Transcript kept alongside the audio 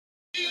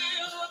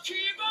keep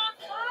on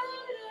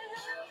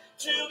fighting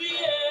till the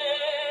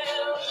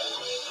end.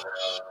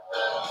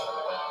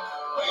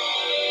 We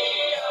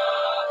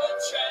are the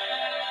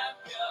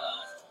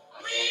champions.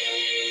 We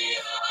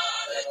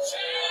are the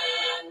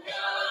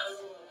champions.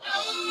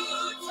 No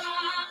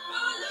time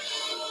for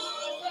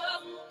losers,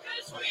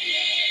 'cause we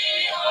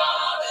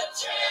are the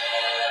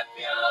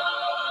champions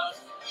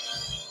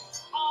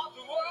of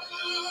the world.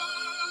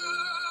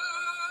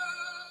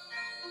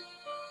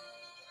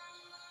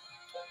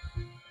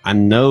 I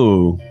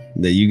know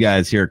that you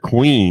guys hear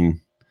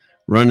Queen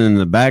running in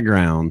the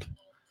background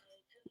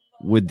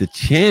with the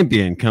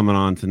champion coming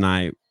on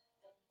tonight.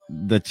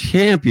 The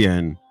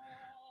champion,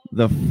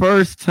 the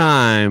first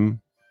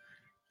time,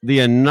 the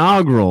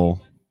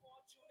inaugural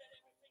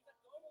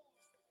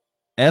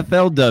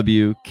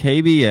FLW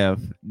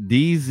KBF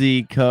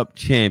DZ Cup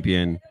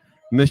champion,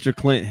 Mr.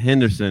 Clint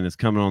Henderson, is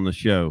coming on the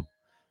show.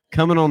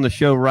 Coming on the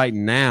show right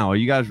now. Are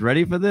you guys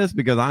ready for this?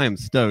 Because I am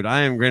stoked.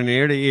 I am grinning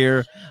ear to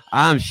ear.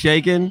 I'm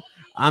shaking.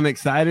 I'm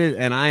excited,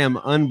 and I am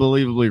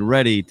unbelievably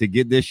ready to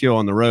get this show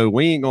on the road.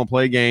 We ain't gonna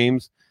play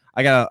games.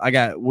 We're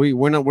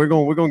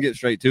gonna get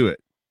straight to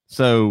it.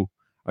 So,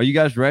 are you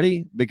guys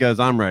ready? Because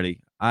I'm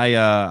ready.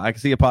 I can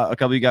see a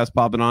couple of you guys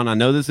popping on. I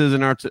know this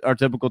isn't our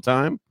typical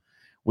time.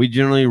 We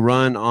generally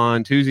run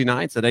on Tuesday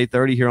nights at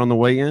 8:30 here on the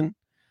weigh-in,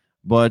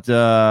 but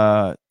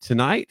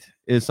tonight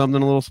is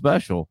something a little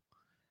special.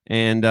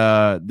 And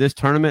this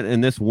tournament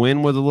and this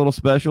win was a little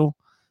special.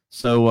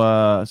 So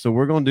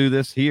we're gonna do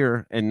this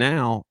here and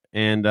now,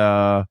 and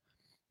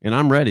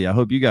I'm ready. I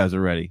hope you guys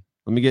are ready.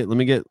 Let me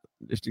get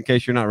just in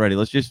case you're not ready.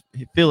 Let's just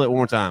feel it one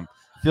more time.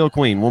 Feel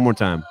Queen one more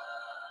time.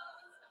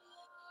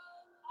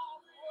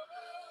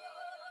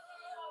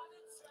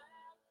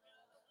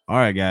 All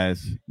right,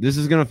 guys. This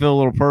is gonna feel a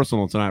little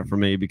personal tonight for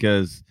me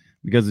because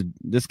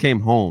this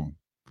came home.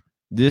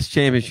 This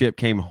championship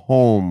came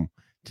home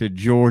to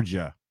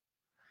Georgia.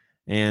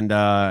 And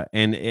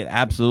it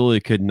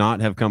absolutely could not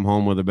have come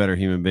home with a better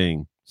human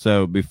being.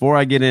 So before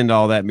I get into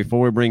all that,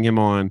 before we bring him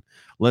on,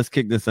 let's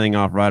kick this thing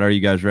off right. Are you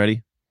guys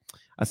ready?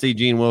 I see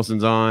Gene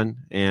Wilson's on,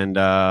 and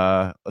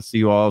let's see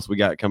who else we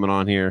got coming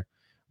on here.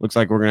 Looks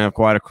like we're gonna have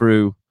quite a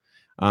crew.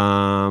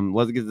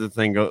 Let's get this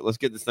thing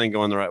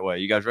going the right way.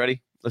 You guys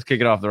ready? Let's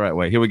kick it off the right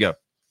way. Here we go.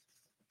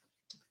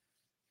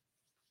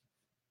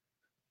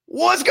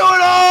 What's going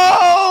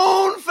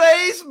on?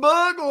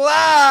 Facebook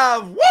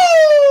Live. Woo!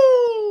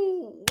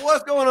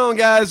 What's going on,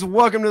 guys?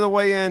 Welcome to the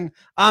weigh-in.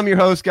 I'm your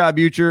host, Scott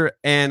Butcher,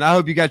 and I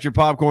hope you got your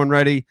popcorn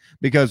ready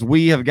because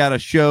we have got a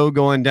show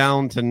going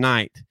down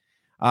tonight.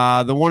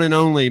 The one and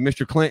only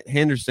Mr. Clint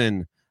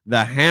Henderson,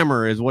 the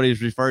Hammer, is what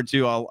he's referred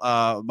to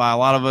by a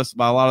lot of us,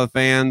 by a lot of the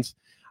fans.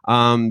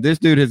 This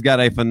dude has got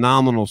a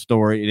phenomenal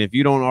story, and if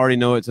you don't already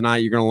know it tonight,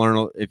 you're going to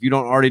learn. If you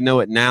don't already know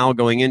it now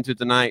going into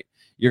tonight,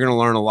 you're going to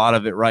learn a lot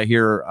of it right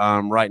here,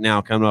 right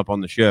now, coming up on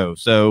the show.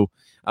 So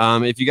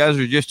if you guys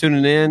are just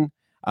tuning in,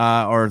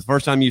 or the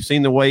first time you've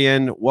seen the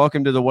weigh-in,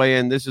 welcome to the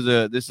weigh-in. This is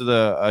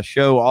a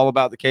show all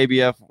about the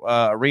KBF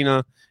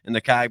arena and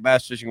the kayak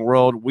bass fishing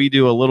world. We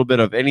do a little bit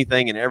of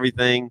anything and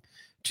everything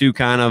to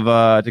kind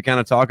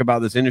of talk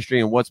about this industry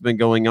and what's been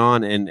going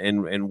on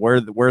and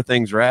where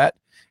things are at.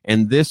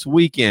 And this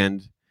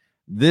weekend,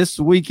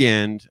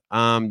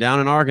 down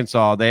in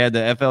Arkansas, they had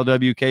the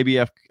FLW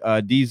KBF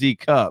DZ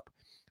Cup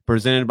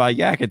presented by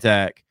Yak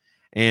Attack.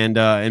 And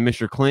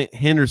Mr. Clint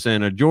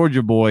Henderson, a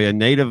Georgia boy, a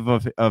native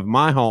of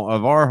my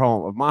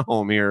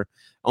home here,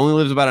 only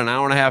lives about an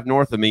hour and a half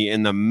north of me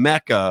in the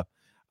mecca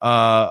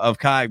of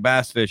kayak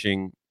bass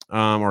fishing,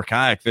 or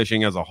kayak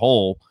fishing as a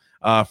whole,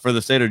 for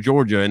the state of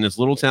Georgia, in this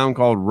little town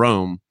called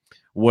Rome,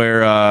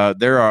 where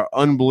there are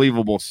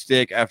unbelievable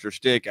stick after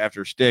stick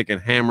after stick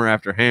and hammer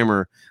after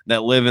hammer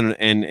that live in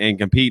and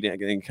compete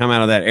and come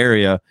out of that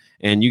area.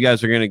 And you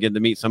guys are going to get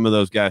to meet some of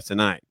those guys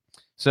tonight.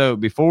 So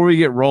before we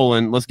get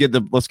rolling, let's get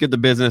the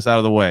business out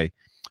of the way.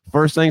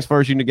 First things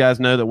first, you guys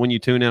know that when you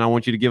tune in, I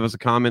want you to give us a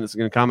comment. It's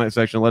in the comment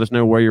section. Let us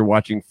know where you're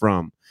watching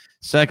from.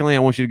 Secondly, I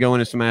want you to go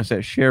in and smash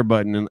that share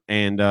button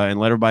and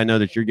let everybody know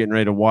that you're getting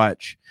ready to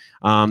watch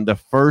the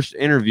first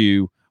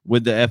interview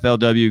with the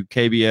FLW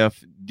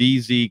KBF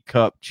DZ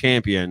Cup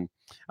champion,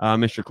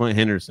 Mr. Clint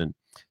Henderson.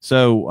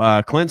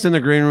 So Clint's in the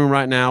green room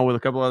right now with a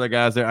couple other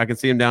guys there. I can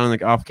see him down in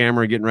the off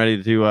camera getting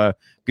ready to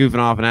goofing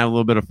off and have a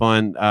little bit of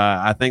fun.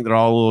 I think they're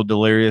all a little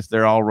delirious.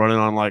 They're all running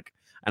on like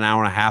an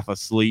hour and a half of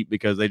sleep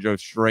because they drove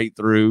straight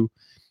through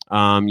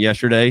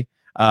yesterday.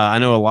 I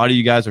know a lot of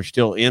you guys are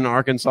still in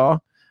Arkansas.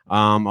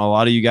 A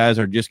lot of you guys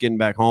are just getting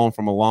back home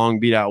from a long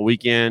beat out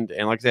weekend.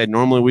 And like I said,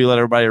 normally we let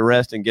everybody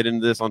rest and get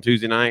into this on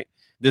Tuesday night.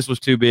 This was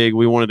too big.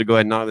 We wanted to go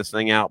ahead and knock this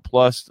thing out.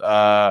 Plus,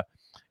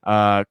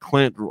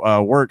 Clint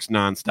works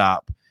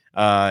nonstop.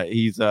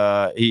 He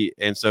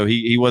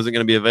wasn't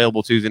going to be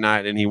available Tuesday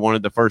night, and he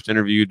wanted the first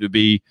interview to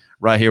be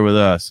right here with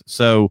us.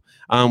 So,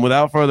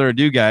 without further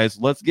ado, guys,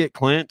 let's get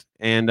Clint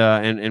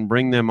and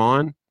bring them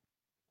on,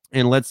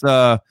 and let's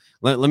let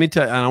me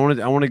tell you.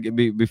 I want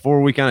to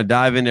before we kind of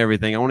dive into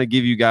everything, I want to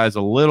give you guys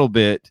a little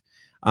bit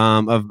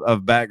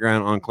of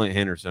background on Clint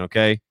Henderson.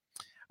 Okay,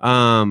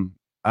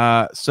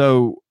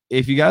 so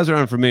if you guys are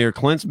unfamiliar,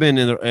 Clint's been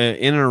in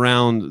and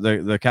around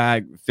the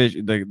kayak fish,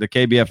 the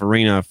KBF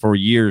arena for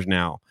years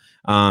now.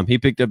 He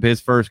picked up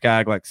his first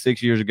kayak like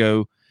 6 years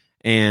ago,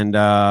 and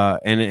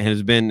it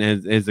has been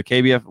as a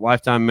KBF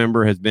lifetime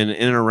member, has been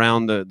in and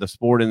around the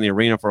sport in the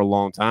arena for a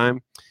long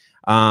time.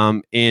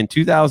 In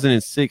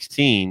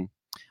 2016,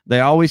 they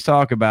always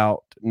talk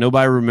about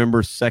nobody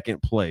remembers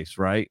second place,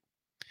 right?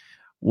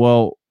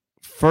 Well,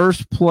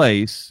 first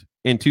place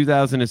in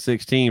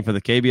 2016 for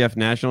the KBF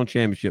National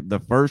Championship, the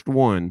first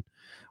one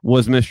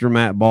was Mr.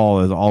 Matt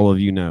Ball, as all of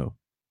you know.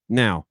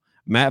 Now,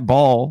 Matt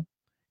Ball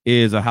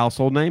is a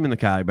household name in the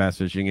kayak bass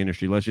fishing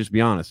industry. Let's just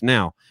be honest.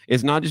 Now,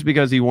 it's not just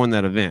because he won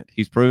that event.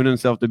 He's proven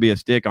himself to be a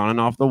stick on and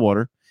off the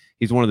water.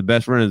 He's one of the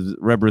best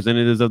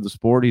representatives of the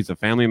sport. He's a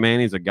family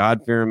man. He's a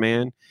God-fearing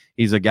man.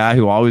 He's a guy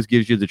who always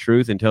gives you the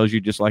truth and tells you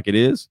just like it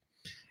is.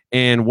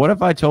 And what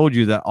if I told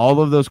you that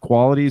all of those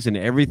qualities and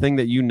everything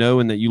that you know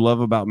and that you love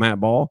about Matt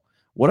Ball,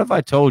 what if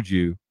I told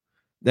you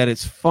that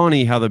it's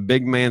funny how the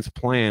big man's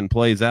plan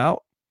plays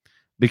out?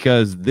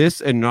 Because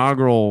this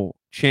inaugural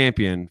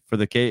champion for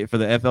the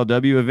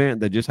FLW event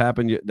that just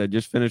happened, that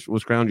just finished,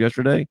 was crowned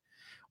yesterday,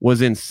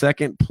 was in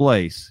second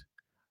place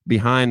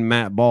behind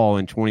Matt Ball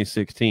in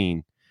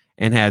 2016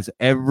 and has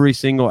every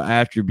single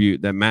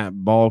attribute that Matt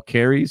Ball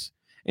carries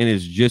and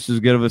is just as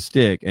good of a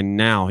stick. And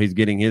now he's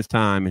getting his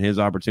time and his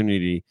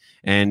opportunity.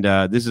 And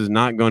this is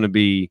not going to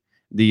be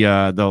the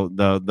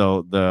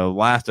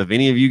last of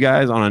any of you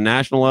guys on a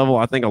national level.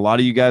 I think a lot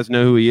of you guys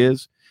know who he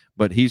is,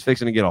 but he's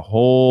fixing to get a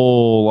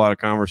whole lot of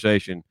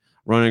conversation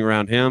running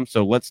around him.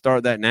 So let's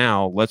start that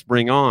now. Let's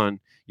bring on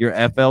your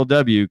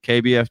FLW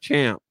KBF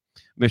champ,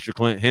 Mr.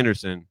 Clint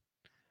Henderson.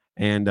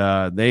 And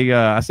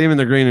I see him in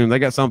the green room. They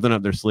got something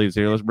up their sleeves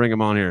here. Let's bring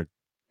him on here.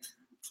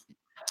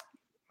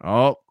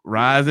 Oh,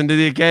 rising to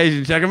the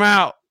occasion. Check him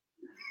out.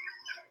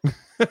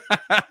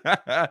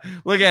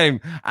 Look at him.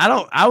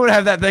 I would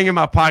have that thing in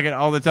my pocket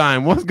all the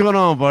time. What's going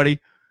on, buddy?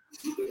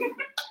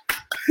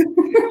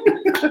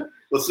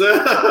 What's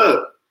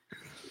up?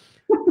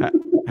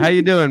 How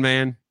you doing,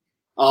 man?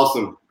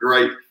 Awesome.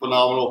 Great.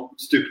 Phenomenal.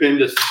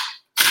 Stupendous.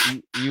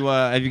 You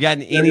have you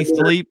gotten any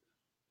sleep?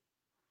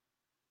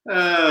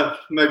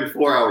 Maybe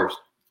 4 hours.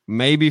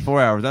 Maybe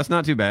 4 hours. That's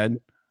not too bad.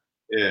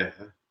 Yeah.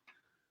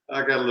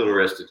 I got a little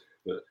rested,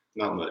 but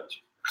not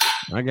much.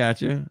 I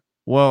got you.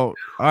 Well,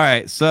 all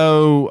right.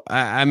 So,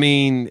 I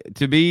mean,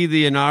 to be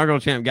the inaugural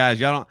champ, guys,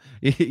 y'all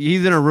don't.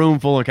 He's in a room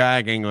full of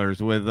kayak anglers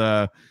with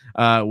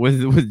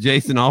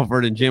Jason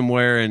Alford and Jim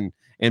Ware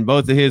and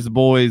both of his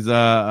boys,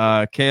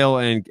 Cale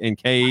and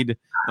Cade,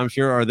 I'm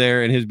sure, are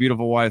there, and his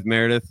beautiful wife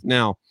Meredith.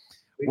 Now,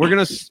 we're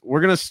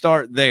gonna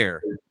start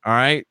there. All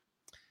right.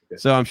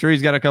 So I'm sure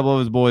he's got a couple of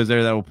his boys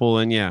there that will pull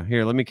in. Yeah.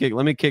 Here, let me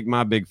kick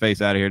my big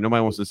face out of here.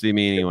 Nobody wants to see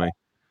me anyway.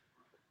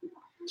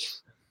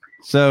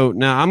 So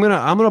now I'm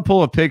gonna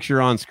pull a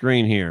picture on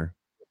screen here,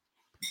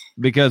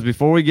 because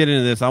before we get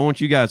into this, I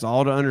want you guys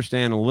all to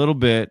understand a little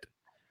bit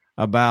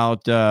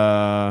about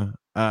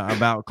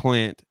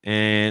Clint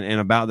and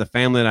about the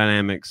family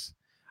dynamics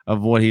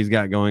of what he's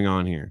got going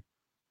on here.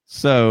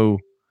 So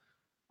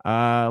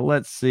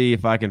let's see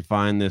if I can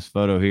find this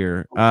photo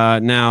here.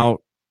 Now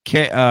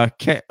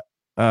Cade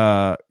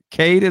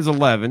is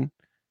 11.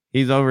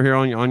 He's over here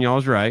on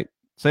y'all's right.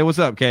 Say what's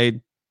up,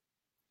 Cade.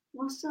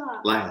 What's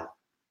up? Loud.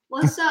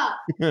 What's up?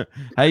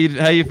 How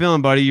you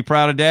feeling, buddy? You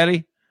proud of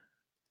Daddy?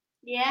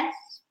 Yes.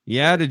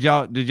 Yeah. Did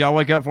y'all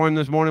wake up for him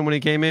this morning when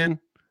he came in?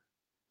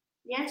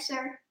 Yes,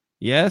 sir.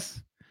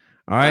 Yes.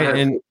 All right.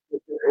 And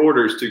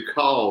orders to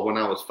call when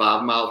I was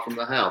 5 miles from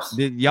the house.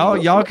 did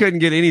y'all couldn't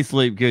get any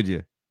sleep, could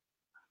you?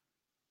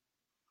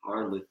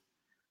 Hardly.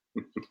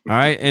 All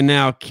right. And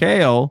now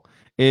Cale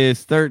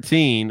is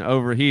 13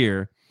 over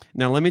here.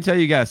 Now, let me tell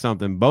you guys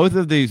something. Both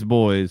of these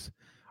boys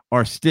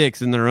are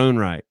sticks in their own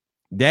right.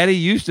 Daddy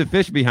used to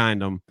fish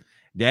behind them.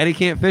 Daddy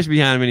can't fish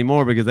behind them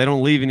anymore because they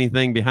don't leave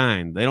anything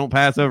behind. They don't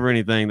pass over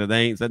anything that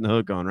they ain't setting the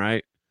hook on,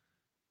 right?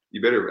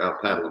 You better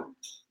out paddle them.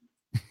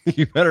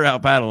 You better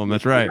out paddle them.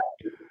 That's right.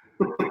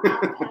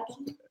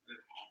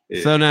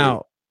 Yeah. So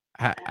now,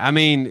 I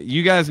mean,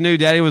 you guys knew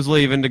Daddy was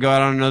leaving to go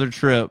out on another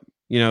trip.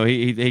 You know,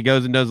 he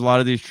goes and does a lot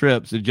of these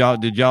trips. Did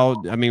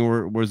y'all? I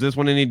mean, was this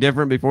one any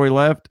different before he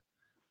left?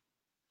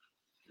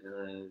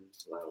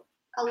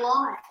 A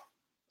lot.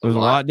 It was a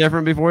lot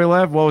different before he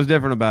left. What was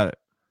different about it?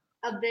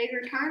 A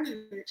bigger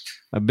tournament.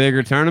 A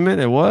bigger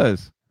tournament. It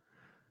was.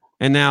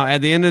 And now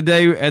at the end of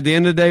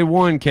day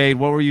one, Cade,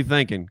 what were you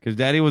thinking? Because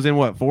Daddy was in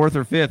what, 4th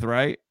or 5th,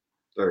 right?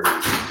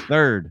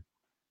 Third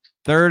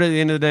at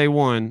the end of day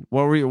one.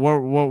 What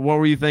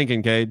were you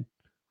thinking, Cade?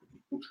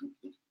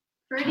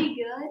 Pretty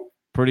good.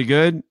 Pretty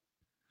good.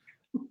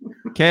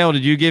 Cale,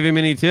 did you give him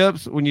any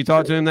tips when you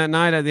talked to him that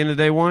night at the end of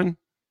day one?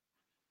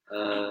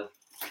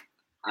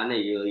 I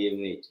didn't really give him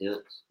any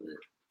tips, but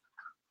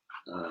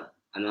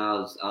I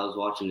know I was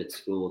watching at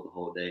school the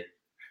whole day.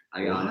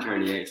 I got on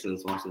Tourney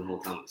Excellence watching the whole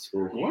time at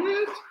school.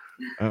 What?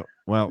 Oh,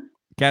 well,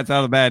 cat's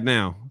out of the bag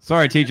now.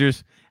 Sorry,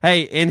 teachers.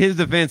 Hey, in his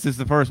defense, it's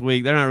the first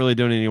week. They're not really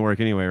doing any work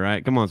anyway,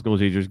 right? Come on, school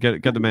teachers.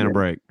 Cut the man a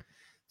break.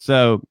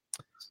 So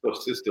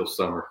It's still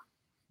summer.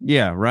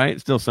 Yeah, right.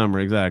 Still summer,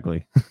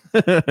 exactly.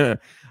 All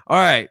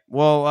right.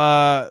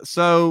 Well,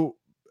 so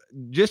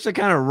just to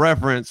kind of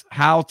reference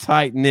how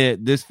tight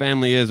knit this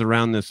family is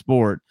around this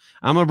sport,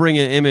 I'm gonna bring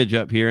an image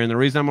up here, and the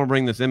reason I'm gonna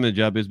bring this image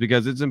up is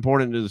because it's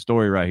important to the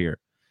story right here.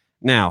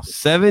 Now,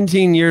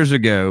 17 years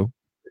ago,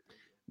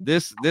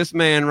 this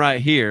man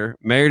right here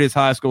married his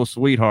high school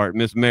sweetheart,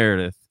 Miss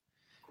Meredith.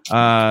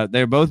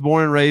 They're both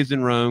born and raised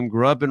in Rome,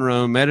 grew up in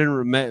Rome, met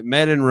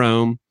in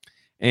Rome,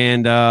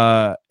 and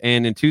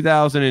in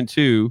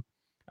 2002,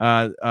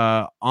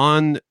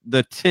 on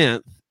the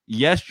 10th,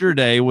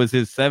 yesterday was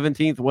his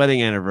 17th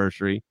wedding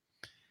anniversary,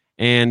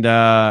 and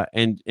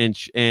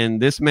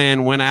this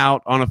man went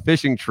out on a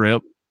fishing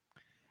trip,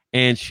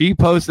 and she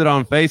posted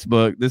on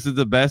Facebook, "This is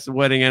the best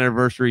wedding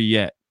anniversary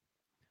yet."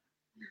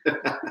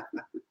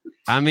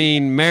 I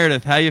mean,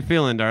 Meredith, how you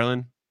feeling,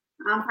 darling?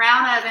 I'm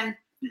proud of him.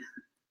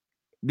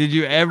 Did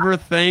you ever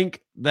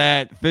think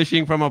that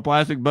fishing from a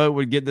plastic boat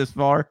would get this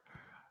far?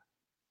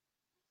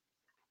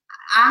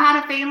 I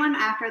had a feeling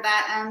after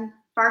that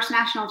first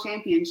national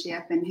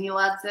championship, and he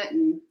loves it,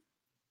 and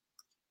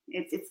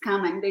it's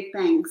coming, big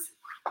things.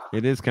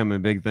 It is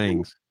coming, big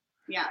things.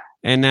 Yeah.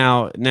 And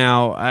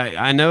now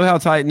I know how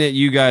tight knit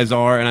you guys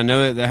are, and I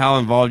know that how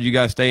involved you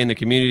guys stay in the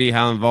community,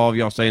 how involved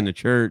y'all stay in the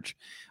church.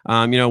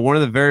 One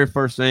of the very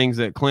first things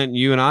that Clinton,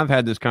 you and I've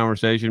had this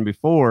conversation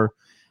before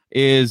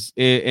is,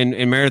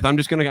 and Meredith, I'm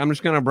just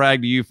gonna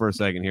brag to you for a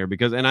second here,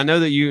 because, and I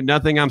know that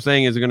nothing I'm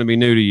saying is going to be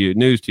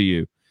news to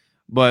you,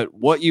 but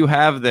what you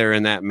have there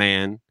in that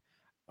man,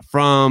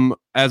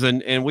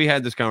 and we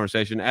had this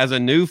conversation as a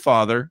new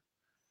father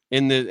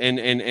and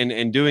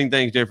doing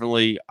things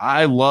differently.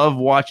 I love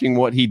watching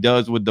what he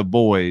does with the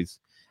boys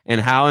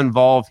and how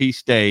involved he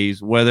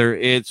stays, whether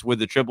it's with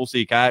the Triple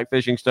C kayak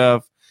fishing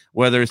stuff,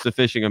 whether it's the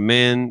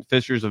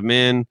fishers of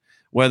men,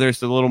 whether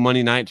it's the little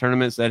Monday night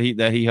tournaments that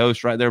he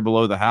hosts right there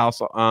below the house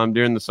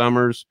during the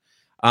summers.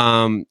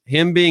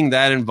 Him being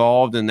that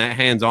involved and that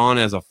hands-on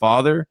as a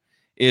father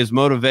is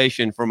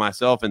motivation for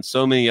myself and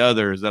so many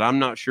others that I'm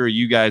not sure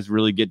you guys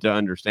really get to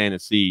understand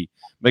and see,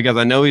 because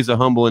I know he's a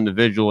humble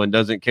individual and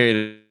doesn't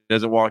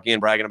walk in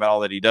bragging about all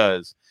that he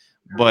does.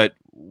 But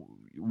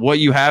what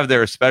you have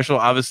there is special.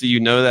 Obviously, you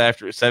know that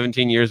after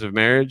 17 years of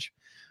marriage.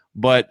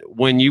 But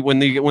when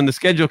the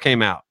schedule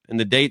came out and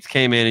the dates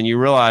came in and you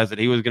realized that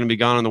he was going to be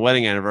gone on the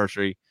wedding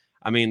anniversary,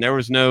 I mean, there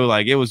was no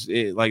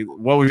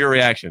what was your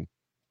reaction?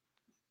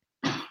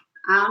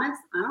 I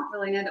don't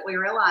really know that we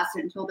realized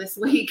it until this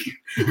week.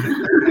 I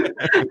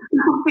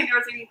don't think there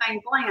was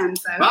anything planned.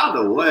 So. By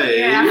the way,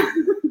 yeah.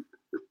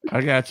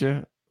 I got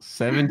you.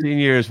 17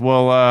 years.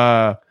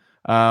 Well,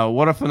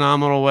 what a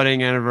phenomenal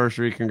wedding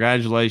anniversary!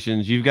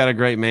 Congratulations. You've got a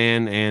great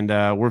man,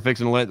 and we're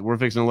fixing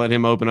to let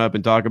him open up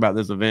and talk about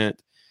this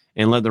event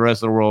and let the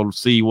rest of the world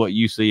see what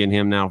you see in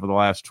him now for the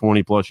last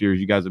 20 plus years.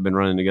 You guys have been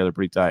running together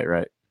pretty tight,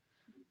 right?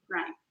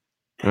 Right.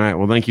 All right.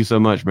 Well, thank you so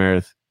much,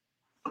 Meredith.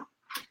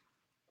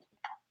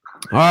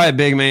 All right,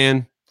 big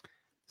man.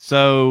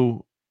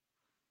 So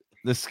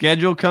the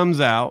schedule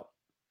comes out.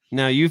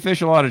 Now you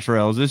fish a lot of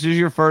trails. This is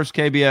your first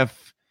KBF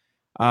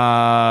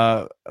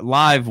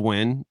live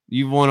win.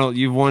 You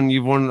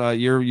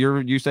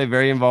stay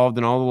very involved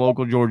in all the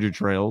local Georgia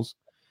trails.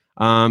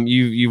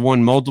 You've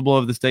won multiple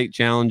of the state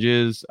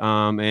challenges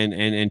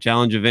and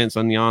challenge events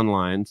on the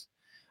onlines.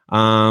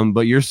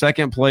 But you're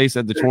second place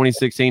at the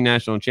 2016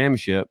 national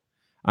championship.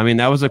 I mean,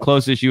 that was the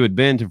closest you had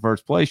been to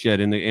first place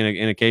yet in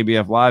a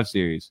KBF live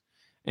series.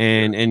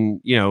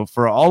 And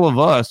for all of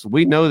us,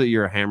 we know that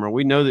you're a hammer.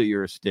 We know that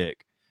you're a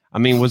stick. I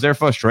mean, was there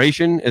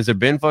frustration? Has there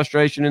been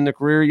frustration in the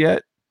career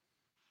yet?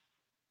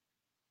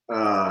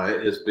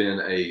 It has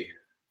been a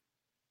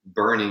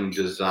burning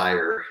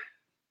desire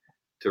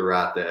to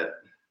write that,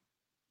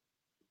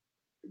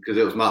 because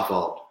it was my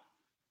fault.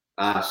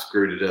 I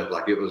screwed it up.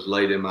 Like, it was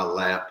laid in my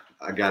lap.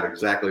 I got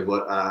exactly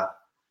what I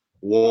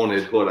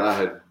wanted, what I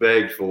had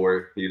begged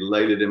for. He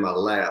laid it in my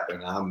lap,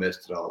 and I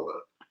messed it all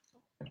up.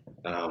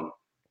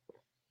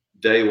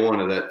 Day one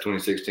of that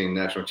 2016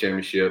 national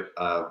championship,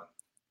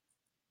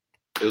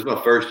 it was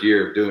my first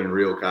year of doing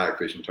real kayak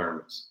fishing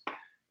tournaments.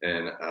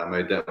 And I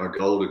made that my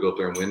goal to go up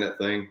there and win that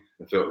thing.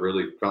 I felt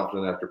really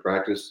confident after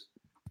practice.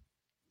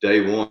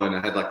 Day one,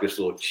 I had like this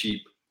little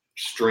cheap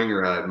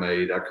stringer I had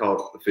made. I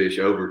caught the fish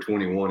over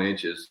 21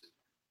 inches,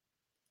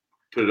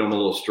 put it on a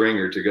little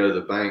stringer to go to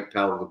the bank,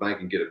 paddle to the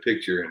bank and get a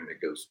picture, and it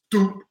goes,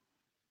 doop.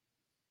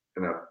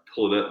 And I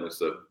pull it up and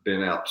it's a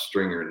bent out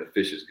stringer and the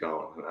fish is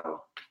gone. And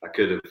I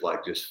could have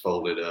like just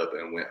folded up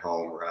and went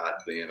home right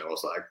then. I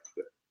was like,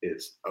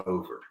 it's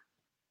over.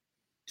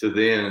 To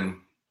then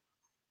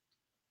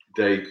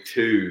day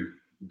two,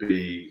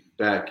 be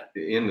back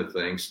in the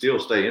thing, still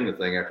stay in the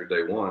thing after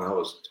day one. I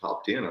was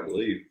top 10, I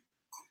believe.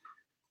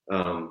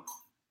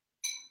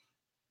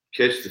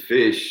 Catch the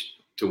fish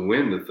to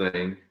win the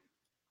thing.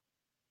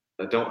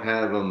 I don't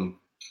have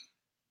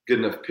good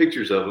enough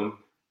pictures of them.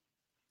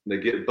 They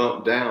get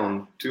bumped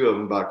down, two of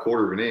them by a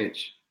quarter of an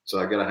inch. So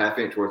I got a half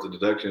inch worth of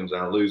deductions.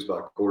 And I lose by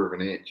a quarter of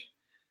an inch.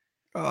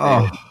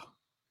 Oh. And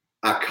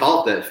I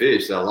caught that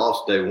fish that I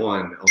lost day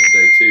one. On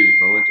day two,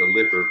 I went to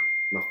Lipper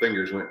my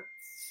fingers went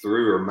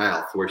through her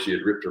mouth where she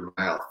had ripped her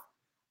mouth.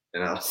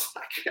 And I was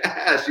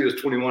like, she was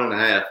 21 and a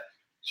half.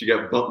 She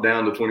got bumped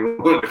down to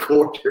 21 and a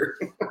quarter.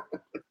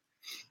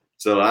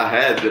 So I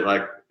had to,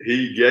 like,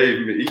 he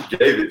gave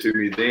it to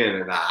me then,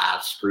 and I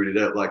screwed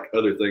it up like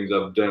other things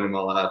I've done in my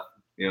life.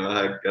 You know,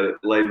 I got it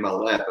laid in my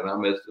lap and I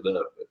messed it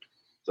up.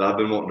 So I've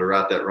been wanting to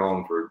right that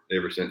wrong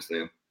ever since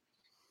then.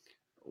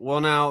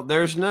 Well, now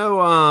there's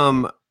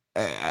no,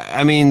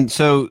 I mean,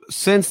 so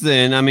since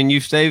then, I mean,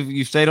 you've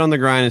stayed on the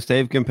grind and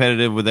stayed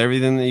competitive with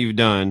everything that you've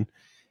done.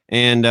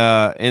 And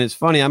it's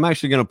funny, I'm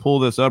actually going to pull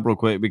this up real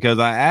quick because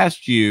I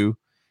asked you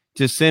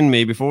to send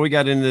me before we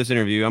got into this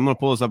interview. I'm going to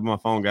pull this up on my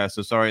phone, guys.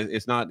 So sorry,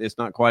 it's not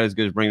quite as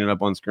good as bringing it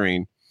up on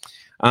screen.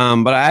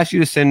 But I asked you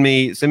to send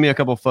me a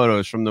couple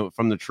photos from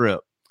the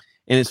trip.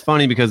 And it's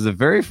funny because the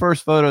very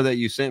first photo that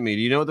you sent me,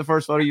 do you know what the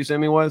first photo you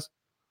sent me was?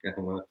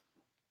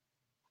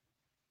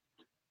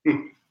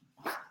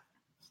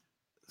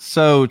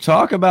 So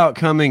talk about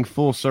coming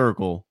full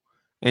circle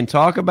and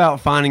talk about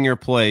finding your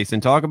place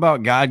and talk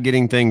about God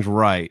getting things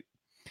right.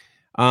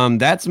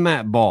 That's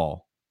Matt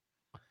Ball.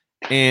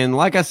 And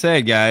like I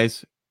said,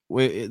 guys,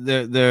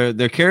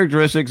 the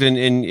characteristics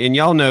and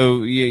y'all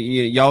know,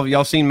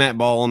 y'all seen Matt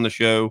Ball on the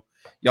show.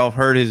 Y'all have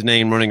heard his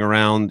name running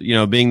around, you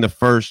know, being the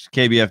first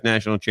KBF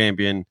national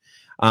champion.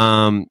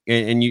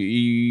 And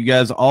you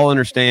guys all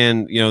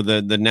understand, you know,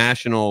 the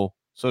national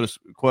sort of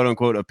quote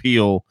unquote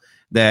appeal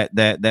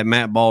that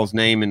Matt Ball's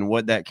name and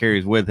what that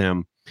carries with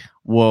him.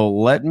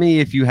 Well, let me,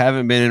 if you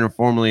haven't been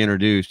formally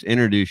introduce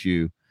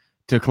you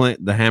to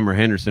Clint the Hammer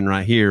Henderson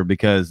right here,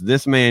 because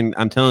this man,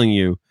 I'm telling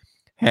you,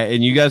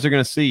 and you guys are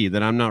going to see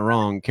that I'm not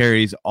wrong,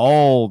 carries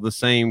all the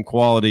same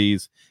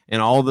qualities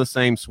and all the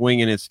same swing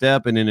in his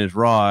step and in his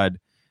rod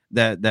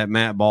that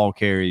Matt Ball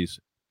carries.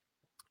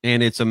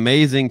 And it's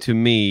amazing to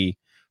me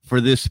for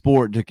this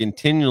sport to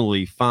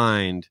continually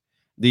find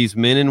these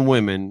men and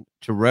women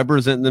to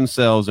represent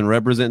themselves and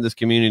represent this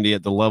community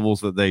at the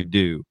levels that they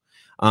do.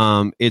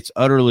 It's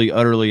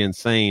utterly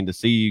insane to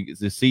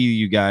see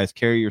you guys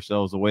carry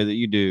yourselves the way that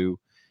you do,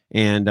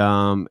 and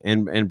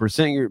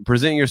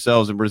present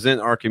yourselves and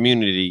present our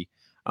community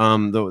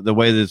the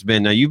way that it's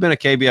been. Now, you've been a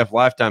KBF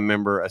lifetime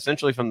member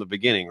essentially from the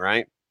beginning,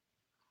 right?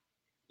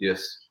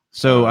 Yes.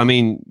 So, I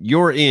mean,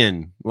 you're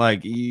in,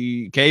 like,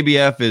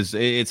 KBF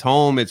it's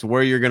home. It's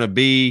where you're going to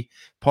be.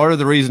 Part of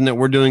the reason that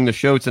we're doing the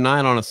show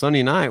tonight on a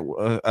Sunday night,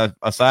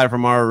 aside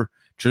from our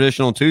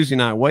traditional Tuesday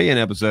night weigh-in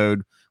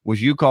episode,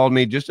 was you called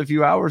me just a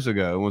few hours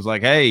ago and was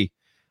like, hey,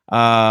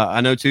 I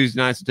know Tuesday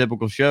night's a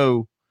typical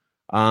show.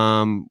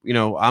 You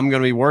know, I'm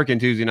going to be working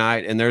Tuesday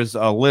night, and there's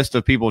a list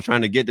of people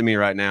trying to get to me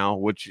right now,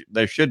 which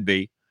there should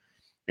be.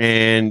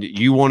 And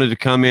you wanted to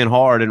come in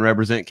hard and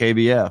represent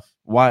KBF.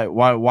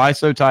 Why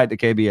so tight to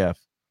KBF?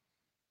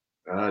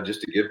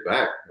 Just to give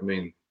back. I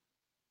mean,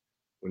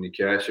 when you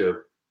cash a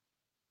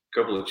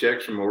couple of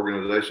checks from an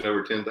organization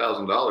over $10,000,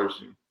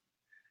 you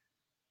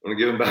want to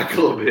give them back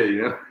a little bit,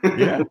 you know?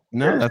 Yeah,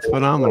 no, that's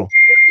phenomenal. Love,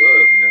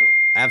 you know?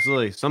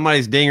 Absolutely.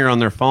 Somebody's dinger on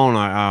their phone.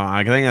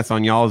 I think that's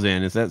on y'all's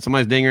end. Is that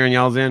somebody's dinger on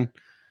y'all's end?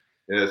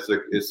 Yeah, it's the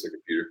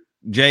computer.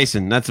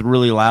 Jason, that's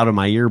really loud in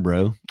my ear,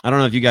 bro. I don't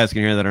know if you guys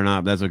can hear that or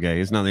not, but that's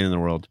okay. It's not the end of the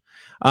world.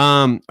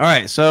 All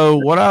right.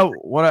 So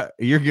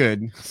you're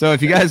good. So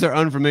if you guys are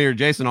unfamiliar,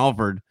 Jason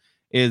Alford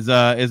is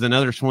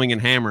another swinging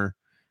hammer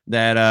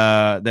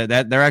that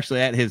they're actually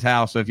at his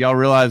house. So if y'all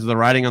realize the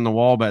writing on the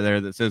wall back there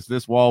that says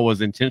this wall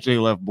was intentionally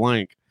left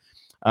blank,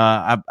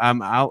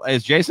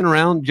 is Jason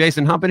around?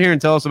 Jason, hop in here and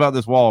tell us about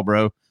this wall,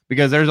 bro,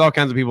 because there's all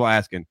kinds of people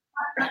asking.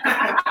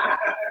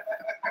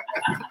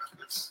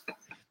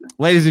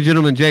 Ladies and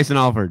gentlemen, Jason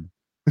Alford.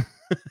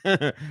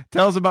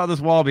 Tell us about this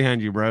wall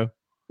behind you, bro.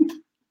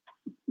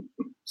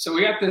 So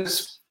we got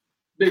this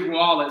big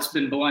wall that's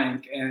been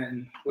blank,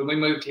 and when we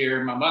moved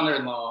here, my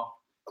mother-in-law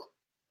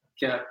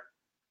kept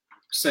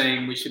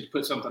saying we should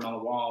put something on the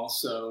wall,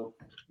 so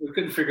we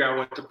couldn't figure out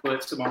what to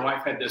put, so my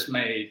wife had this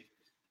made.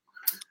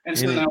 And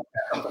so now we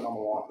got something on the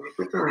wall.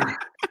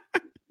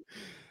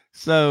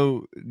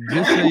 So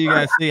just so you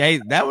guys see,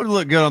 hey, that would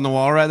look good on the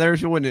wall right there,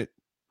 wouldn't it?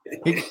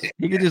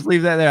 He could just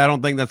leave that there. I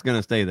don't think that's going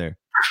to stay there.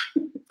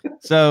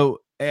 So,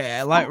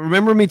 like,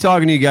 remember me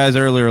talking to you guys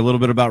earlier a little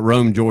bit about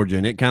Rome, Georgia,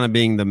 and it kind of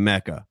being the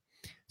Mecca.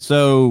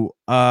 So,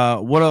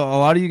 what a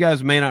lot of you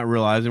guys may not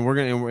realize, and we're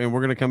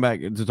gonna come back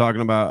to talking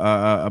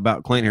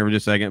about Clint here for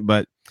just a second.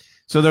 But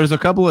so there's a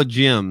couple of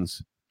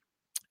Jims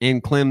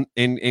in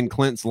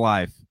Clint's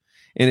life,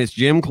 and it's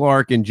Jim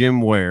Clark and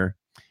Jim Ware,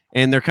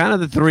 and they're kind of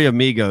the three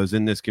amigos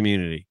in this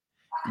community.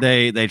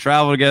 They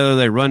travel together,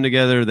 they run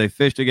together, they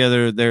fish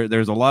together.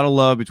 There's a lot of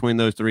love between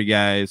those three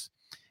guys.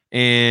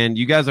 And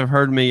you guys have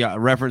heard me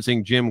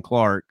referencing Jim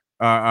Clark,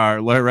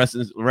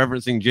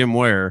 referencing Jim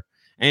Ware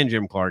and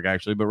Jim Clark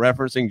actually, but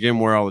referencing Jim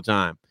Ware all the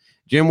time.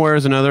 Jim Ware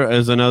is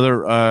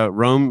another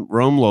Rome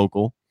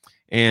local,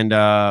 and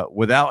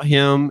without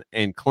him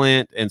and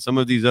Clint and some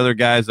of these other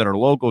guys that are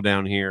local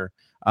down here,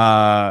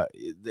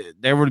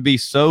 there would be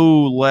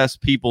so less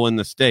people in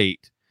the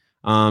state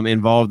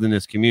involved in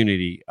this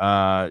community.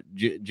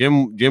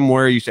 Jim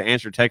Ware used to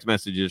answer text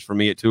messages for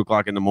me at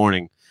 2:00 in the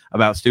morning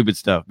about stupid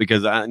stuff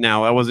because I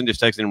wasn't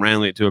just texting him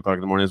randomly at 2:00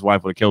 in the morning. His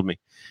wife would have killed me.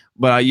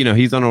 But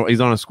he's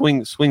on a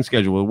swing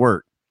schedule with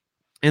work,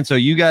 and so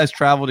you guys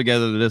travel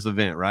together to this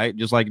event, right?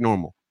 Just like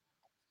normal.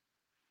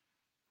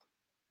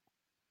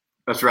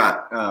 That's right.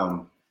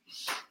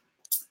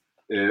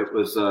 It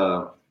was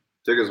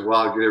took us a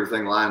while to get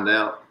everything lined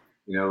out,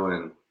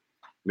 and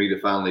me to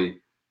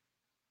finally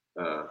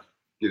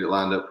get it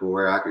lined up for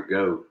where I could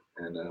go.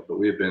 And but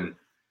we had been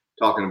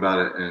talking about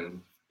it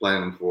and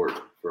planning for it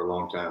for a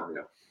long time.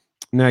 Yeah.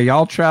 Now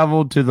y'all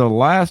traveled to the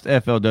last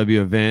FLW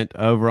event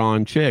over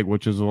on Chig,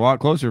 which is a lot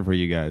closer for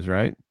you guys,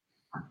 right?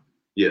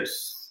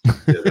 Yes. Yeah,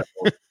 that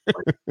was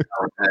like an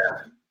hour and a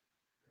half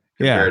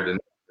compared to an hour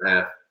and a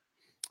half.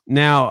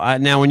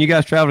 Now, when you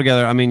guys travel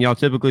together, I mean, y'all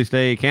typically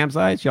stay at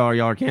campsites. Y'all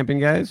are camping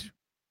guys.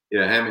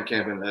 Yeah, hammock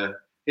camping.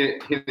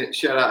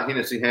 Shout out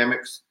Hennessy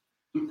Hammocks.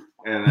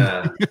 And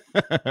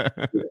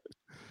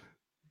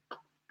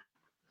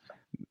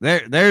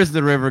there's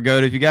the river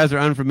goat. If you guys are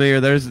unfamiliar,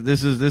 this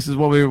is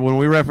what when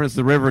we reference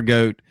the river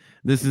goat.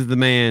 This is the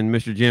man,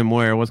 Mr. Jim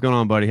Ware. What's going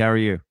on, buddy? How are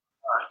you?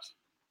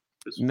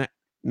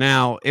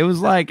 Now it was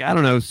like I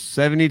don't know,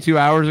 72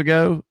 hours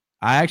ago.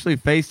 I actually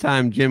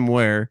FaceTimed Jim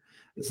Ware.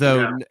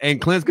 So and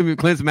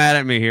Clint's mad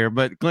at me here,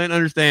 but Clint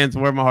understands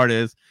where my heart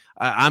is.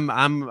 I'm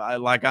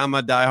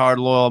a diehard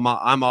loyal.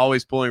 I'm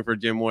always pulling for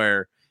Jim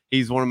Ware.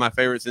 He's one of my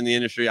favorites in the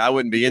industry. I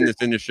wouldn't be in this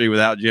industry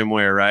without Jim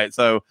Ware, right?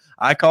 So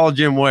I called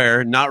Jim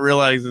Ware, not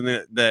realizing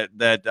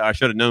that I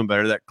should have known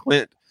better. That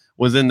Clint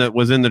was in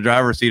the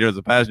driver's seat or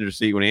the passenger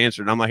seat when he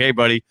answered. And I'm like, hey,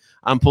 buddy,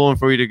 I'm pulling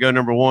for you to go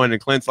number one.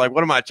 And Clint's like,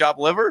 what am I, chopped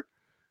liver?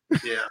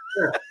 Yeah.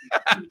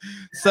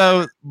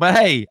 So, but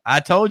hey, I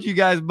told you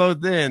guys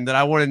both then that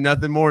I wanted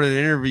nothing more than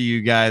interview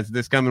you guys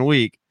this coming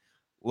week.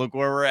 Look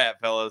where we're at,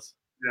 fellas.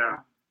 Yeah.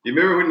 You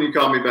remember when you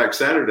called me back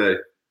Saturday?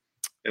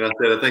 And I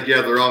said, I think you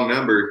have the wrong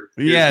number.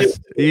 Yes,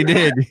 you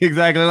did.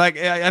 Exactly. Like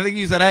I think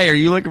you said, hey, are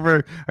you looking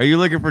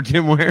for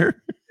Jim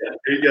Ware? Yeah,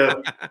 here you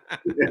go.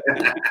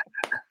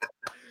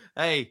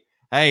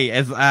 Hey,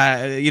 as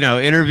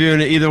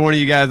interviewing either one of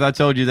you guys, I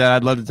told you that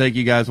I'd love to take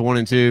you guys 1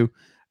 and 2.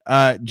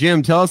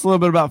 Jim, tell us a little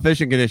bit about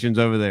fishing conditions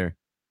over there.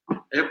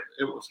 It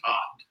was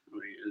hot. I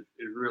mean,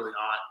 it really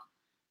hot.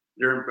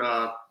 During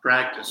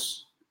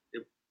practice,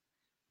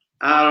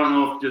 I don't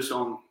know if just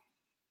on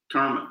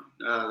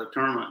the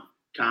tournament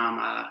time,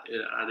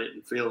 I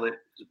didn't feel it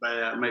as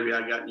bad. Maybe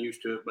I gotten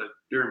used to it, but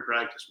during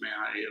practice, man,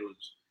 it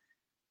was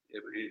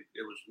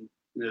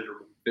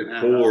miserable. It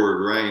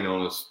poured rain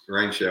on us,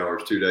 rain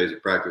showers 2 days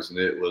of practice, and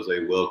it was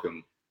a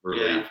welcome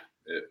relief.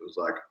 Yeah. It was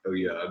like, oh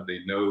yeah, I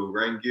need no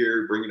rain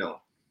gear, bring it on,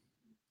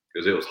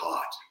 because it was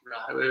hot.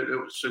 Right, it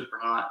was super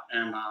hot,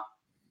 and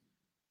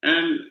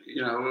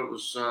it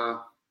was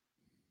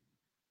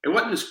it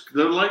wasn't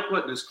the lake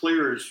wasn't as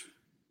clear as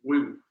we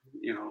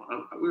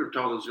were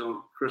told it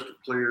was crystal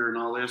clear and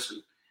all this,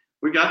 and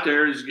we got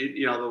there.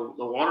 The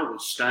water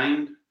was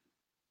stained.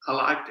 I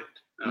liked it.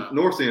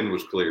 North end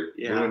was clear.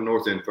 Yeah. We went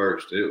north end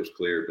first. It was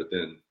clear, but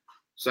then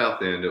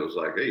south end, it was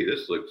like, hey,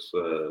 this looks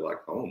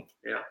like home.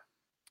 Yeah.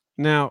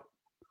 Now,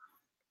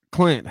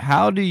 Clint,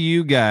 how do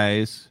you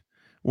guys,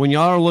 when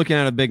y'all are looking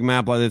at a big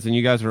map like this, and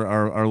you guys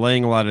are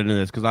laying a lot into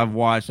this, because I've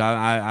watched,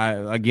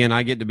 I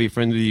get to be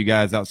friends with you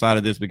guys outside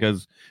of this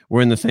because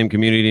we're in the same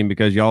community and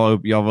because y'all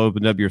have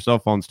opened up your cell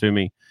phones to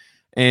me.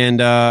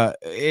 And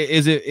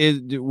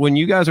is when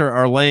you guys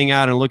are laying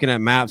out and looking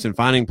at maps and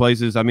finding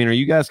places, I mean, are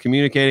you guys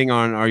communicating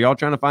are y'all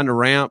trying to find a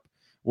ramp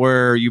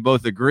where you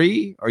both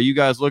agree? Are you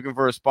guys looking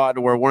for a spot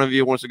to where one of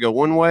you wants to go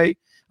one way?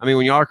 I mean,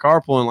 when y'all are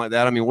carpooling like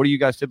that, I mean, what do you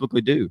guys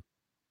typically do?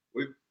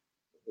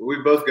 We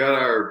both got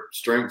our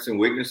strengths and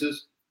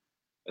weaknesses.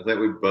 I think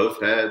we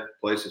both had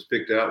places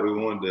picked out we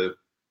wanted to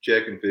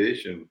check and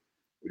fish, and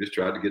we just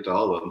tried to get to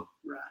all of them.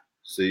 Right.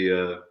 See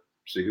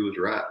who was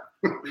right.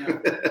 Yeah.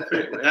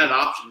 We had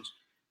options,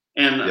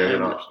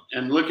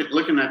 and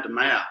looking at the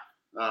map,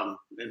 and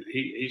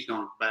he's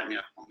going to back me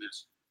up on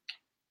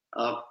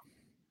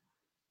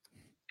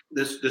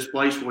this. This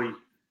place we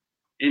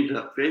ended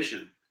up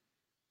fishing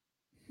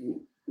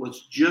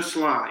was just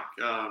like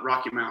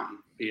Rocky Mountain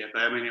PFA.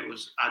 I mean, it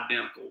was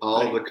identical.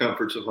 All the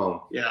comforts of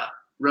home. Yeah,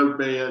 road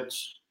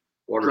beds,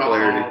 Water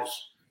clarity,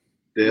 drop-offs,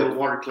 little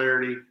water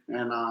clarity,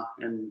 and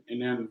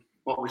then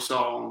what we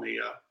saw on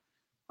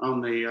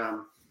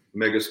the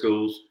mega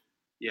schools.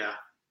 Yeah,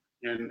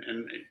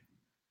 and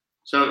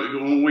so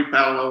when we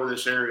paddled over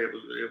this area,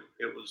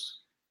 it was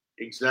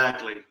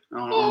exactly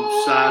on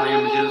the side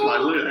images.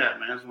 Like, look at that,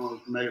 man! It's one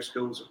of the mega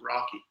schools of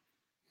Rocky.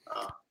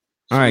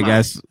 All right,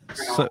 guys.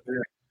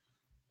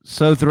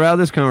 So throughout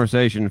this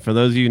conversation, for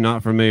those of you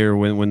not familiar,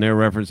 when they're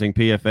referencing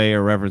PFA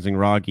or referencing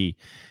Rocky,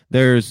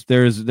 there's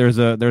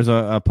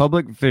a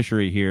public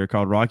fishery here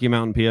called Rocky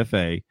Mountain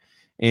PFA,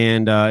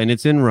 and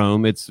it's in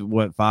Rome. It's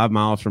 5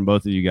 miles from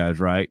both of you guys,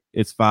 right?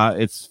 It's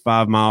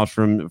 5 miles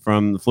from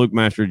the Fluke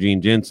Master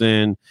Gene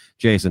Jensen,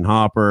 Jason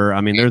Hopper.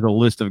 I mean, there's a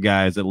list of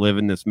guys that live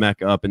in this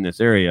mecca up in this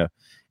area,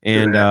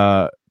 and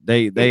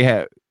they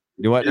have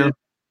do what now?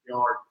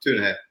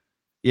 2.5.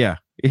 Yeah,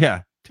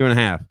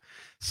 2.5.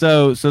 It's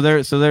a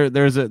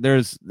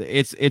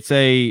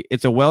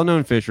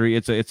well-known fishery.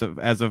 It's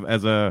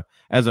a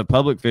as a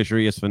public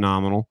fishery, it's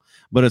phenomenal,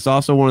 but it's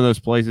also one of those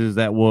places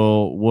that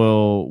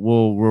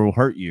will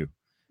hurt you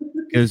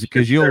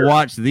because you'll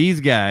watch these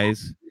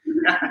guys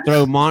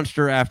throw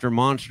monster after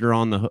monster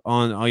on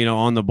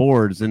the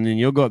boards, and then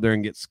you'll go up there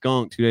and get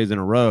skunked 2 days in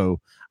a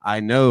row. I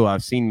know,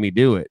 I've seen me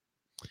do it,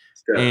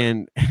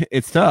 and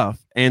it's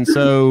tough. And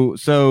so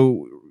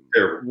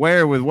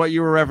where with what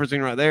you were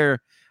referencing right there,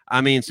 I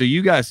mean, so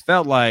you guys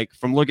felt like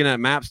from looking at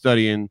map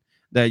studying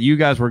that you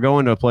guys were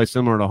going to a place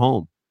similar to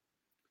home.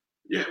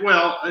 Yeah,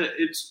 well,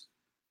 it's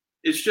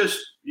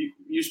just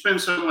you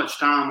spend so much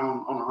time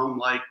on a home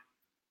lake.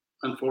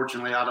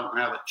 Unfortunately, I don't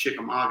have a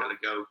Chickamauga to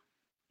go,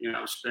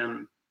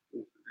 spend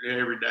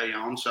every day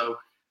on. So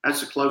that's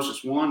the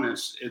closest one.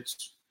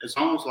 It's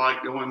almost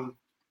like going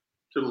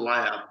to the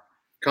lab.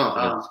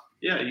 Confidence.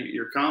 Yeah,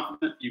 you're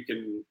confident. You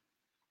can.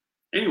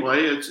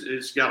 Anyway,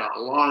 it's got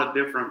a lot of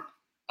different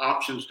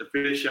options to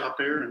fish out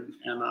there,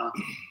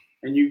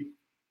 and you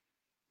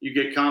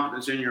get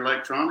confidence in your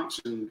electronics,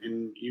 and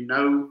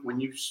when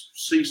you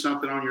see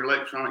something on your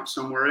electronics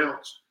somewhere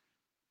else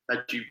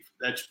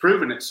that's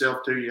proven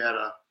itself to you at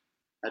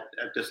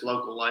this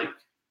local lake,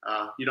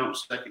 you don't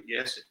second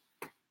guess it.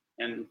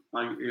 And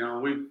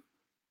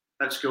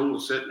that school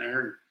was sitting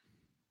there,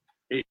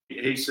 and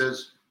he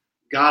says,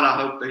 God,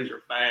 I hope these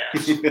are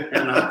bass. And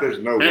there's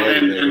no way.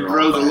 And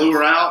throws a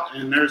lure out,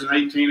 and there's an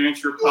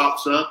 18-incher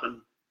pops up,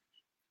 and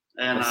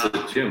I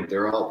said, Jim,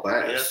 they're all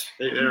bass.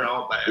 Yeah, they're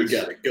all bass. We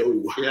gotta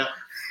go. Yeah,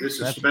 this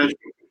is special.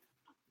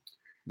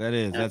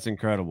 That's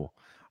incredible.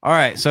 All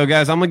right, so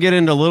guys, I'm gonna get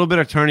into a little bit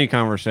of tourney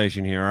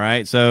conversation here. All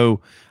right,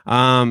 so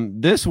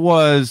this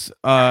was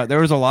there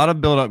was a lot of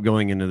buildup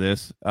going into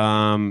this.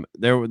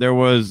 There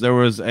was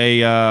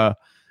a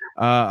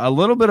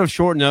little bit of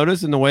short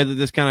notice in the way that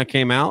this kind of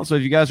came out. So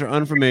if you guys are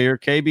unfamiliar,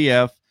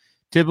 KBF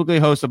typically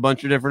hosts a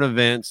bunch of different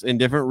events in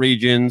different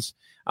regions,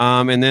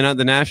 and then at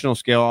the national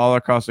scale all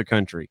across the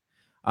country.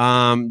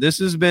 This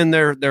has been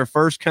their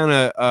first kind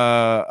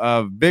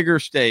of bigger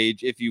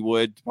stage, if you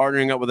would,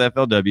 partnering up with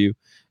FLW.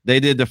 They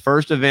did the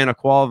first event, a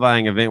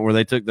qualifying event, where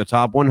they took the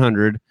top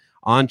 100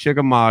 on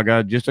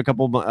Chickamauga, just a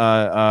couple,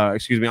 on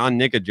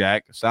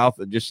Nickajack,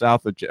 just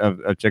south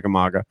of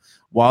Chickamauga,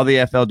 while the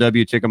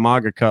FLW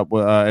Chickamauga Cup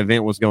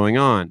event was going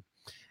on.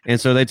 And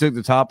so they took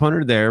the top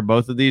 100 there.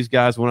 Both of these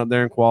guys went up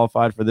there and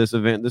qualified for this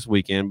event this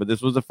weekend, but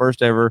this was the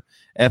first ever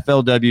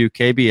FLW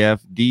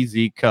KBF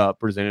DZ Cup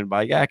presented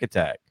by Yak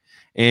Attack.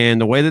 And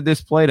the way that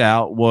this played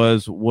out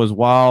was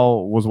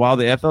while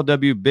the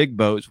FLW big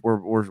boats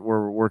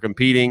were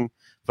competing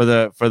for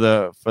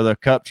the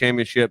Cup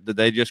championship that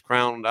they just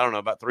crowned, I don't know,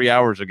 about 3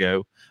 hours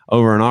ago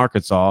over in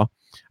Arkansas.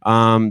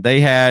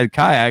 They had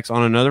kayaks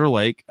on another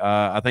lake.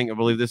 I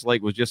believe this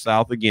lake was just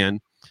south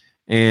again.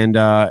 And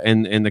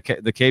the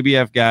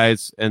KBF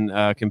guys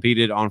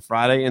competed on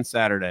Friday and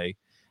Saturday,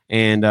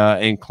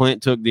 and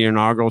Clint took the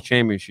inaugural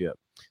championship.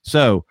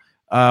 So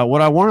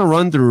what I want to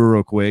run through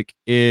real quick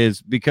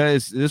is,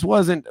 because this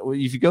wasn't,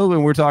 if you go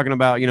and we're talking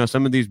about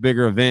some of these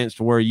bigger events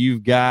to where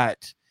you've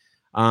got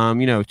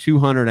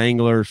 200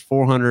 anglers,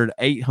 400,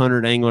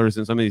 800 anglers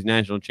in some of these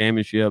national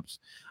championships.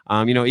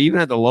 Even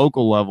at the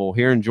local level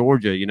here in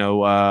Georgia,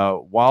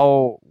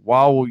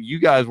 while you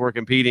guys were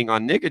competing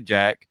on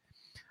Nickajack,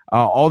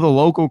 all the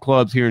local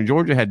clubs here in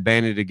Georgia had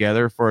banded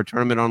together for a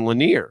tournament on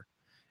Lanier,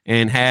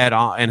 and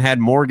had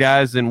more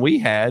guys than we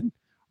had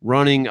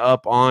running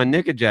up on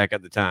Nickajack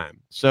at the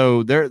time.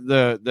 So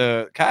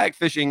the kayak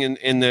fishing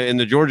in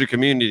the Georgia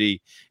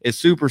community is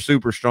super,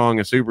 super strong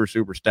and super,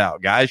 super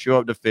stout. Guys show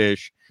up to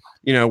fish.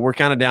 We're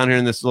kind of down here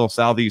in this little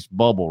southeast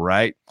bubble,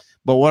 right?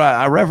 But what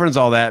I reference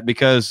all that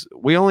because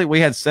we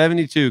had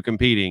 72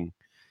 competing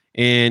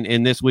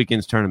in this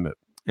weekend's tournament,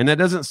 and that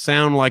doesn't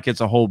sound like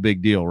it's a whole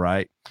big deal,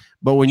 right?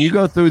 But when you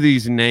go through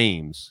these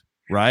names,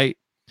 right?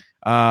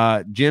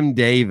 Jim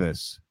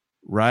Davis,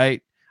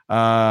 right?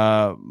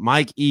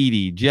 Mike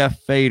Eady, Jeff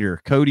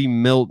Fader, Cody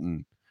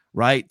Milton,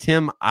 right?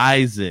 Tim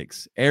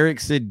Isaacs, Eric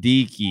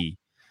Siddiqui,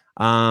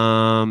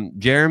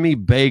 Jeremy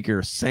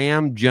Baker,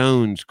 Sam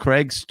Jones,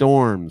 Craig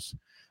Storms,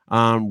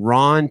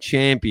 Ron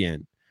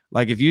Champion.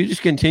 Like, if you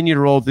just continue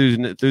to roll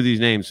through these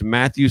names,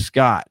 Matthew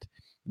Scott,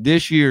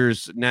 this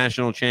year's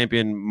national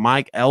champion,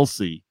 Mike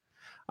Elsey,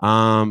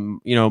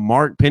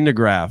 Mark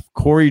Pendergraph,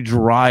 Corey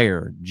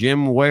Dreyer,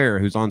 Jim Ware,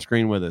 who's on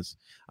screen with us,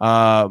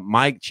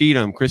 Mike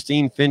Cheatham,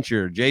 Christine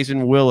Fincher,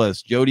 Jason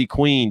Willis, Jody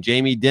Queen,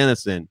 Jamie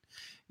Dennison,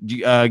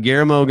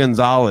 Guillermo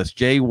Gonzalez,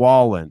 Jay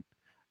Wallen,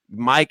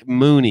 Mike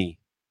Mooney,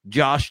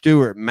 Josh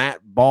Stewart, Matt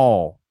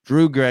Ball,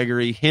 Drew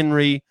Gregory,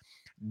 Henry,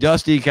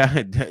 Dusty, you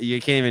can't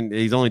even,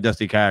 he's only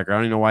Dusty Kayaker. I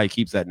don't even know why he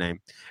keeps that name.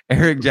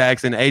 Eric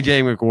Jackson,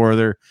 AJ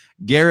McWhorter,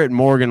 Garrett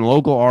Morgan,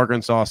 local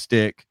Arkansas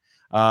stick,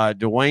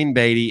 Dwayne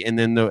Beatty, and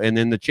then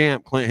the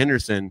champ, Clint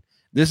Henderson.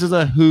 This is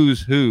a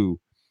who's who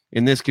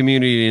in this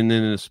community and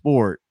in the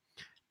sport.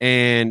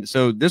 And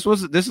so this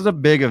is a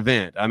big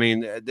event. I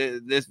mean,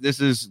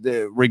 this is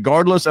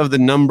regardless of the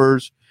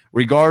numbers,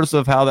 regardless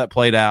of how that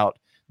played out,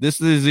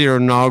 this is your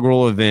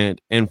inaugural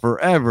event, and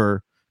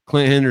forever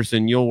Clint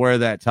Henderson, you'll wear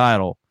that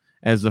title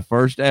as the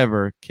first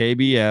ever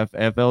KBF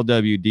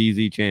FLW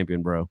DZ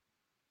champion, bro.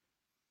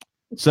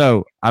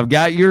 So I've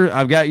got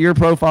your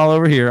profile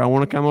over here. I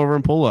want to come over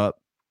and pull up,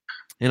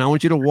 and I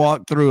want you to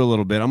walk through a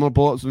little bit. I'm going to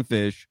pull up some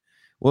fish.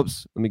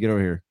 Whoops. Let me get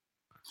over here.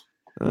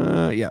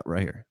 Yeah,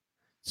 right here.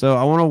 So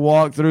I want to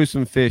walk through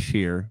some fish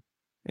here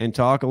and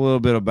talk a little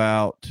bit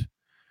about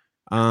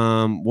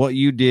what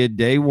you did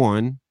day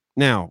one.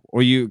 Now,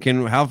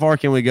 how far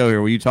can we go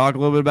here? Will you talk a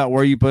little bit about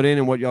where you put in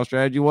and what y'all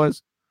strategy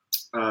was?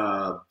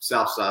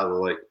 South side of the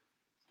lake.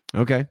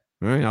 Okay.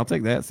 All right. I'll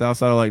take that. South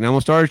side of the lake. Now I'm going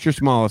to start at your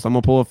smallest. I'm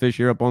going to pull a fish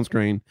here up on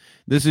screen.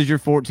 This is your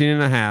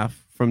 14.5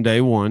 from day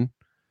one.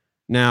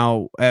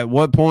 Now, at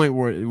what point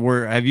were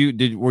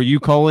you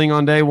culling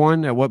on day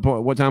one? At what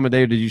point, what time of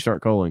day did you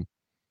start culling?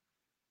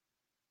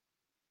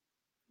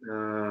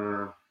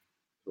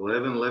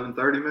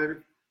 11:30 maybe.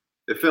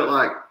 It felt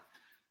like,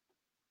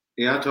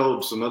 I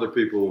told some other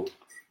people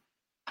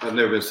I've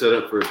never been set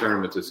up for a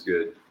tournament this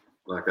good.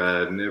 Like I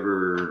had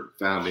never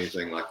found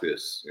anything like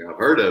this. I've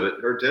heard of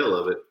it, heard tell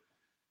of it,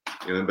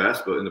 in the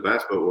bass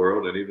boat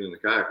world and even in the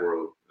kayak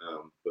world.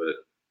 But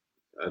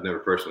I've never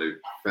personally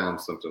found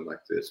something like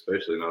this,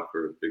 especially not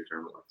for a big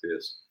tournament like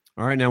this.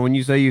 All right. Now, when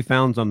you say you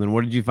found something,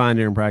 what did you find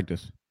here in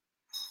practice?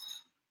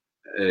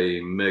 A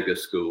mega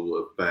school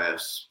of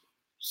bass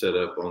set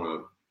up on a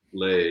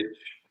ledge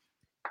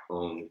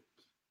on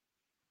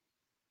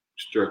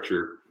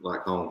structure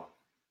like home.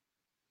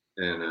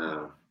 And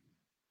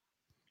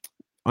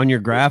on your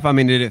graph, I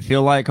mean, did it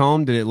feel like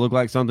home? Did it look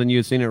like something you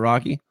had seen at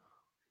Rocky?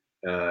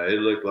 It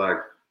looked like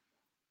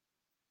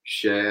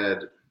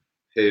shad,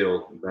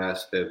 hail,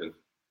 bass heaven.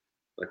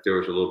 Like there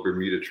was a little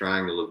Bermuda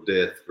Triangle of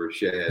death for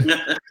shad.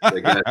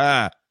 They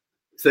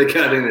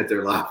got in it,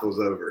 their life was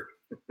over.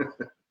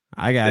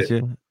 I got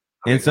you.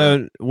 And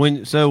so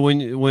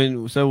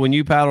when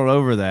you paddled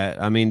over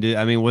that, I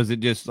mean, was it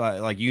just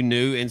like you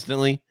knew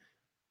instantly?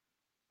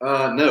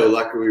 No,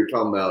 like we were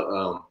talking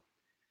about.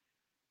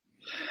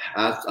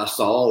 I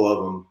saw all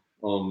of them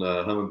on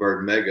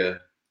Humminbird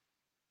Mega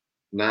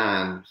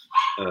 9,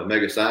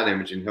 Mega Side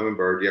Imaging.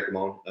 Humminbird, yeah, come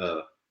on.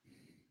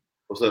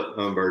 What's up,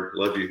 Humminbird?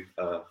 Love you.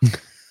 Love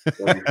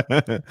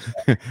you.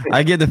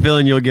 I get the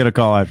feeling you'll get a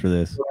call after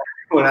this.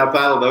 When I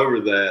paddled over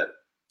that,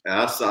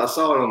 I saw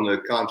it on the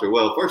contour.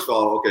 Well, first of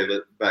all, okay,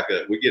 let's back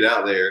up. We get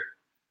out there,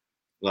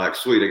 like,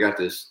 sweet, I got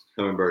this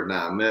Humminbird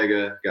 9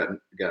 Mega, got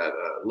a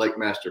Lake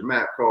Master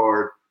map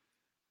card.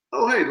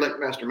 Oh, hey, Lake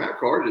Master map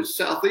card is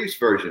Southeast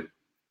version.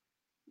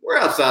 We're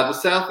outside the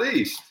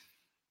Southeast.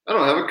 I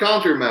don't have a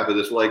contour map of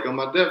this lake on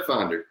my depth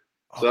finder.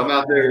 So I'm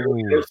out there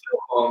with my cell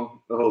phone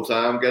the whole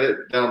time, got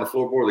it down the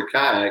floorboard of the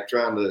kayak,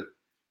 trying to,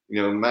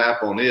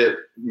 map on it,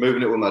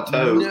 moving it with my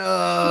toe.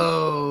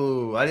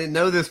 No, I didn't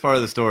know this part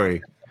of the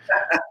story.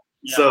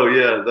 So,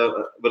 yeah,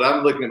 but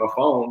I'm looking at my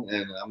phone,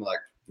 and I'm like,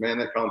 man,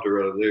 that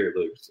contour over there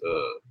looks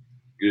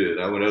good.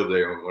 I went over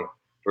there, and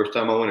first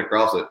time I went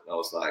across it, I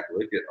was like,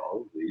 look at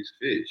all of these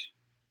fish.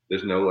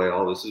 There's no way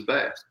all this is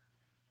bass.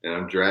 And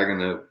I'm dragging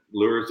the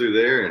lure through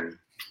there, and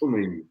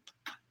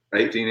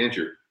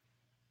 18-incher.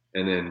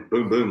 And then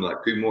boom, boom,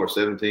 like two more,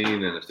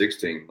 17 and a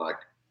 16, like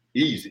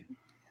easy.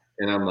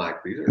 And I'm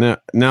like, these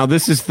are now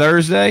this is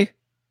Thursday?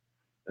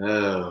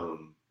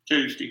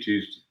 Tuesday.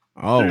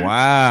 Oh,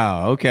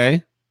 wow.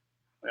 Okay.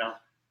 Well,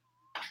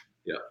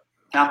 yeah.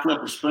 I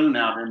flip a spoon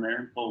out in there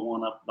and pull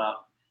one up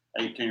about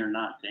 18 or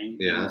 19.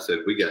 Yeah, I said,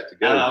 we got to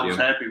go. I was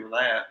happy with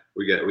that.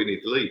 We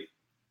need to leave.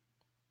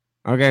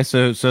 Okay,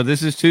 so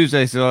this is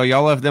Tuesday, so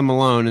y'all left them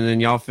alone, and then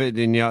y'all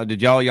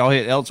did y'all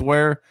hit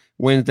elsewhere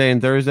Wednesday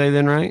and Thursday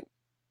then, right?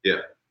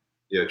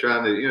 Yeah,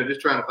 trying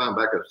to find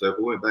backup stuff.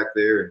 We went back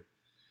there and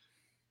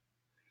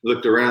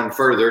looked around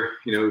further,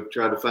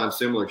 tried to find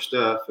similar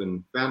stuff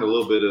and found a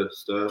little bit of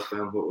stuff,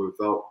 found what we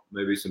thought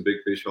maybe some big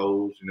fish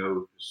holes,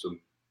 some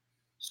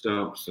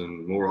stumps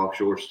and more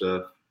offshore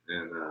stuff.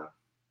 And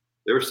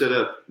they were set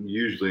up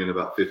usually in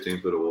about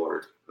 15 foot of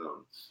water.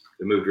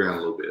 They moved around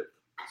a little bit.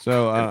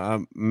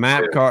 So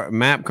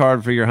map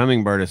card for your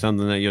Humminbird is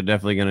something that you're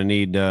definitely going to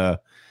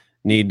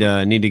need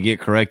to get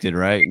corrected,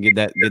 right? Get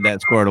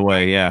that squared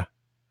away. Yeah.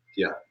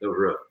 Yeah, that was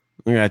rough.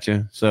 I got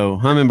you. So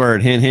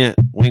Humminbird, hint, hint,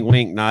 wink,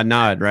 wink, nod,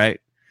 nod, right?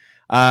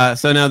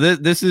 So now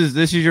this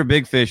is your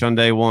big fish on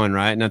day one,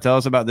 right? Now tell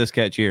us about this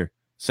catch here.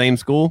 Same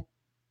school?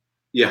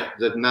 Yeah, is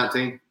that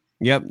 19?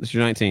 Yep, this is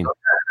your 19.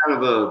 I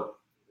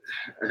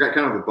got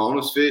kind of a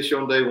bonus fish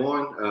on day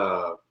one.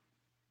 I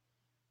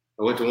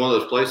went to one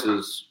of those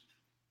places,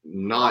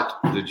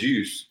 not the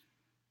juice,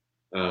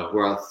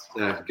 where I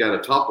got a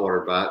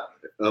topwater bite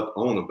up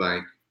on the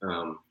bank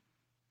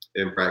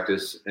in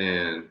practice,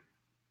 and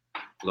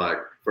like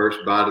first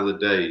bite of the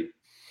day,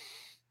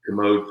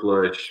 commode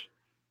flush,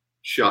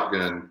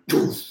 shotgun,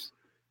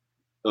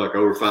 like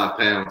over 5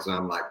 pounds, and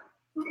I'm like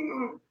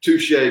 2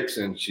 shakes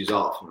and she's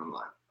off, and I'm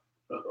like,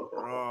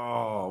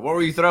 oh, what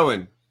were you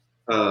throwing?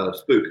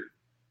 Spook.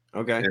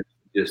 Okay. And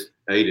just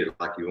ate it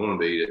like you want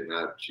to eat it,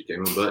 and she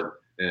came on button.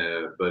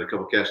 But a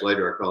couple casts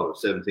later, I caught it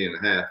 17 and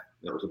a half.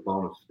 That was a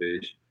bonus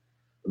fish.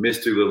 I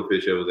missed 2 little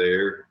fish over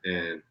there,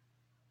 and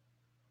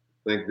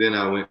think then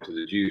I went to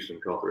the Juice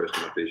and caught the rest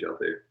of my fish out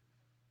there.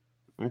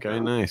 Okay,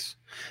 nice.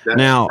 That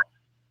Now,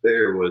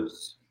 that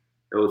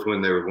was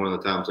when they were one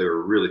of the times they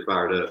were really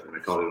fired up, and I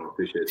caught it on a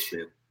fish head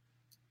spin.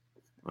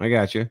 I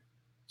got you.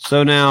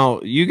 So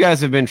now you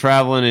guys have been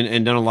traveling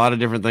and done a lot of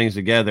different things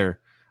together,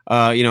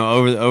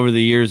 over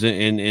the years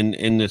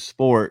in this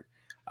sport.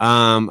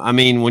 I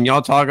mean, when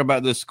y'all talk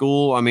about this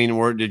school, I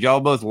mean, did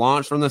y'all both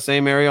launch from the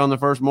same area on the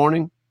first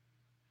morning?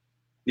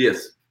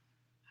 Yes.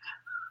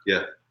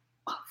 Yeah.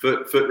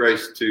 Foot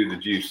race to the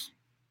Juice.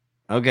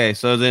 Okay,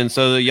 so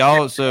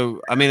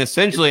I mean,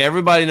 essentially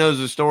everybody knows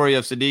the story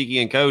of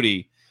Siddiqui and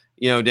Cody,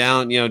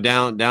 down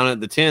at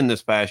the 10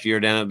 this past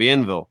year down at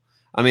Bienville.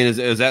 I mean,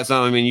 is that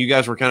something? I mean, you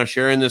guys were kind of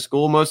sharing this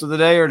school most of the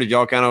day, or did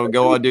y'all kind of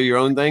go out do your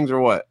own things, or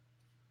what?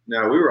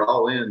 No, we were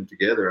all in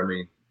together. I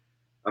mean,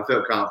 I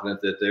felt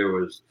confident that there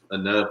was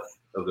enough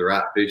of the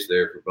right fish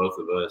there for both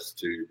of us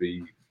to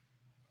be,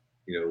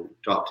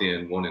 top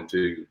 10, 1 and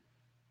 2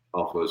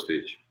 off those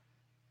fish.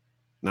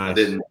 Nice.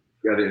 It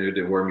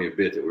didn't worry me a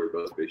bit that we were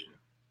both fishing.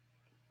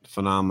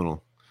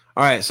 Phenomenal.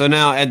 All right, so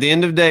now at the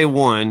end of day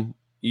 1,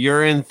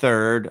 you're in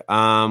third.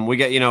 We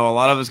got, a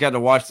lot of us got to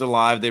watch the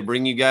live. They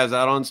bring you guys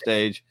out on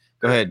stage.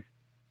 Go ahead.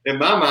 In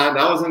my mind,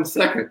 I was in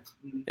second.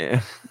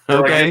 Yeah.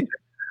 Okay.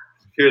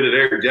 Hear that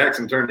Eric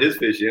Jackson turned his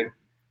fish in.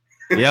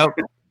 Yep.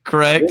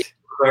 Correct.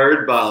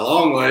 Third by a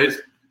long ways.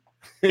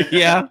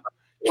 Yeah.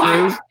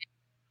 True.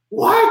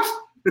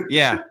 What?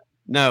 Yeah.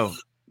 No,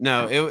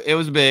 it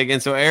was big.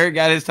 And so Eric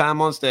got his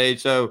time on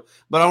stage. So,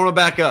 but I want to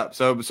back up.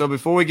 So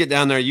before we get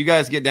down there, you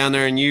guys get down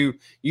there and you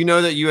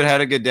know that you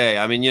had a good day.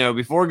 I mean,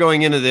 before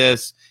going into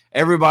this,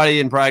 everybody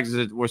in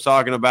practice was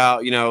talking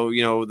about,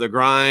 the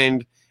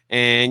grind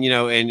and,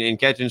 and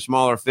catching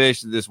smaller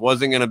fish. This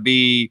wasn't going to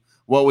be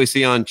what we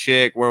see on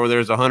Chick, where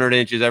there's 100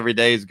 inches every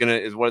day is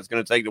what it's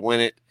going to take to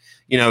win it.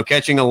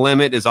 Catching a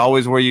limit is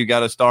always where you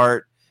got to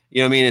start,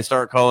 and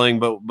start calling.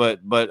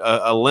 But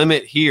a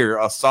limit here,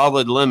 a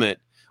solid limit,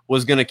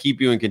 was going to keep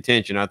you in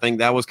contention. I think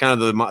that was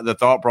kind of the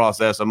thought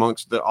process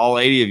amongst all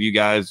 80 of you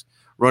guys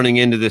running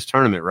into this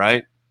tournament,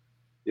 right?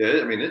 Yeah,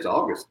 I mean, it's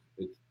August.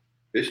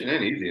 Fishing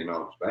ain't easy in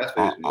August. Bass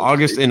fishing.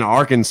 August in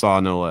Arkansas,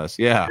 no less.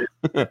 Yeah.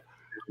 It's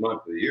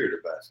month of the year to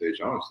bass fish,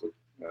 honestly.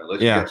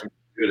 Unless you got something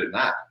good at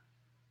night.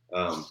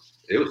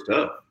 It was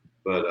tough,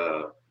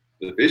 but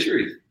the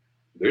fisheries,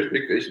 there's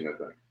big fish in that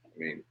thing. I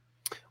mean,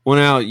 well,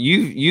 now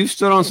you've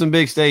stood on some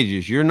big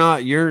stages. You're a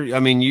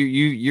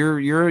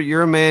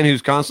man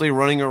who's constantly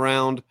running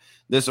around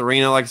this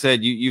arena. Like I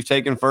said, you've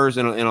taken first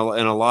in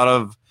a lot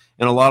of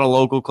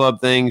local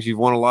club things. You've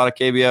won a lot of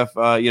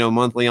KBF,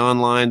 monthly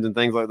onlines and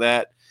things like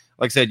that.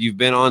 Like I said, you've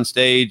been on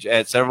stage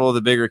at several of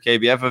the bigger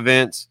KBF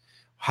events.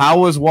 How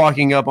was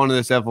walking up onto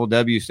this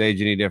FLW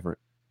stage any different?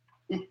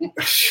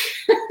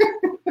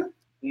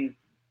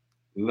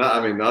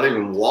 Not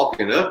even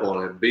walking up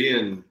on it,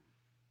 being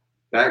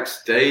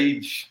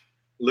backstage,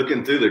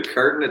 looking through the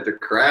curtain at the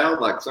crowd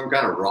like some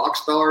kind of rock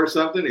star or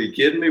something. Are you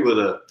kidding me? With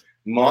a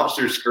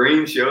monster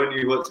screen showing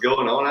you what's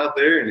going on out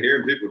there and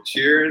hearing people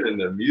cheering and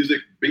the music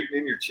beating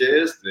in your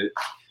chest. It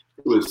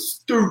was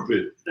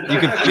stupid. You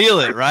could feel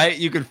it, right?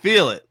 You could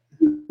feel it.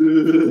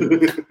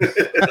 That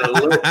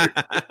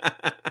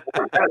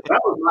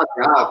was my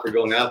drive for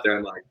going out there.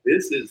 I'm like,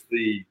 this is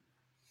the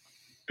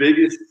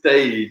biggest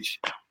stage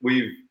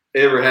we've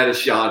ever had a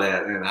shot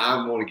at, and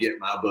I'm going to get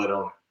my butt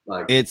on it.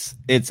 Like, it's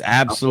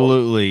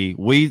absolutely.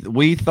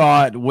 We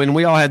thought when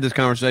we all had this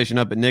conversation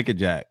up at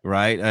Nickajack,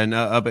 right, and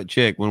up at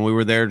Chick when we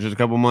were there just a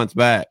couple months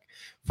back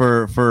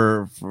for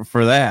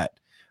that.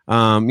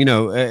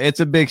 It's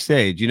a big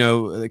stage.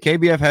 The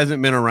KBF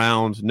hasn't been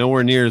around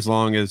nowhere near as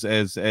long as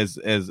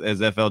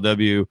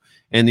FLW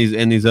and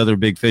these other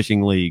big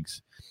fishing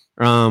leagues.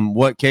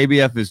 What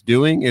KBF is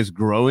doing is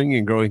growing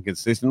and growing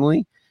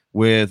consistently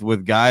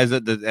with guys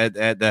at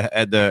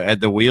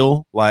the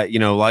wheel, like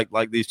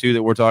these two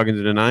that we're talking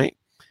to tonight,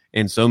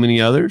 and so many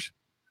others.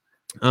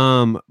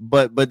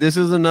 But this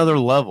is another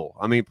level.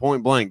 I mean,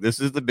 point blank,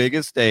 this is the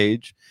biggest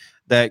stage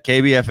that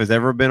KBF has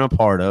ever been a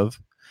part of.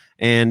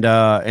 And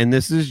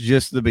this is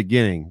just the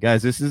beginning,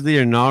 guys. This is the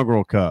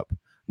inaugural cup,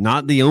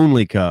 not the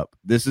only cup.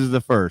 This is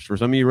the first. For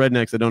some of you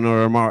rednecks that don't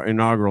know what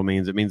inaugural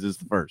means, it means it's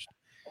the first.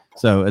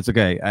 So it's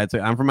okay.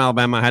 I'm from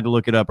Alabama. I had to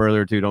look it up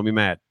earlier too. Don't be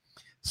mad.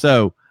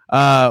 So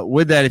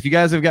with that, if you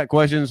guys have got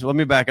questions, let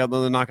me back up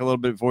and knock a little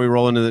bit before we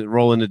roll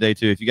into day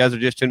 2. If you guys are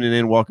just tuning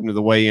in, welcome to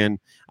the weigh-in.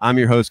 I'm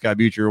your host, Guy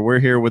Butcher. We're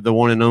here with the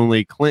one and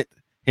only Clint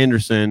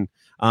Henderson,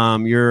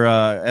 your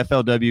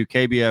FLW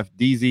KBF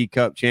DZ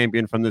Cup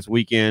champion from this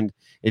weekend.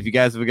 If you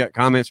guys have got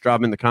comments, drop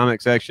them in the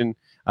comment section.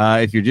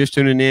 If you're just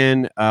tuning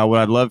in, what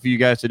I'd love for you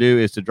guys to do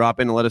is to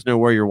drop in and let us know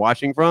where you're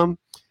watching from.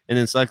 And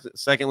then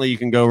secondly, you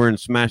can go over and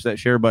smash that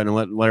share button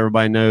and let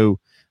everybody know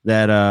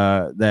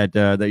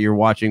that you're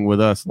watching with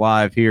us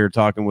live here,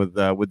 talking with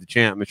the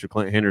champ, Mr.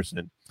 Clint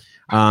Henderson.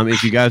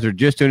 If you guys are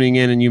just tuning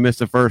in and you missed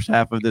the first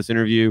half of this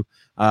interview,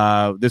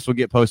 this will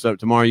get posted up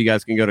tomorrow. You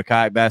guys can go to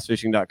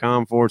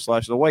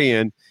kayakbassfishing.com/the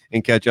weigh-in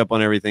and catch up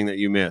on everything that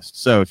you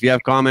missed. So if you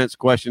have comments,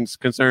 questions,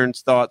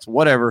 concerns, thoughts,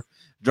 whatever,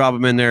 drop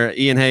them in there.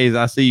 Ian Hayes,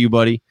 I see you,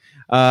 buddy.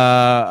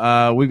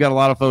 We've got a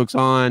lot of folks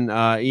on.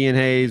 Ian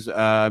Hayes,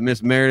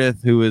 Miss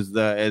Meredith, who is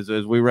as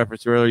we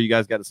referenced earlier, you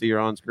guys got to see her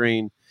on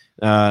screen.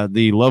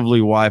 The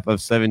lovely wife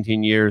of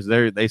 17 years.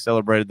 They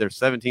celebrated their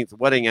 17th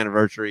wedding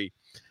anniversary.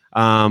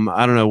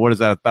 I don't know, what is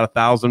that? About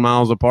 1,000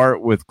 miles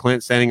apart, with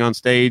Clint standing on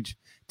stage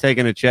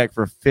taking a check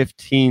for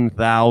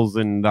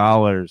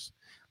 $15,000,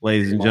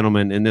 ladies and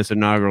gentlemen, in this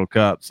inaugural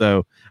cup.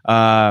 So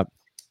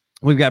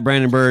we've got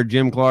Brandon Bird,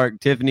 Jim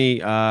Clark, Tiffany,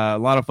 a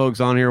lot of folks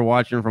on here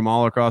watching from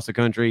all across the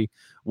country.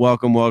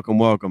 Welcome, welcome,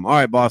 welcome. All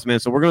right, boss man.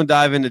 So we're going to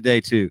dive into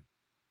day 2.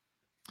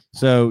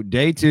 So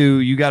day 2,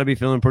 you got to be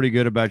feeling pretty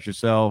good about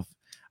yourself.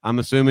 I'm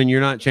assuming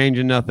you're not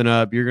changing nothing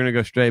up. You're going to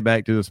go straight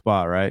back to the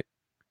spot, right?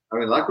 I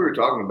mean, like we were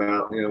talking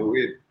about,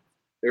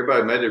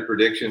 everybody made their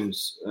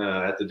predictions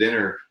at the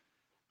dinner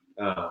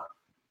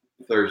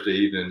Thursday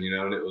evening,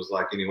 and it was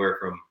like anywhere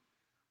from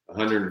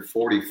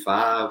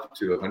 145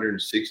 to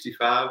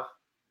 165,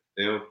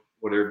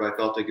 what everybody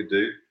thought they could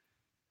do.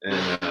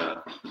 And I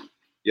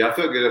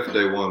felt good after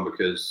day 1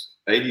 because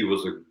 80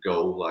 was a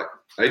goal. Like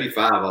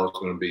 85, I was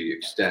going to be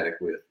ecstatic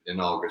with in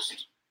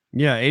August.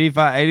 Yeah,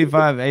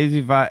 85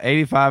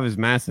 is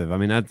massive.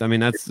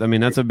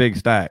 That's a big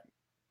stack.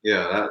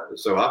 Yeah,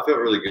 so I felt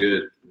really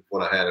good with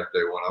what I had after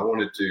day 1. I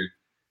wanted to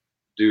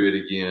do it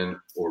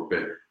again or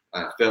better.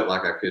 I felt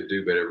like I could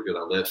do better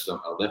because I left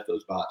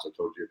those bites I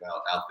told you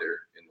about out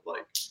there in the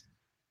lake.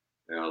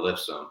 And I left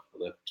some.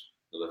 I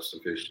left some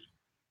fish.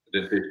 I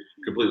didn't fish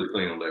completely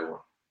clean on day 1.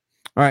 All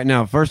right,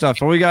 now first off,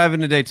 before we dive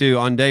into day 2,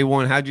 on day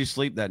 1, how'd you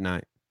sleep that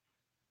night?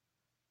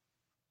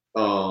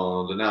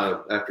 The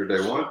night after day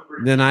 1?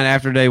 The night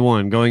after day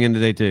 1, going into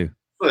day 2.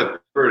 Slept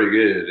pretty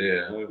good,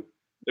 yeah.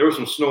 There was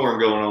some snoring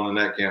going on in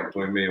that camp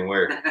between me and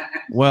Ware.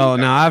 Well,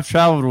 now I've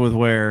traveled with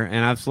Ware,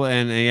 and I've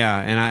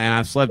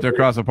I've slept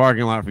across the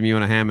parking lot from you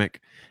in a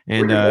hammock,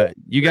 and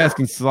you guys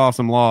can saw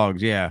some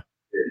logs, yeah.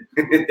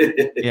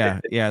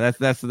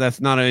 That's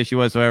not an issue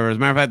whatsoever. As a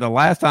matter of fact, the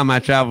last time I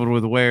traveled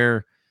with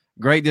Ware,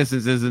 great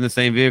distances in the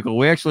same vehicle,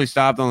 we actually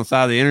stopped on the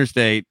side of the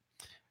interstate,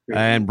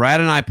 and Brad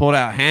and I pulled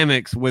out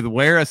hammocks with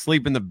Ware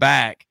asleep in the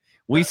back.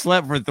 We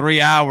slept for 3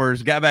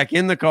 hours, got back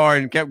in the car,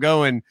 and kept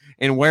going,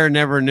 and Ware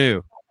never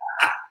knew.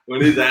 When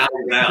he's out,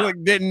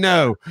 didn't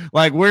know.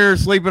 Like, we're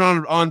sleeping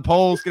on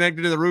poles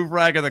connected to the roof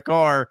rack of the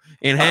car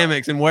in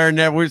hammocks, and Ware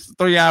never.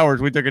 3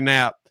 hours we took a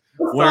nap.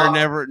 Ware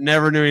never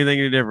knew anything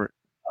any different.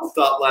 I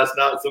stopped last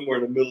night somewhere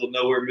in the middle of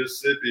nowhere,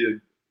 Mississippi,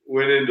 and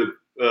went in to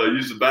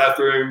use the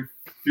bathroom,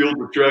 fueled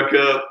the truck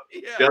up,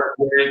 got a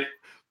tank,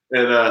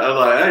 and I'm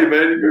like, "Hey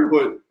man, you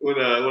remember when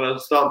I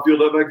stopped and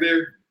fueled up back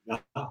there?"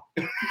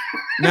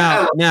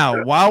 Now,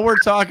 while we're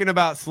talking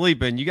about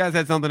sleeping, you guys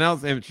had something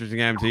else interesting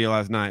happen to you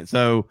last night.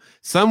 So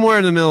somewhere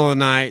in the middle of the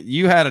night,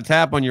 you had a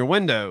tap on your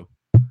window,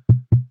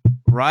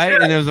 right?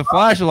 And there was a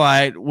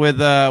flashlight with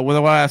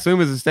what I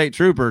assume is a state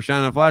trooper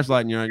shining a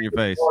flashlight in your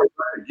face.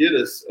 Get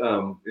us,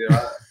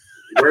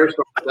 Ware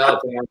started out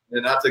of town,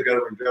 and I took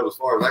over and drove as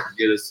far as I could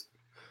get us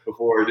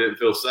before it didn't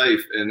feel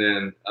safe. And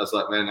then I was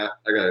like, man, I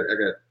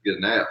gotta get a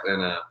nap,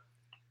 and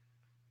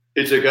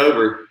he took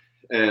over.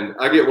 And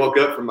I get woke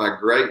up from my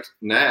great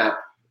nap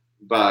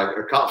by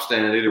a cop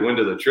standing at the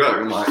window of the truck.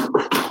 I'm like,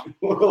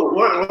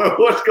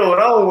 what's going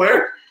on,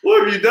 Ware?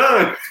 What have you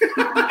done?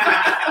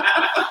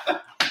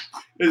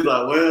 He's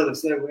like, well, they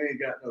said we ain't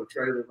got no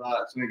trailer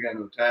lights. We ain't got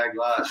no tag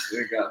lights.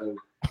 We ain't got no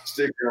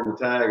sticker on the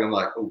tag. I'm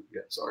like, oh,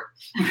 yeah, sorry.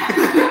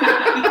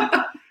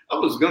 I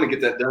was going to get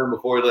that done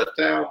before he left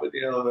town, but,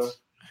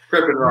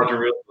 prepping Roger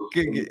real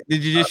quick.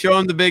 Did you just show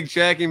him the big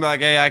check and be like,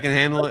 hey, I can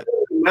handle it?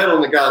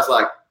 And the guy's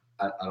like,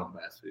 I don't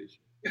bass fish.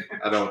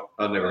 I've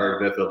never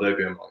heard of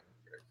FLW. I'm like,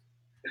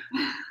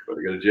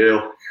 better go to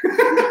jail.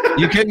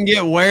 You couldn't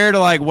get Ware to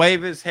like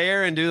wave his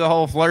hair and do the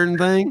whole flirting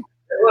thing? It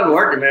wasn't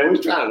working, man. We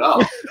was trying it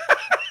off.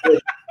 He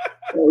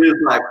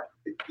was like,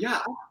 yeah,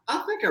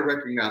 I think I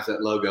recognize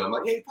that logo. I'm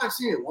like, yeah, you probably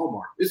seen it at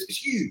Walmart. It's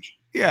huge.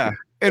 Yeah,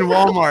 in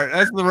Walmart.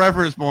 That's the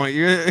reference point.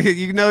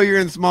 You know you're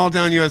in small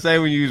town USA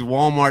when you use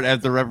Walmart as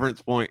the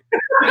reference point.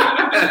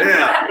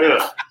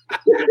 Yeah.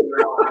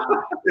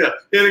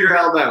 Henniger,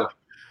 Alabama.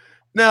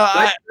 No,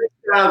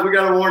 we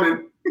got a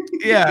warning.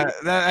 Yeah,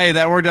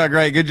 that worked out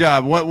great. Good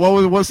job.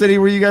 What city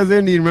were you guys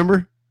in? Do you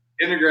remember?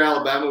 Henniger,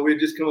 Alabama. We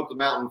had just come up the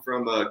mountain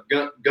from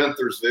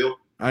Gunthersville.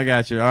 I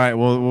got you. All right.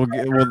 Well,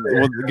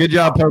 good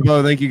job,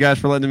 Popo. Thank you guys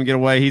for letting him get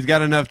away. He's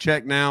got enough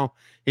check now.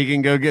 He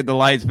can go get the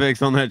lights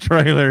fixed on that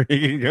trailer. He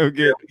can go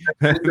get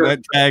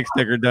that tag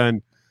sticker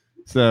done.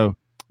 So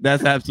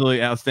that's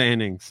absolutely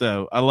outstanding.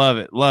 So I love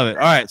it. Love it.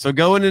 All right. So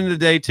going into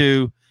day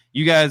 2.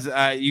 You guys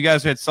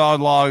had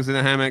sawed logs in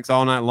the hammocks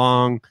all night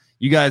long.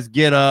 You guys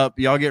get up,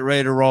 y'all get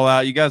ready to roll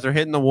out. You guys are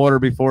hitting the water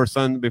before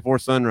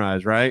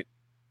sunrise, right?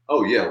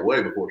 Oh yeah,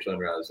 way before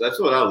sunrise. That's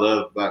what I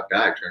love about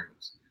kayak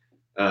tournaments.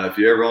 If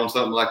you ever on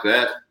something like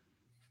that,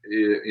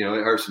 it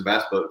hurts some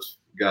bass boats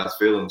guys'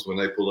 feelings when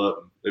they pull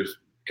up and there's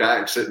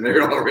kayaks sitting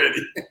there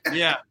already.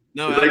 Yeah,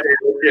 no, they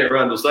can't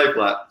run the safe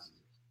lights.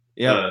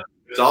 Yeah.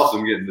 It's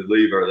awesome getting to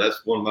leave her.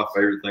 That's one of my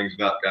favorite things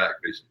about kayak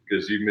fishing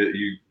because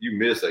you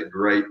miss a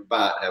great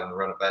bite having to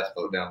run a bass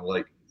boat down the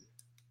lake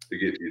to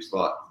get to your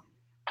spot.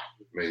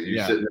 I mean, you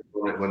Yeah. sitting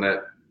there when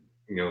that,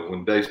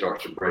 when day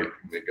starts to break,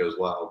 and it goes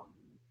wild.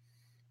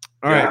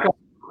 All right.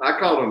 I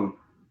called them.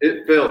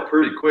 It felt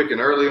pretty quick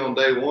and early on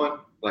day one.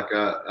 Like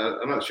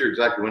I'm not sure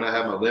exactly when I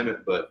had my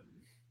limit, but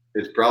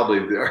it's probably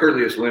the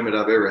earliest limit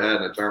I've ever had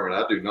in a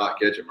tournament. I do not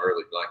catch them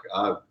early.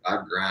 Like I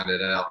grind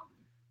it out,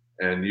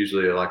 and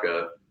usually like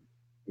a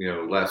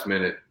last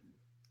minute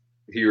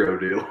hero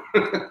deal.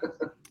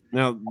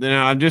 Now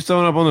I'm just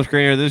throwing up on the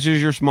screen here. This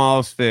is your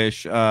smallest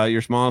fish,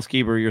 your smallest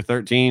keeper, your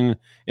 13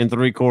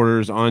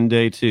 3/4 on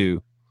day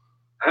 2.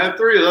 I had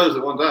 3 of those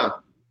at one time.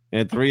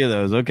 And 3 of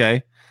those.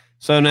 Okay.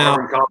 So now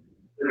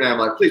I'm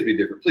like, please be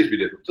different, please be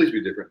different, please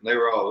be different. And they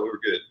were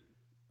good.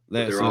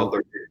 They were all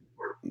 13.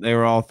 They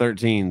were all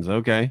 13s.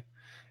 Okay.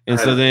 And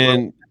so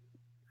then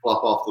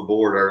flop off the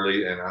board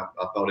early, and I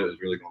thought it was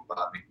really going to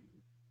bite me.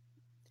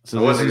 So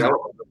I wasn't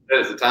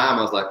at the time.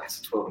 I was like,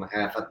 it's 12 and a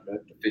half.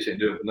 The fish ain't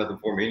doing nothing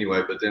for me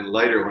anyway. But then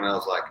later, when I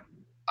was like,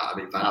 I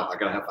need 5. I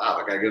gotta have 5. I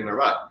gotta get in there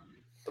right. I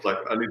was like,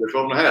 I need the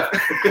 12 and a half.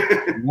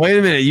 Wait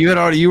a minute. You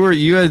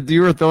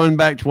were throwing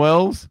back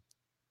 12s?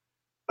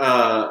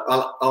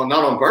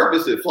 Not on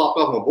purpose. It flopped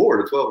off my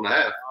board at 12 and a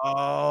half.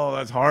 Oh,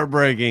 that's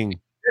heartbreaking.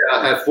 Yeah,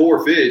 I had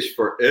 4 fish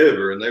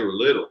forever, and they were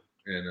little.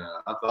 And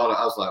I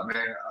was like,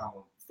 man, I'm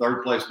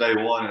 3rd place day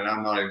 1, and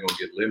I'm not even gonna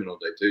get limit on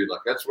day 2.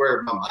 Like that's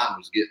where my mind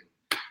was getting.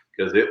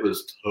 Because it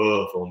was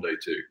tough on day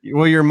 2.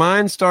 Well, your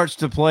mind starts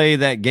to play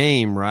that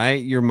game,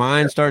 right? Your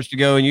mind starts to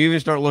go, and you even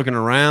start looking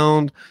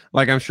around.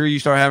 Like I'm sure you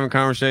start having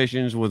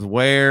conversations with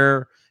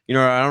where,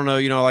 I don't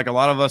know, like a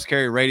lot of us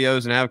carry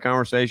radios and have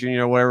conversation,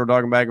 whatever,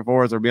 talking back and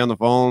forth or be on the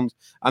phones.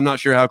 I'm not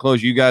sure how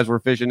close you guys were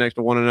fishing next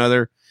to one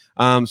another.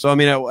 So, I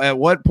mean, at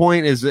what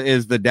point is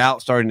the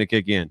doubt starting to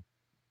kick in?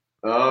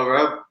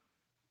 Right.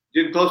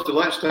 Getting close to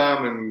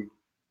lunchtime and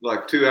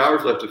like 2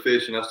 hours left to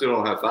fish, and I still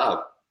don't have 5.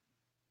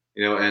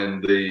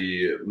 And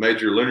the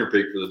major lunar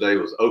peak for the day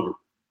was over.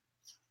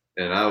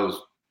 And I was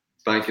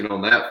banking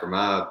on that for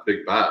my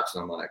big bites.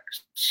 I'm like,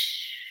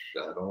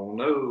 I don't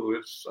know.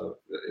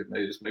 It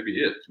may be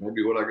it. It's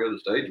maybe what I go to the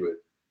stage with.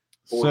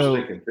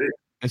 So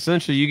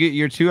essentially, you get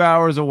your 2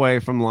 hours away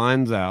from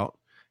lines out.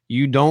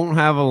 You don't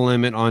have a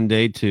limit on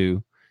day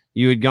 2.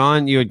 You had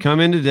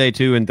come into day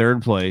 2 in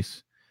 3rd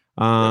place.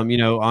 On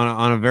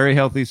a very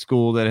healthy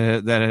school that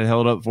had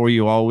held up for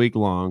you all week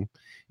long.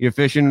 You're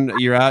fishing.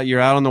 You're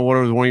out on the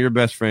water with one of your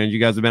best friends. You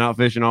guys have been out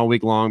fishing all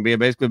week long,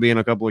 basically being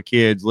a couple of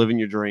kids, living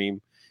your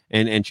dream,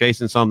 and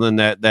chasing something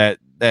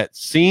that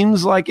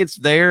seems like it's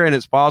there and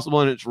it's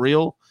possible and it's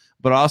real,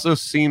 but also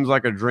seems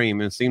like a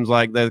dream. And it seems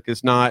like that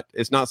it's not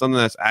something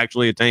that's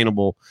actually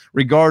attainable,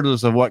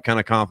 regardless of what kind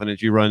of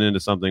confidence you run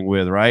into something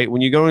with. Right? When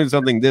you go into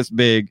something this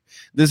big,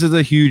 this is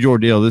a huge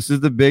ordeal. This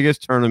is the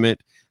biggest tournament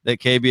that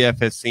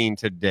KBF has seen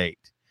to date.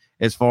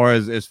 As far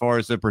as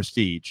the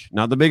prestige,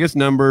 not the biggest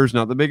numbers,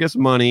 not the biggest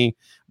money,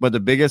 but the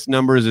biggest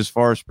numbers as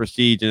far as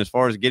prestige and as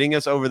far as getting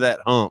us over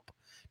that hump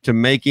to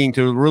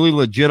really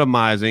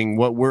legitimizing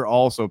what we're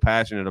also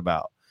passionate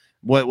about.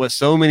 What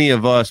so many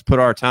of us put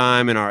our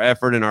time and our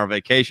effort and our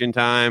vacation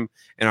time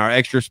and our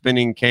extra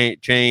spending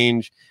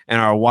change and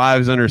our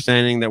wives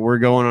understanding that we're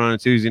going on a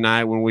Tuesday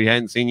night when we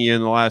hadn't seen you in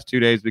the last 2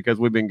 days because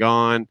we've been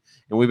gone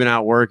and we've been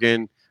out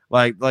working.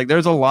 Like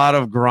there's a lot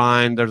of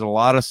grind. There's a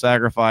lot of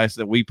sacrifice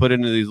that we put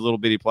into these little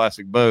bitty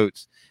plastic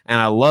boats. And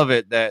I love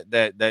it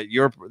that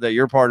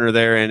your partner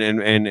there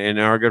and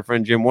our good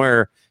friend Jim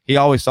Ware, he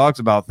always talks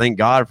about, thank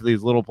God for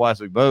these little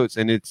plastic boats.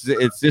 And it's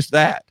just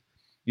that,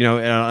 in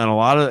a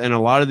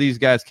lot of these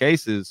guys'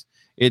 cases,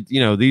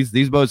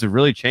 these boats have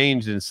really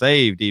changed and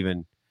saved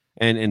even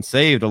and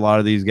saved a lot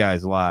of these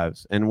guys'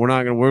 lives. And we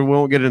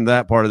won't get into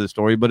that part of the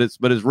story, but it's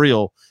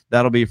real.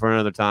 That'll be for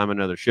another time,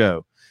 another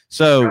show.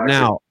 So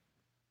now.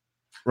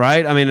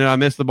 Right? I mean, did I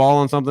miss the ball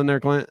on something there,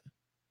 Clint?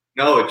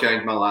 No, it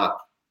changed my life.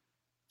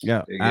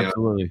 Yeah,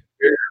 absolutely.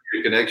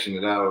 Very connection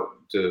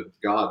to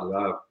God that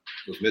I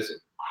was missing.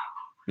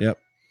 Yep.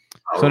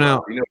 So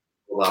now,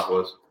 what life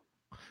was.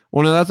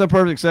 Well, no, that's a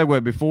perfect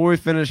segue. Before we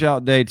finish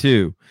out day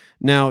 2,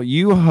 now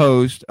you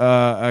host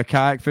a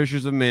Kayak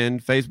Fishers of Men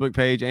Facebook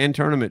page and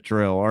tournament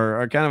trail,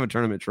 or kind of a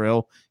tournament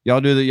trail.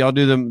 Y'all do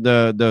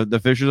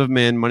the Fishers of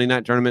Men Monday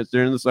night tournaments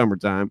during the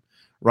summertime.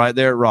 Right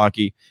there at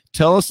Rocky.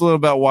 Tell us a little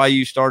about why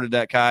you started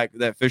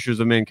that Fishers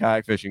of Men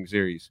kayak fishing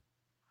series.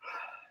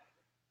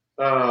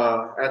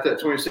 At that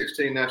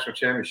 2016 national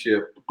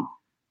championship,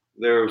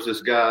 there was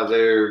this guy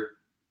there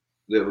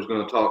that was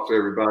going to talk to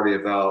everybody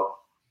about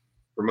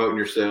promoting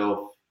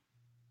yourself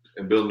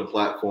and building a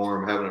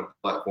platform, having a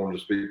platform to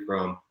speak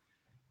from.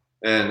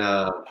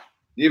 And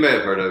you may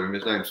have heard of him.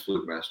 His name's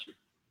Fluke Master.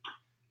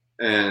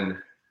 And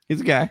he's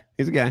a guy.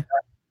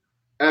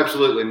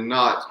 Absolutely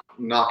not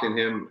knocking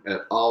him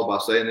at all by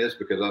saying this,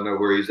 because I know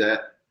where he's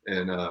at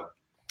and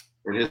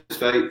in his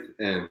faith.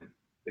 And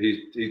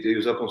he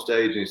was up on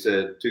stage and he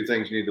said 2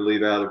 things you need to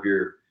leave out of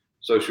your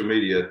social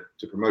media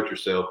to promote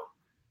yourself: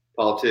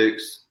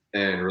 politics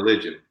and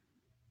religion.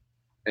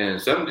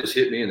 And something just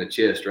hit me in the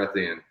chest right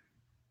then.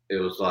 It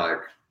was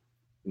like,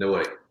 no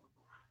way.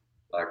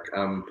 Like,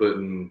 I'm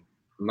putting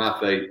my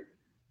faith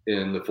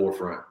in the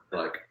forefront.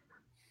 Like,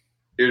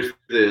 here's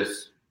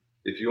this.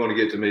 If you want to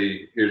get to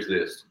me, here's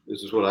this.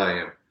 This is what I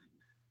am.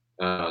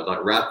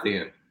 Like right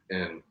then,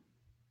 and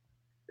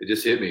it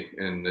just hit me,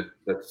 and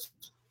it's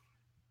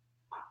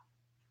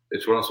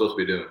what I'm supposed to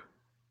be doing.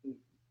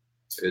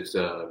 It's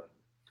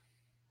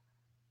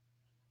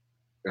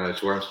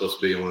where I'm supposed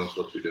to be and what I'm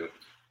supposed to be doing.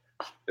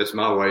 That's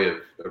my way of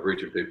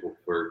reaching people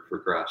for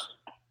Christ.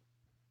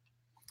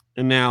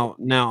 And now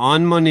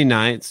on Monday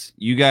nights,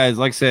 you guys,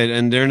 like I said,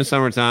 and during the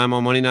summertime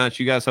on Monday nights,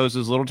 you guys host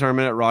this little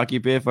tournament at Rocky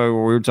PFO where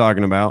we were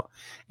talking about.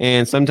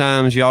 And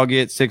sometimes y'all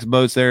get 6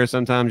 boats there.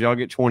 Sometimes y'all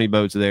get 20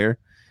 boats there.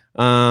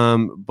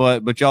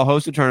 But y'all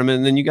host a tournament,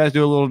 and then you guys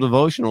do a little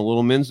devotional, a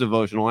little men's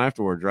devotional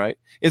afterwards, right?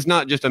 It's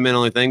not just a men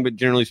only thing, but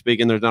generally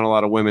speaking, there's not a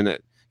lot of women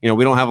that,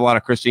 we don't have a lot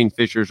of Christine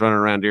Fishers running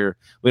around here.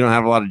 We don't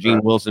have a lot of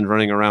Gene Wilsons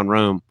running around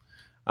Rome.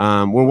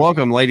 We're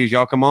welcome, ladies.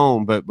 Y'all come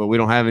on, but we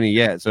don't have any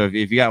yet. So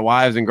if you got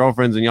wives and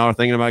girlfriends and y'all are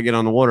thinking about getting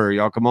on the water,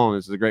 y'all come on.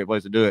 This is a great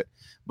place to do it.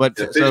 But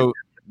so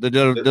the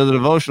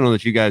devotional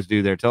that you guys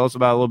do there, tell us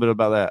about a little bit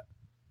about that.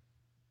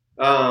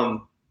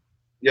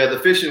 Yeah, the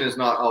fishing is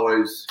not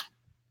always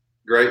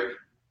great.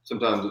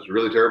 Sometimes it's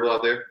really terrible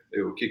out there.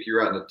 It will kick you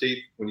right in the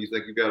teeth when you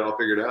think you've got it all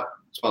figured out.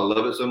 That's why I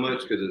love it so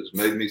much, because it's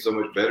made me so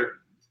much better.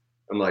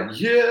 I'm like,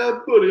 yeah,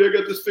 buddy, I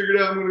got this figured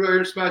out. I'm going to go here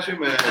and smash him,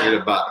 man. I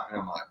get a bite.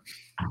 And I'm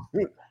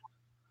like,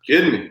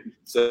 kidding me.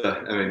 So,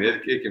 I mean,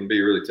 it can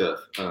be really tough.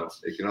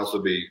 It can also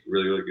be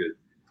really, really good.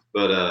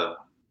 But,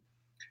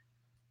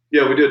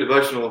 yeah, we do a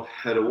devotional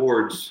at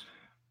Awards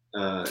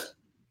for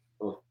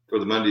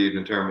the Monday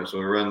evening tournament. So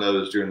we run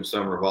those during the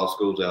summer while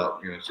school's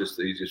out. It's just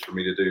the easiest for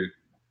me to do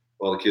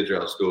while the kids are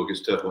out of school. It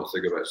gets tough once they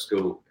go back to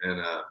school.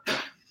 And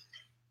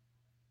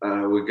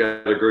we've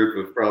got a group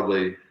of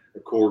probably a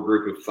core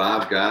group of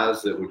 5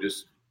 guys that would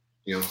just,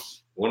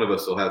 one of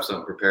us will have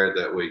something prepared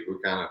that week. We're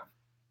kind of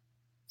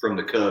from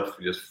the cuff,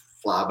 just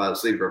fly by the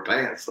seat of our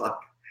pants. Like,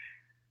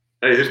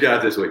 hey, who's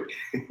got this week?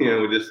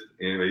 We just,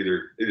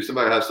 either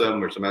somebody has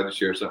something or somebody just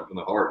share something from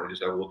the heart, and we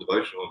just have a little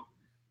devotional and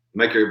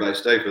make everybody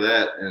stay for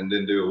that, and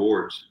then do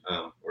awards,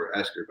 or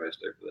ask everybody to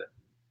stay for that.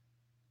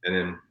 And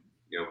then,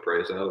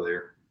 pray us out of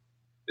there.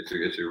 It's a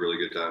really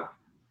good time.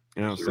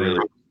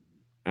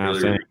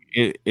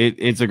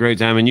 It's a great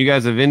time, and you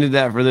guys have ended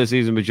that for this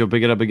season, but you'll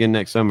pick it up again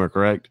next summer,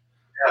 correct?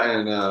 Yeah,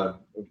 and of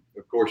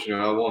course,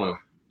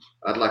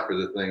 I'd like for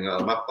the thing.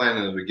 My plan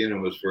in the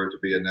beginning was for it to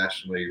be a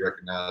nationally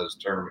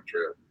recognized tournament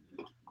trail,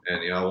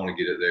 and I want to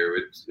get it there.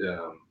 It's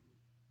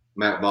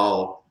Matt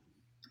Ball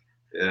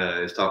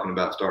is talking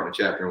about starting a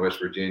chapter in West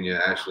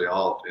Virginia, Ashley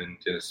Alt in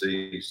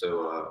Tennessee.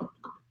 So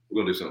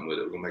we're gonna do something with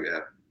it. We're gonna make it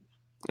happen.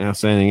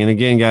 Outstanding. And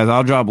again, guys,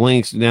 I'll drop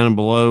links down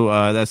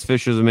below. That's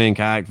Fishers of Men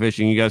Kayak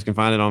Fishing. You guys can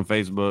find it on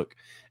Facebook.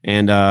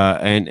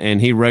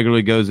 And he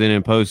regularly goes in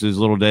and posts his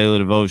little daily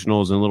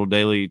devotionals and little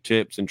daily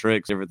tips and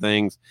tricks, different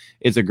things.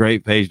 It's a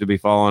great page to be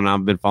following.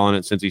 I've been following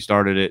it since he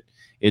started it.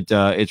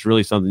 It's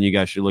really something you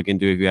guys should look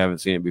into if you haven't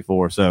seen it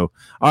before. So,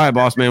 all right,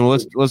 boss man. Well,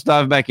 let's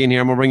dive back in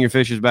here. I'm gonna bring your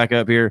fishes back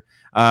up here.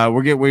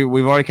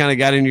 We've already kind of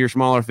got into your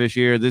smaller fish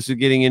here. This is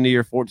getting into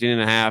your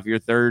 14.5,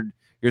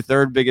 your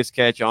third biggest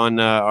catch on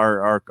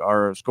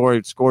our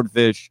scored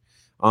fish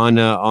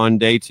on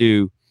day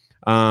 2.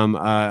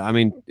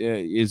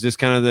 Is this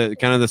kind of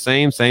the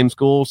same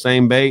school,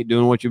 same bait,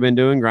 doing what you've been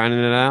doing, grinding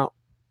it out?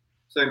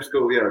 Same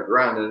school, yeah,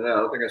 grinding it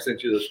out. I think I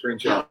sent you the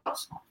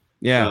screenshots.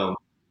 Yeah.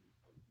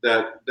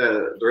 That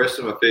the rest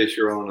of my fish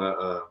are on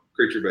a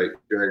creature bait,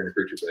 dragging the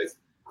creature bait.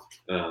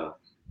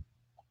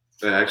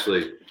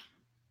 Actually,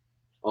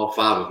 all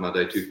 5 of my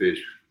day 2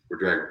 fish were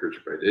dragging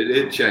creature bait.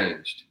 It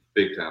changed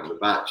big time. The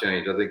bite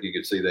changed. I think you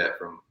could see that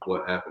from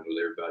what happened with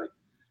everybody.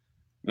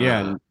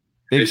 Yeah,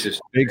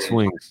 big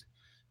swings.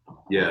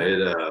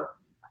 Yeah,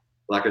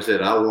 like I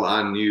said,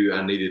 I knew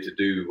I needed to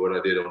do what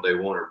I did on day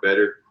 1 or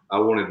better. I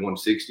wanted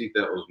 160.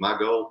 That was my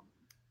goal.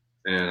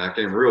 And I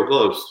came real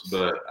close,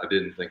 but I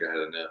didn't think I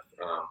had enough.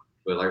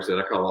 But like I said,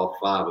 I caught all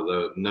 5 of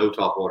those. No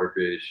topwater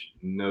fish,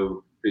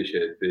 no fish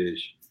head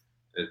fish.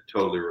 It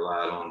totally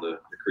relied on the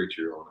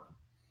creature on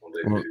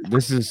day 2. Well,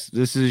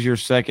 this is your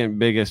second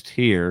biggest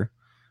here.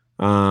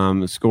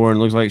 Scoring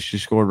looks like she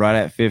scored right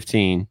at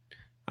 15.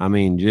 I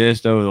mean,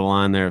 just over the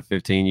line there at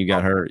 15. You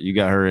got her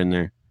in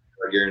there.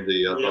 I guarantee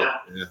you.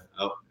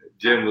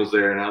 Jim was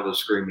there, and I was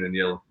screaming and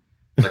yelling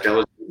like I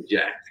was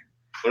jacked.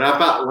 When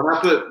I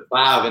put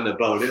 5 in the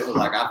boat, it was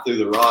like I threw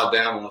the rod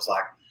down and was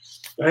like,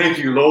 "Thank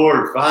you,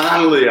 Lord!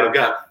 Finally, I've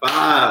got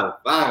 5.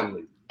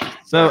 Finally."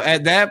 So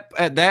at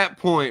that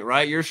point,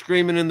 right? You're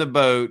screaming in the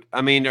boat.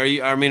 I mean, are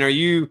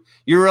you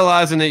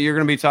realizing that you're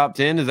going to be top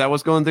 10? Is that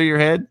what's going through your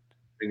head?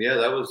 And yeah,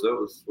 that was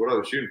what I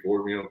was shooting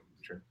for.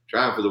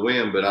 Trying for the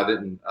win, but I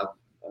didn't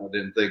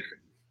think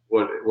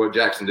what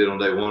Jackson did on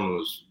day 1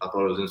 was. I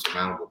thought it was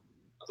insurmountable.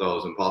 I thought it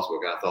was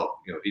impossible. I thought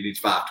he needs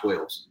 5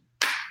 12s.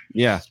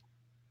 Yeah,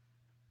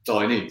 that's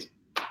all he needs.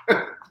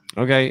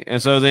 Okay,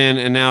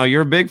 and now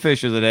your big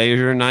fish of the day is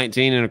your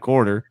 19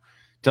 1/4.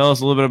 Tell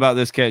us a little bit about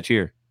this catch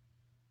here.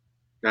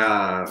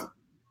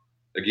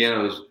 Again, I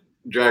was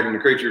dragging the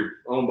creature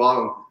on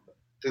bottom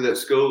to that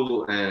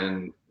school,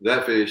 and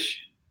that fish,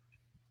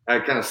 I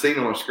kind of seen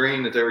on a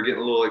screen that they were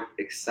getting a little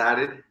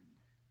excited,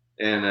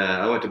 and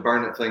I went to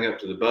burn that thing up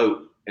to the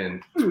boat,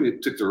 and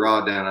it took the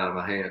rod down out of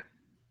my hand.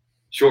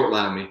 Short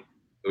line me,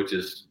 which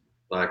is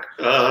like,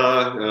 they're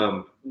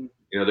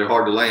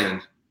hard to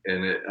land,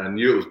 and I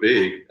knew it was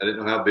big. I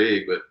didn't know how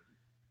big, but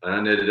I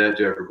netted that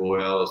joker, boy.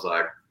 I was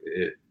like,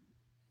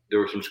 there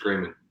was some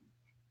screaming.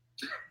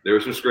 There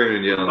was some screaming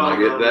and yelling. Like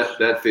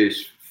that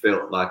fish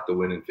felt like the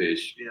winning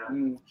fish.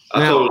 Yeah.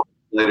 I told her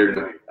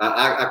later.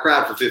 I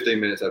cried for 15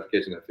 minutes after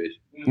catching that fish.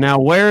 Now,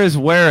 where is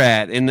where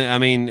at?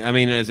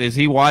 Is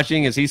he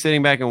watching? Is he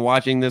sitting back and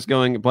watching this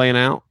playing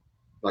out?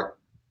 Like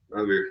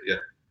over here, yeah.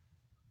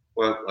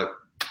 Well, like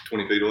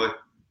 20 feet away.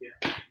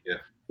 Yeah.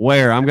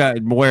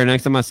 Where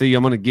next time I see you,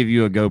 I'm gonna give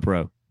you a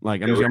GoPro.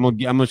 Like I'm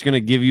just gonna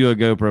give you a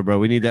GoPro, bro.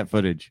 We need that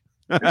footage.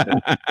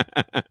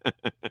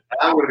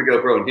 I'm going to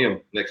GoPro him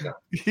next time.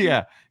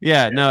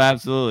 Yeah, no,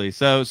 absolutely.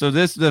 So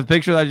the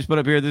picture that I just put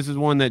up here, this is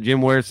one that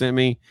Jim Ware sent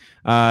me.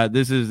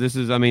 This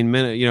is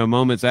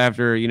moments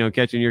after,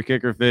 catching your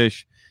kicker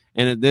fish.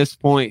 And at this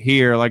point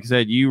here, like I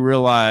said, you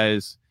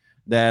realize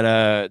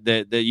that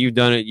you've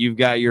done it. You've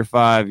got your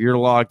 5. You're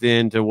locked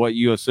into what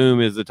you assume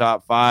is the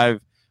top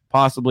 5,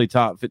 possibly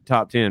top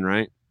 10,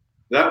 right?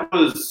 That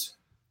was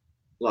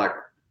like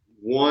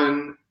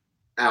 1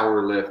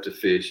 hour left to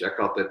fish. I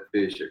caught that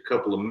fish a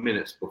couple of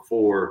minutes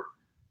before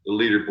the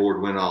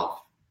leaderboard went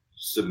off.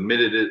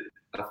 Submitted it.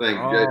 I think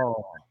Jay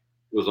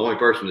was the only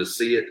person to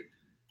see it.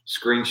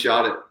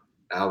 Screenshot it.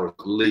 I was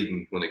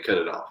leading when they cut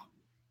it off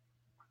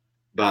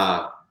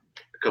by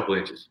a couple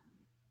inches.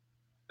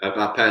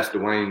 I passed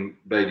Dwayne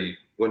Beatty.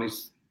 Wasn't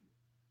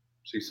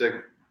he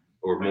second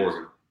or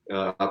Morgan?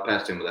 I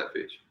passed him with that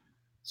fish.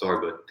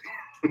 Sorry, bud.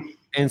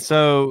 And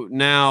so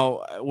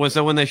now,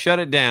 when they shut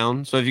it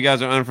down, so if you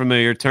guys are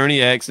unfamiliar,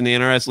 Tourney X and the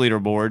NRS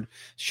leaderboard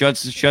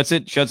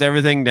shuts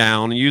everything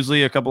down,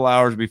 usually a couple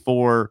hours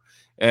before,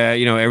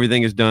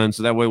 everything is done.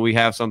 So that way we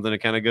have something to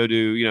kind of go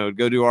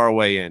do our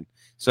way in.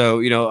 So,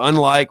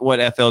 unlike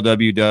what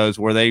FLW does,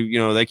 where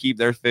they keep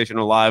their fish in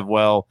a live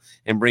well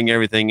and bring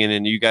everything in,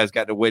 and you guys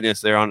got to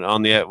witness there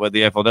on the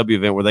FLW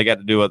event where they got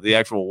to do the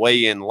actual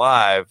weigh in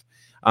live.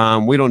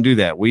 We don't do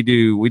that. We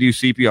do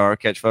CPR,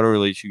 catch, photo,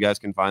 release. You guys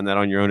can find that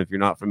on your own if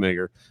you're not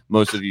familiar.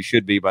 Most of you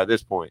should be by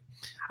this point.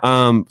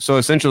 So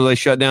essentially, they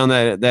shut down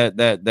that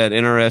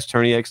NRS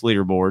Tourney X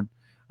leaderboard,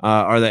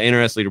 or the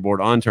NRS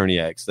leaderboard on Tourney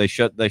X. They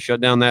shut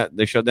down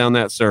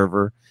that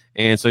server,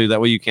 and so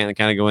that way you can't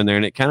kind of go in there,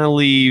 and it kind of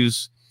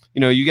leaves.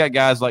 You got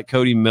guys like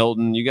Cody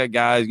Milton. You got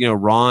guys.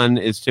 Ron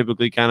is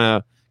typically kind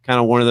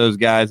of one of those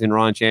guys in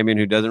Ron Champion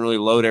who doesn't really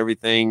load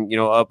everything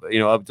up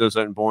to a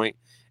certain point.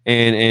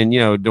 And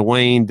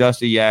Dwayne,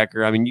 Dusty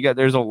Yacker. I mean,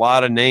 there's a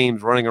lot of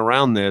names running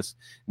around this.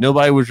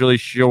 Nobody was really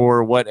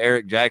sure what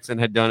Eric Jackson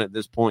had done at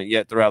this point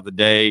yet throughout the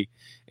day.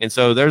 And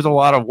so there's a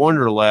lot of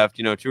wonder left,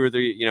 2 or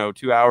 3,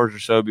 2 hours or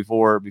so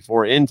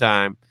before end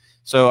time.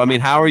 So, I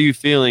mean, how are you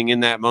feeling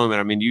in that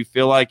moment? I mean, do you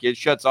feel like it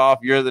shuts off?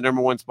 You're at the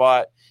number 1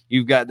 spot.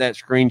 You've got that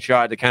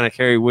screenshot to kind of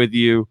carry with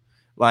you.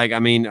 Like, I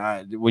mean,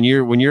 when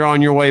you're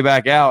on your way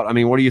back out, I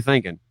mean, what are you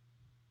thinking?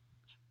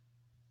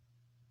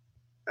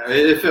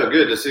 It felt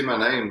good to see my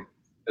name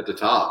at the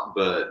top,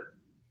 but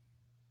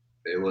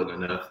it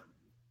wasn't enough.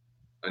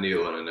 I knew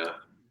it wasn't enough.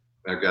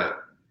 I've got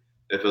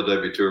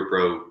FLW Tour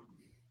Pro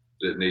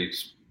that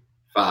needs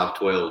 5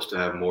 12s to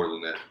have more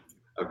than that.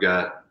 I've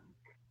got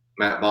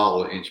Matt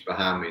Ball an inch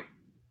behind me.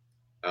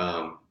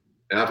 And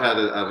I've had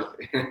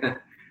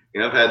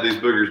these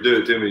boogers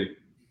do it to me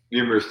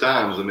numerous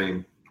times. I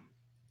mean,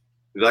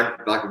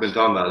 like I've been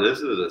talking about,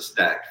 this is a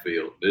stacked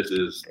field. It's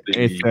a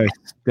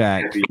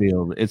stacked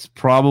field. It's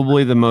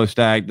probably the most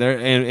stacked there.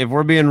 And if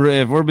we're being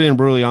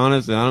brutally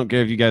honest, and I don't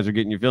care if you guys are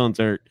getting your feelings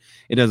hurt,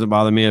 it doesn't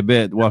bother me a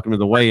bit. Welcome to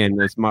the weigh-in.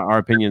 That's our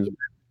opinions.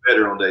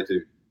 Better on day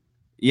 2.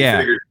 Yeah. You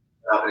figure it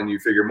out and you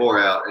figure more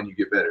out and you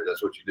get better.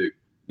 That's what you do.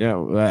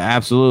 Yeah,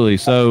 absolutely.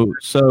 So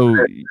I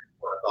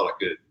thought I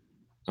could.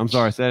 I'm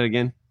sorry. Say it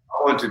again.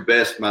 I wanted to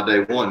best my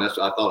day 1. That's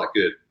what I thought I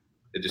could.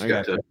 It just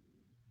got tough.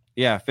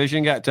 Yeah,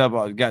 fishing got tough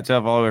all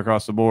the way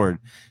across the board.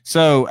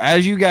 So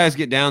as you guys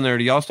get down there,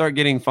 do y'all start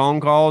getting phone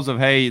calls of,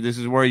 hey, this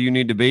is where you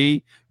need to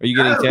be? Are you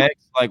getting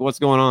texts? Like, what's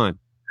going on?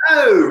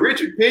 Oh,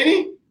 Richard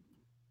Penny?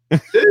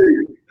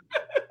 Dude.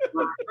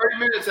 30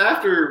 minutes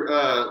after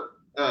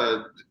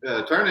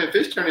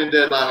fish turning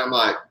deadline, I'm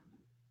like,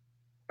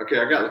 okay,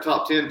 I got the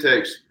top 10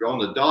 text on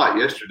the dot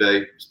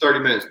yesterday. It's 30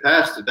 minutes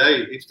past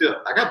today.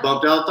 I got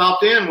bumped out of the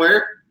top 10.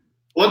 Where?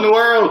 What in the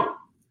world?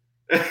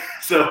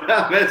 So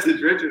I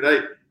messaged Richard,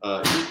 hey,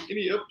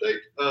 any update?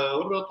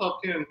 What about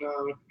top 10?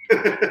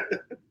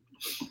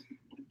 So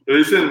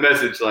he sent a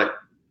message like,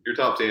 "You're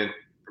top 10.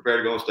 Prepare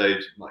to go on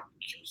stage." I'm like,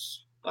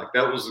 yes. Like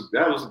that was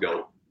the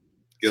goal.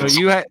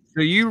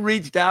 So you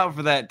reached out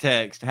for that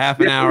text half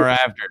an hour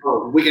after.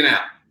 Oh, weekend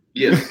out.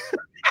 Yes.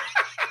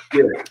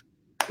 Yeah.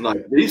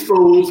 Like these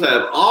fools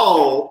have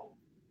all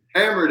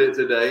hammered it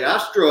today. I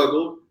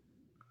struggled.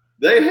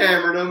 They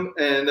hammered them,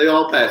 and they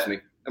all passed me.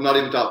 I'm not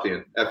even top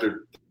 10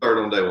 after third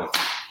on day 1.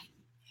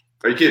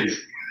 Are you kidding me?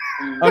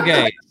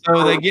 Okay,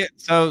 so they get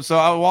so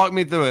I'll walk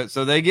me through it.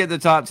 So they get the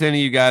top 10 of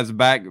you guys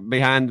back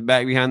behind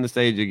the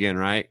stage again,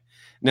 right?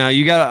 Now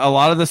you got a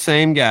lot of the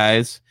same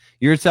guys.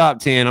 Your top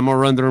 10, I'm gonna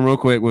run through them real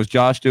quick, was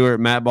Josh Stewart,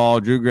 Matt Ball,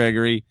 Drew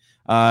Gregory,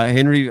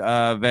 Henry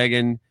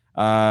Vegan,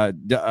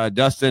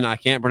 Dustin, I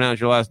can't pronounce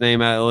your last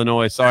name out of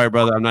Illinois. Sorry,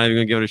 brother, I'm not even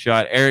gonna give it a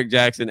shot. Eric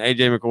Jackson,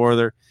 AJ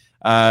McWhorter,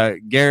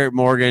 Garrett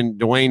Morgan,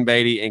 Dwayne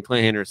Beatty, and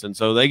Clint Henderson.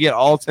 So they get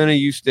all 10 of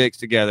you sticks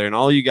together, and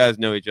all you guys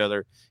know each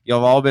other. Y'all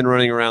have all been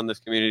running around this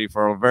community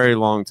for a very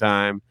long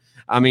time.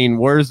 I mean,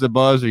 where's the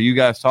buzz? Are you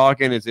guys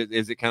talking? Is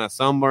it kind of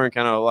somewhere and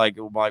kind of like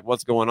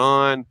what's going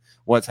on?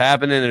 What's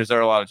happening? Is there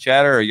a lot of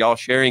chatter? Are y'all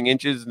sharing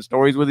inches and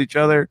stories with each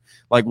other?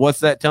 Like, what's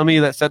that? Tell me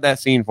that. Set that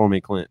scene for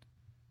me, Clint.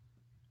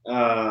 We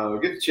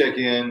get to check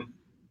in,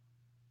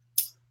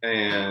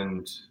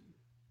 and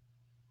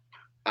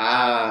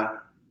I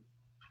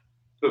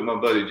put my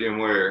buddy Jim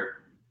Ware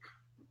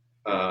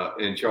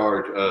in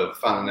charge of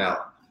finding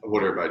out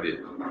what everybody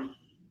did.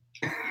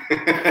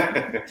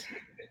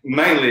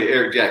 Mainly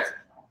Eric Jackson,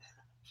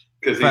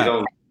 because he's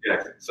on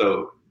Jackson.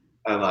 So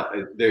I'm like,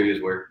 there he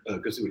is, Ware.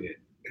 Go see what he had.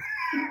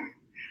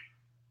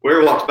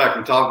 Ware walks back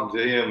from talking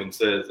to him and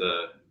says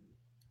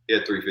he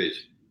had 3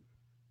 fish.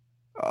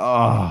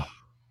 Oh.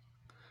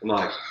 I'm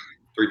like,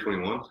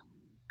 321s?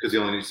 Because he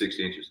only needs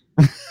 60 inches.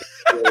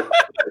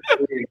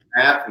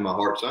 Half, and my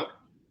heart sunk.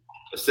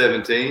 A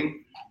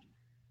 17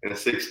 and a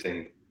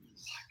 16.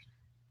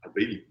 I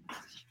beat him.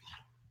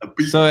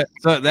 So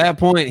at that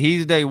point,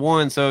 he's day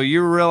one. So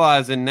you're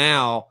realizing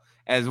now,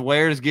 as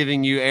Ware's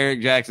giving you Eric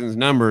Jackson's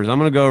numbers, I'm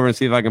going to go over and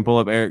see if I can pull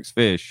up Eric's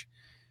fish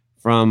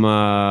from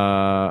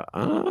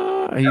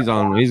he's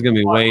going to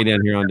be way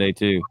down here on day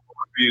 2.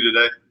 For you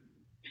today.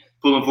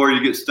 Pulling for you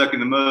to get stuck in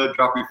the mud,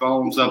 drop your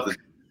phone, something.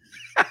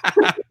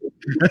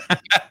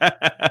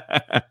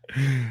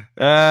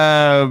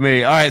 Oh,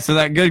 me. All right, so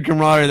that good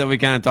camaraderie that we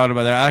kind of talked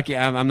about there,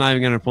 I'm not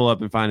even going to pull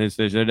up and find his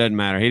fish. It doesn't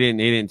matter. He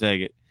didn't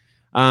take it.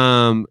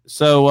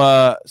 So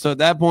at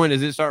that point,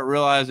 does it start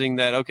realizing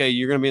that, okay,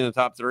 you're going to be in the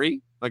top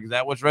 3? Like, is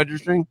that what's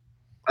registering?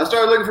 I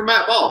started looking for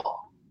Matt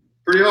Ball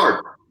pretty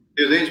hard.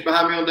 He was an inch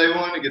behind me on day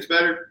 1. It gets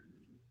better.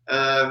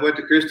 Went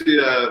to Christy.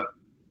 Hey,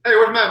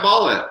 where's Matt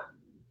Ball at?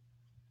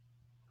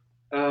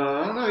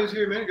 I don't know. He's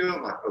here a minute ago.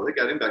 I'm like, oh, they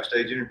got him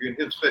backstage interviewing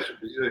him special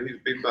because he's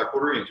beaten by a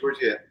quarter inch. Where's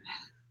he at?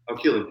 I'll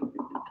kill him.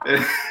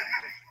 And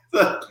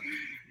so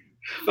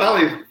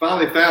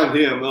finally found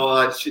him.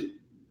 Well,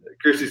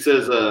 Christy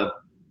says, I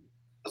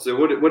said,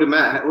 what did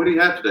Matt? What do you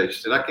have today?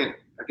 She said, I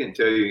can't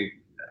tell you.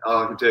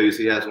 All I can tell you is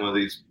he has one of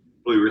these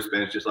blue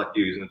wristbands just like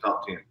you. He's in the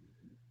top 10. I'm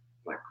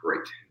like,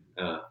 great.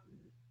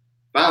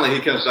 Finally,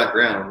 he comes back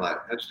around. I'm like,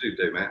 how'd you do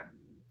today, Matt?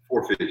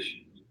 4 fish.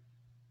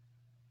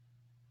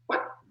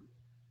 What?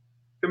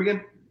 Come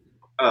again?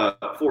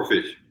 4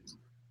 fish.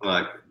 I'm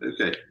like,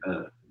 okay.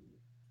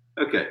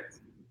 Okay.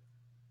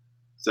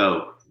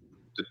 So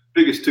the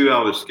biggest 2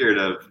 I was scared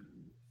of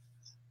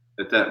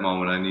at that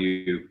moment, I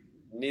knew.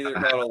 Neither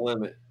got a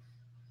limit.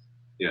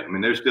 Yeah, I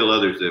mean, there's still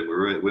others that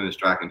were within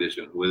striking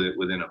distance,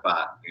 within a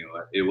fight. You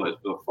know, it was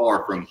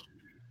far from.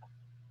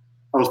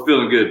 I was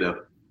feeling good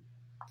though.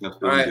 All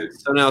right.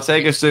 Good. So now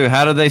take us through.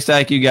 How did they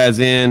stack you guys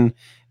in?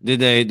 Did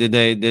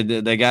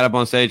they got up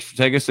on stage?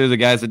 Take us through the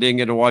guys that didn't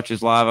get to watch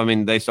this live. I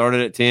mean, they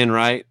started at 10,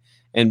 right,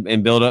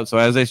 and build up. So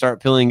as they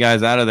start peeling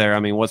guys out of there, I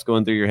mean, what's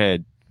going through your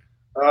head?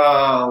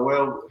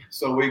 Well,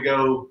 so we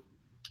go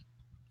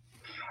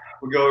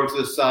over to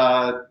the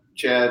side.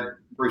 Chad,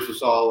 Bruce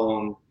was all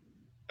on.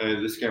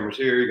 This camera's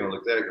here. You're gonna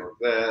look that. You're gonna look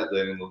that.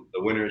 Then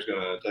the winner's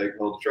gonna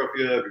hold the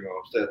trophy up. You're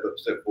gonna step up,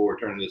 step forward,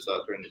 turn to this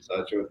side,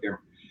 show the camera.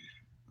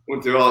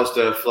 Went through all that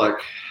stuff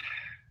like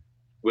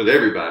with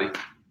everybody.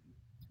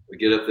 We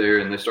get up there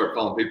and they start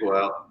calling people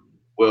out.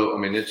 Well, I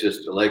mean, it's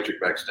just electric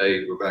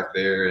backstage. We're back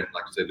there, and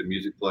like I said, the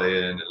music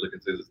playing and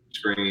looking through the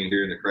screen,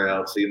 hearing the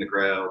crowd, seeing the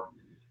crowd.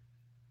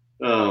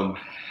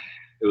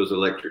 It was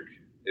electric.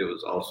 It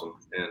was awesome,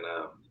 and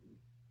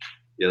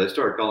yeah, they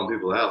started calling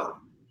people out.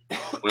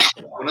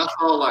 When I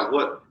saw like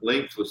what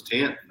length was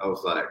 10, I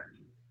was like,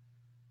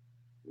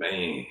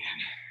 man,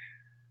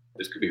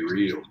 this could be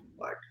real.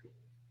 Like,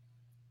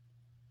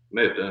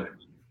 may have done it.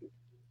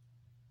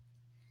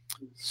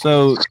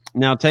 So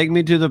now take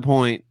me to the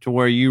point to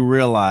where you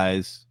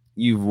realize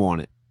you've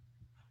won it.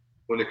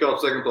 When they called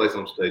second place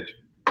on stage.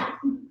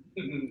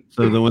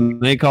 So when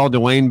they called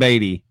Dwayne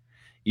Beatty,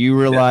 you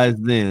realize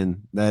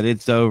then that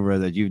it's over,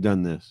 that you've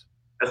done this.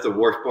 That's the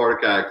worst part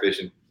of kayak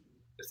fishing.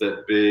 It's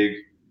that big,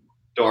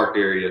 dark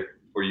area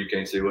where you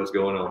can't see what's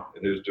going on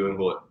and who's doing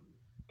what.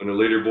 When the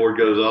leaderboard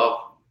goes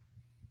off,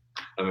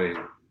 I mean,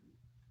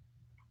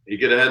 he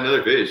could have had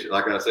another fish.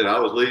 Like I said, I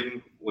was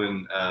leading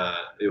when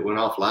it went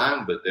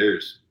offline, but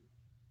there's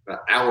an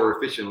hour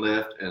of fishing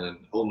left and a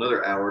whole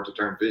nother hour to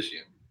turn fish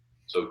in.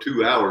 So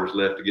 2 hours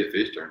left to get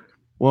fish turned in.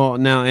 Well,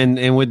 now,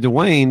 and with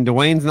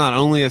Dwayne's not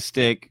only a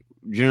stick,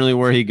 generally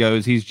where he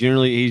goes, he's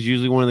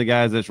usually one of the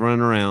guys that's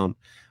running around.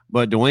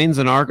 But Dwayne's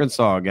an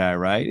Arkansas guy,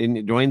 right? And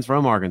Dwayne's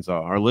from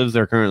Arkansas or lives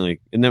there currently.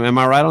 And am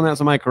I right on that?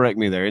 Somebody correct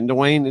me there. And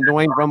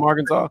Dwayne from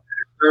Arkansas?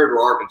 Third or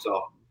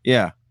Arkansas.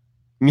 Yeah.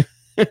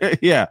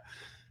 Yeah.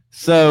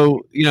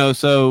 So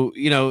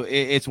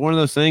it's one of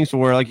those things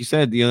where, like you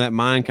said, that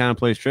mind kind of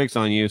plays tricks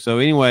on you. So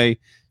anyway,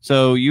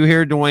 so you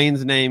hear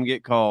Dwayne's name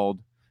get called.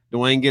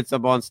 Dwayne gets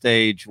up on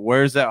stage.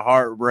 Where's that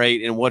heart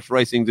rate and what's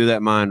racing through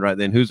that mind right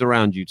then? Who's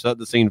around you? Set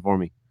the scene for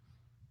me.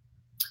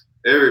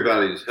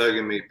 Everybody's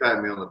hugging me,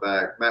 patting me on the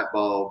back. Matt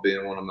Ball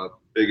being one of my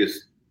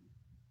biggest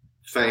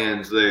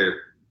fans there.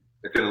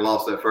 I couldn't have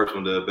lost that first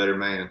one to a better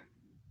man.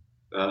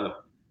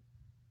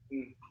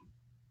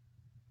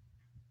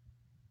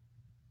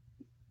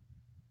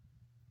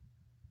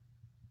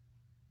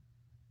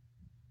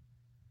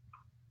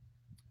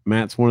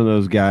 Matt's one of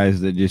those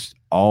guys that just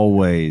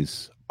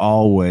always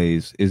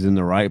is in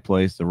the right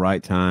place, the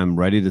right time,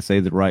 ready to say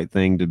the right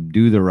thing, to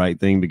do the right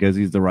thing because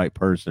he's the right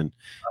person.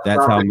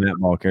 That's how Matt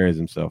Ball carries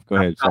himself. Go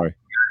ahead. Sorry.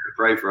 I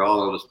pray for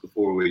all of us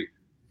before we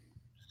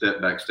step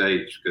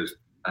backstage because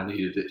I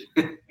needed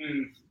it.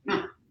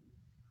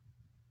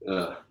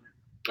 I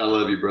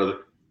love you, brother.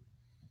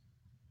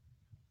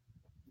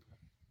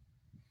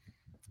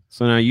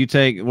 So now you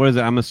take, what is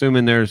it? I'm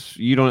assuming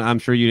I'm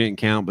sure you didn't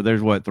count, but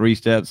there's what, 3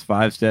 steps,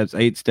 5 steps,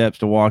 8 steps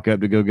to walk up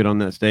to go get on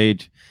that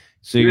stage.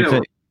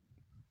 So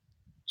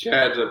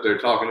Chad's up there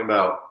talking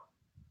about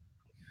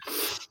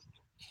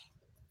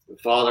the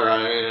father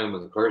I am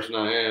and the person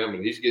I am,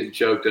 and he's getting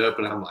choked up,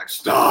 and I'm like,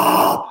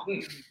 stop.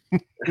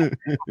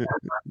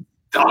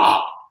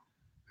 Stop.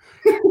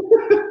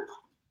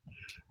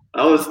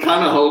 I was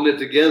kind of holding it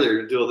together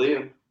until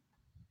then.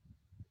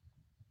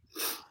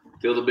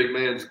 Until the big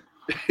man's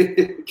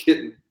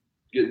getting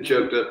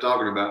choked up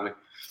talking about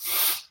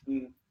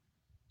me.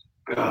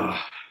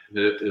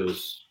 It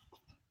was.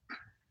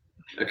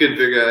 I couldn't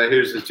figure out.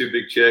 Here's the 2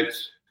 big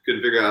checks.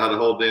 Couldn't figure out how to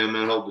hold them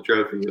and hold the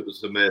trophy. It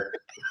was a mess.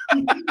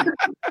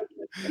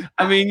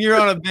 I mean, you're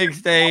on a big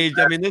stage.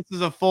 I mean, this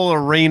is a full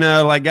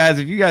arena. Like, guys,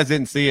 if you guys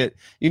didn't see it,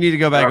 you need to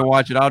go back and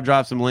watch it. I'll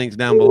drop some links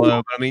down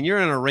below. But, I mean, you're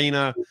in an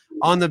arena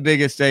on the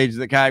biggest stage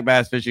that kayak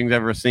bass fishing's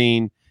ever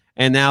seen,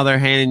 and now they're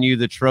handing you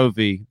the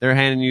trophy. They're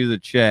handing you the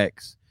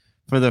checks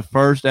for the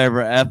first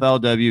ever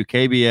FLW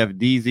KBF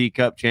DZ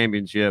Cup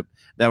Championship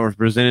that was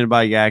presented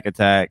by Yak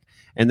Attack.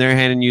 And they're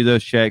handing you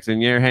those checks, and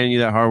they're handing you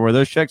that hardware.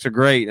 Those checks are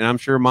great, and I'm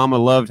sure Mama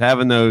loved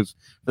having those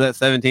for that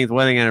 17th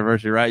wedding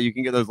anniversary, right? You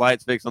can get those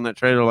lights fixed on that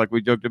trailer like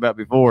we joked about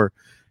before.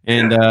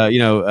 And, but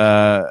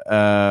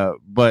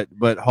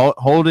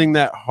holding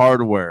that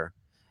hardware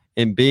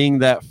and being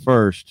that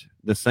first,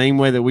 the same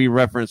way that we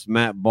reference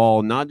Matt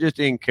Ball, not just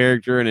in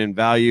character and in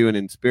value and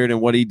in spirit and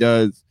what he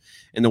does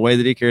and the way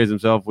that he carries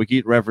himself, we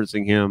keep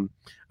referencing him.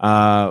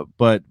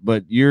 But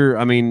you're,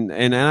 I mean,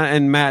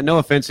 and Matt, no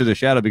offense to the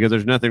shadow, because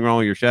there's nothing wrong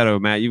with your shadow,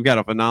 Matt. You've got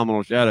a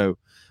phenomenal shadow,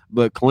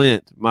 but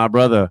Clint, my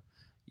brother,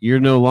 you're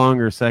no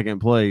longer second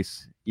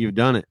place. You've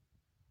done it.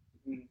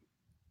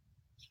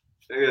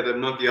 I got that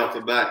monkey off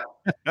the back.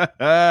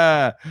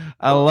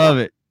 I love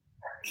it.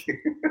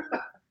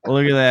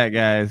 Look at that,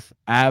 guys.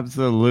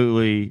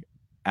 Absolutely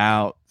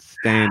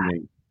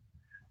outstanding.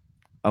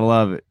 I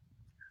love it.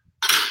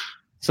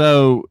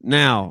 So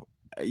now,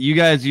 you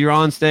guys, you're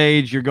on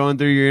stage, you're going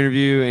through your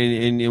interview,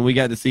 and we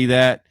got to see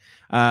that.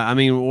 I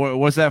mean,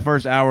 what's that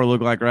first hour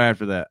look like right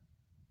after that?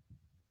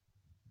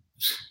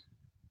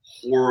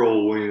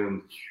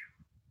 Whirlwind.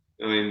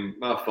 I mean,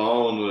 my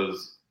phone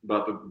was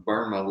about to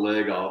burn my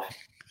leg off.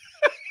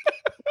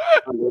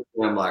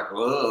 I'm like,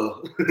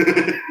 whoa.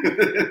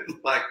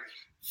 Like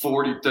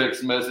 40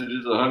 text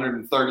messages,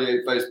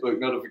 138 Facebook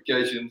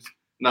notifications,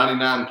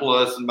 99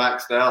 plus and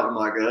maxed out. I'm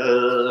like,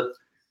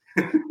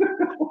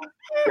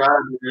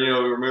 trying to,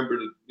 remember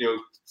to, to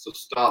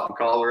stop and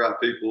call the right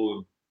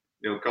people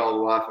and, call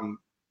the wife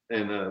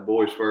and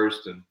boys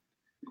first, and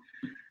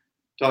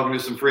talking to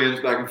some friends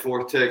back and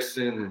forth,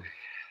 texting, and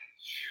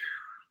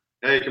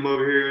hey, come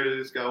over here.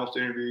 This guy wants to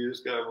interview you.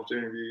 This guy wants to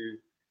interview you.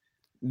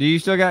 Do you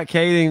still got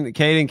Cade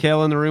and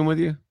Kel in the room with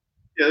you?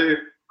 Yeah, they're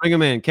here. Bring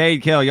them in.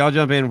 Cade, Kel, y'all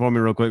jump in for me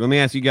real quick. Let me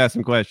ask you guys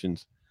some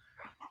questions.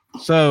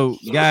 So,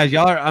 guys,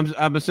 y'all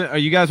are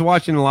you guys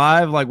watching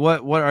live? Like,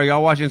 what are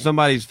y'all watching?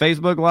 Somebody's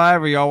Facebook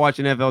live, or y'all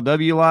watching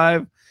FLW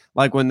live?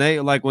 Like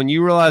when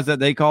you realize that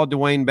they called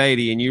Dwayne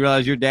Beatty, and you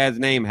realize your dad's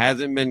name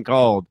hasn't been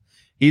called.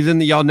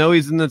 Y'all know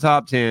he's in the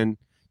top 10.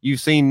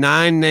 You've seen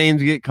 9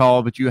 names get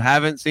called, but you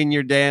haven't seen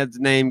your dad's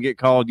name get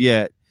called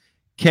yet.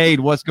 Cade,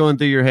 what's going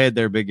through your head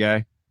there, big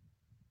guy?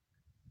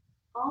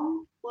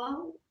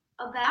 Well,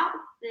 about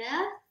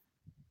this,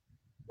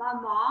 my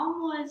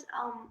mom was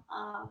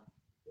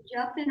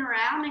jumping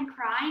around and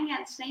crying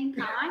at the same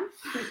time.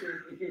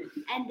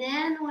 And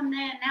then when they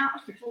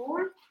announced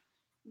 4th,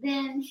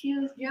 then she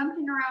was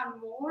jumping around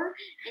more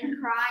and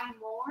crying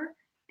more.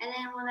 And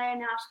then when they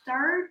announced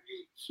 3rd,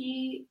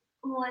 she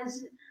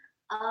was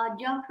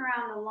jumping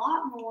around a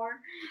lot more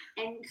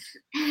and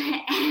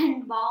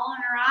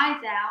bawling her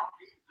eyes out.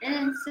 And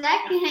then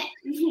 2nd,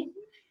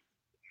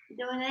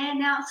 when they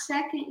announced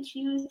 2nd,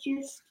 she was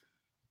just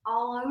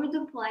all over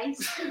the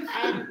place and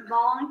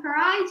bawling her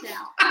eyes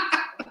out.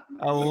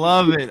 I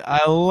love it.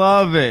 I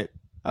love it.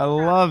 I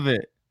love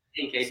it.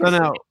 So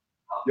now,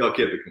 y'all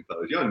kept it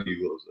composed. Y'all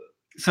knew what was up.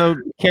 So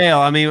Kale,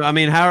 I mean,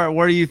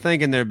 what are you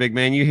thinking there, big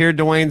man? You hear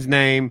Dwayne's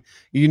name,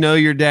 you know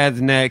your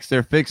dad's next.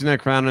 They're fixing to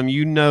crown him.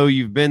 You know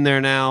you've been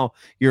there now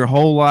your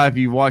whole life.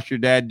 You've watched your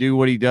dad do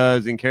what he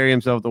does and carry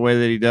himself the way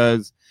that he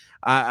does.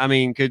 I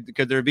mean, could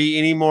there be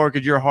any more?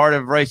 Could your heart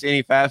have raced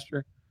any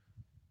faster?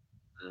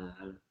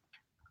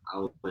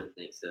 I wouldn't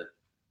think so.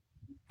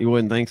 You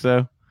wouldn't think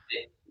so?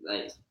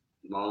 Like,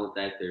 mom was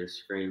back there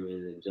screaming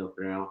and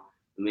jumping around.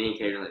 The main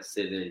character like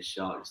sitting in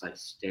shock, just like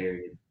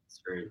staring at the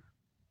screen.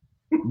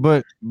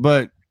 But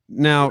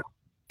now,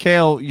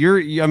 Kale,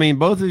 I mean,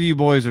 both of you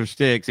boys are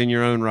sticks in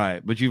your own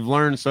right, but you've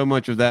learned so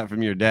much of that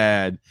from your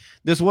dad.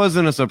 This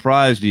wasn't a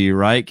surprise to you,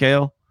 right,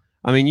 Kale?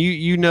 I mean,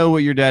 you know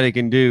what your daddy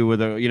can do with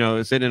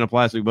sitting in a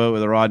plastic boat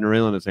with a rod and a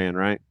reel in his hand,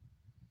 right?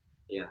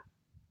 Yeah.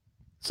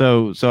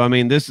 So I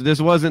mean, this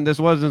wasn't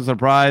a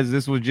surprise.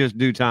 This was just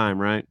due time,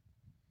 right?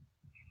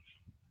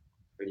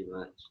 Pretty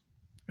much.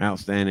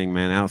 Outstanding,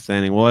 man.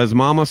 Outstanding. Well, has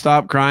Mama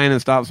stopped crying and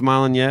stopped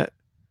smiling yet?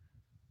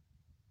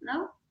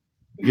 No.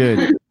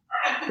 Good.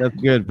 That's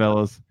good,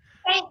 fellas.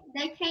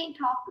 They can't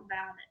talk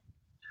about it,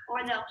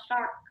 or they'll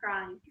start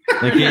crying.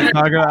 They can't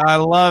talk about. I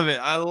love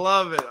it. I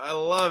love it. I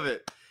love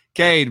it.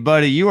 Cade,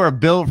 buddy, you are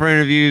built for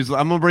interviews.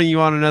 I'm gonna bring you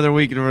on another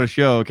weekend for a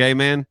show, okay,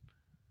 man?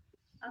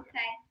 Okay.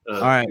 All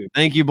right.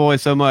 Thank you,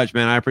 boys, so much,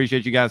 man. I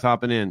appreciate you guys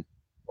hopping in.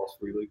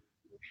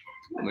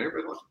 I'm good.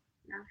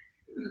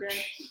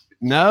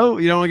 No,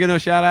 you don't want to get no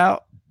shout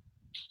out?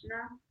 No.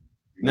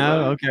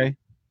 No, okay.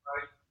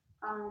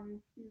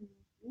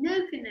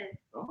 New canoe.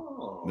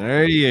 Oh.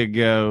 There you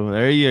go.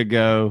 There you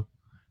go.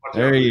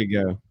 There you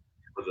go.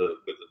 With the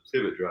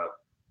pivot drive.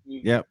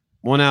 Yep.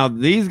 Well, now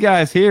these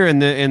guys here in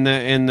the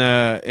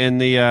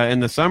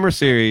summer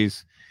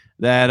series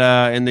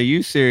that in the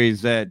youth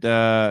series that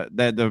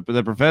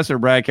the professor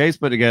Brad Case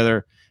put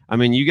together. I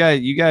mean, you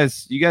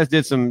guys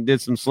did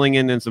some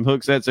slinging and some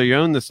hook sets of your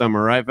own this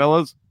summer, right,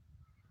 fellas?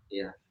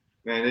 Yeah.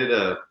 Man,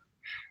 it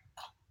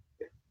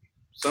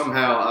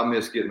somehow I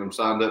missed getting them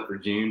signed up for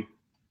June,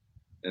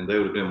 and they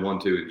would have been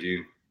 1-2 in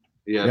June.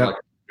 He had like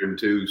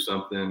 102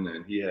 something,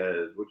 and he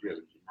had what do you have?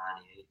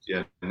 98.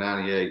 Yeah,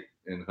 98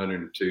 and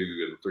 102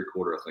 and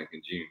 3/4, I think,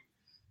 in June.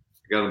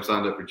 I got him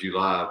signed up for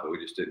July, but we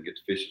just didn't get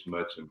to fish as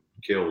much. And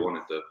Kale won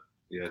it though.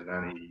 He had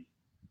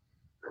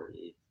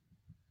 94.75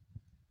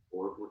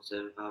 or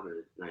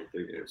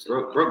 93.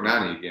 broke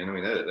 90 again. I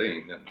mean, that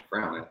ain't nothing to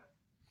frown at.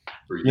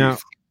 For you. Now,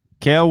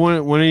 Kale,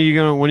 when are you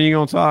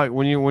gonna talk?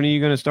 When are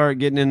you gonna start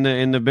getting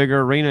in the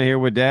bigger arena here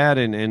with Dad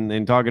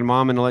and talking to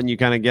Mom and letting you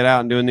kind of get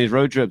out and doing these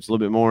road trips a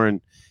little bit more and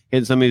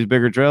hitting some of these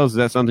bigger trails? Is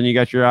that something you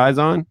got your eyes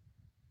on?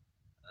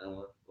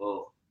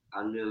 Well,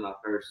 I'm doing my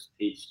first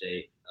Peach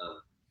Day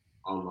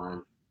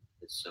online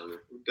this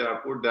summer.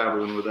 We're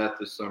dabbling with that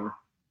this summer.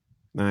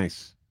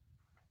 Nice.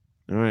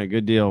 All right,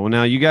 good deal. Well,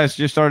 now you guys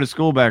just started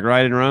school back,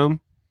 right, in Rome?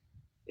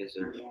 Yes,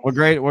 sir. Yes. What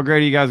grade are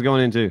you guys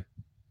going into?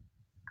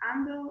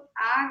 I'm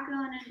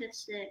going into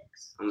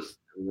 6. I'm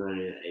going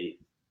to 8.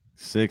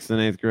 6th and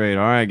 8th grade.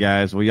 All right,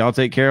 guys. Well, y'all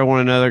take care of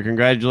one another.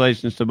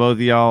 Congratulations to both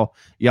of y'all.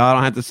 Y'all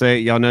don't have to say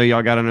it. Y'all know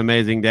y'all got an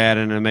amazing dad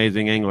and an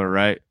amazing angler,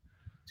 right?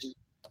 Yes,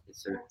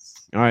 sir.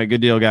 All right,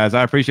 good deal, guys.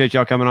 I appreciate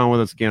y'all coming on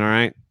with us again. All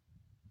right.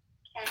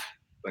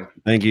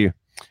 Thank you.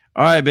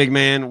 All right, big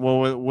man.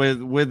 Well,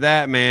 with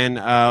that, man,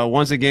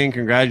 once again,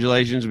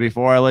 congratulations.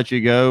 Before I let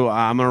you go,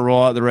 I'm going to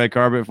roll out the red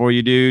carpet for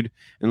you, dude,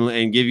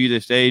 and give you the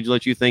stage,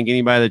 let you thank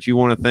anybody that you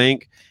want to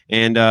thank.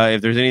 And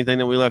if there's anything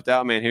that we left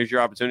out, man, here's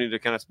your opportunity to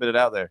kind of spit it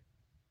out there.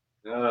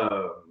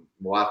 My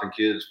wife and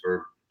kids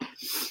for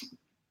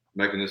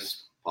making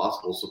this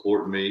possible,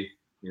 supporting me,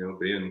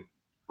 being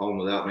home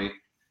without me,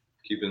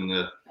 keeping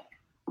the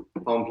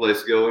home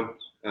place going.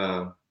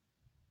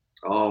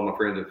 All my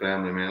friends and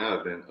family, man,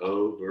 I've been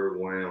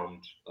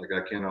overwhelmed. Like,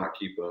 I cannot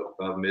keep up.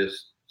 If I've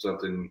missed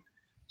something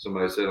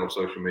somebody said on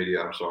social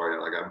media, I'm sorry.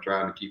 Like, I'm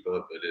trying to keep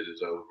up, but it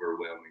is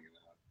overwhelming.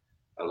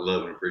 And I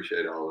love and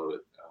appreciate all of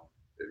it.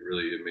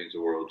 It means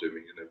the world to me.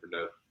 You never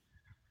know.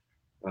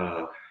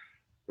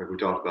 Like we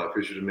talked about,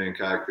 Fisher to Men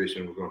kayak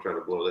fishing, we're going to try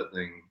to blow that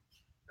thing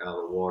out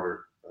of the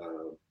water.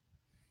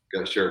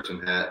 Got shirts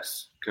and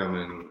hats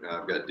coming.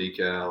 I've got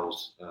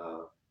decals.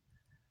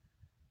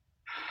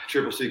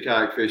 Triple C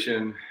kayak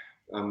fishing.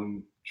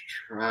 I'm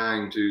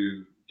trying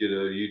to get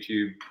a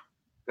YouTube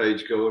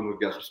page going. We've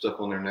got some stuff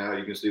on there now.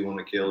 You can see one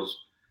of Kale's.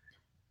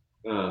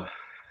 You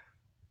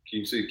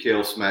can see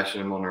Kale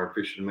smashing them on our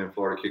Fisher to Men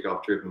Florida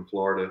kickoff trip in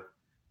Florida.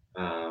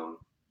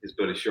 His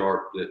buddy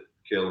Sharp that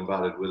Kale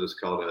invited with us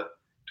caught a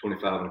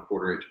 25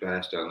 1/4 inch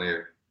bass down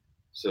there.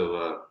 So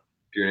if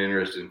you're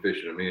interested in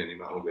fishing them in, you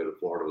might want to go to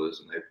Florida with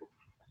us in April.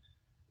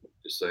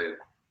 Just saying.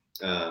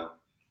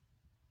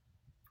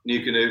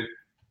 New Canoe.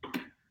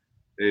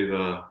 They've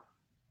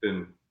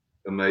been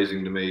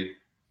amazing to me.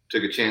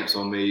 Took a chance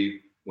on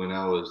me when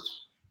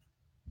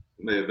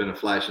may have been a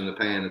flash in the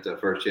pan at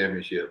that first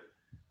championship,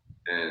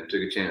 and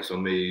took a chance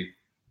on me,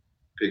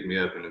 picked me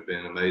up, and have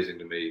been amazing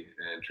to me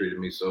and treated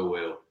me so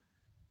well.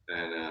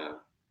 And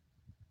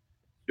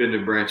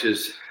Bending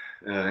Branches,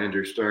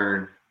 Andrew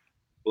Stern,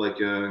 Blake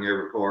Young,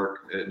 Everett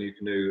Park at New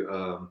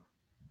Canoe.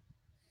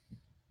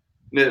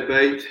 Net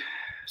Bait,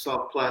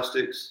 Soft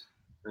Plastics,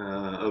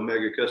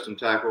 Omega Custom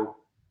Tackle,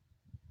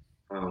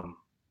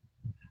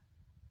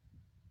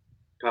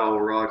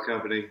 Powell Rod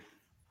Company.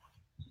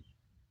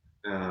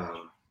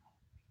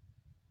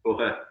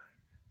 What?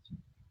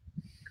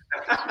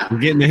 You're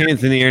getting the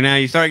hints in the air now.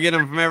 You start getting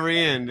them from every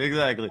end.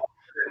 Exactly.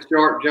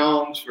 Sharp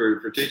Jones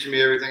for teaching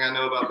me everything I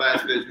know about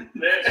bass fishing.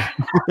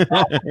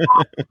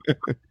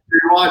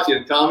 You're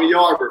watching Tommy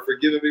Yarber for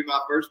giving me my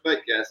first bait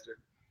caster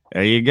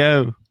There you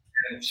go.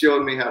 and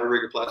showing me how to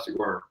rig a plastic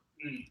worm.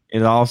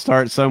 It all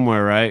starts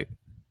somewhere, right?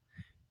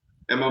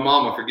 And my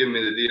mama for giving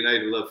me the DNA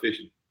to love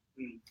fishing.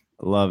 I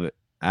love it.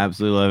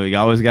 Absolutely love it. You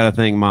always got to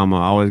thank mama.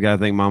 Always got to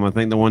thank mama.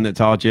 Thank the one that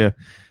taught you.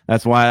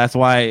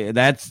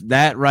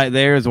 That right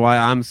there is why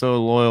I'm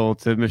so loyal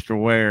to Mr.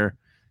 Ware,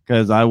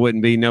 because I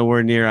wouldn't be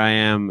nowhere near I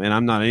am, and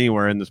I'm not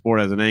anywhere in the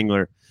sport as an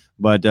angler.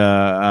 But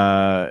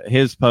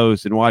his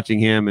posts and watching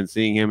him and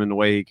seeing him and the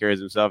way he carries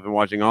himself and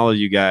watching all of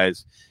you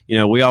guys,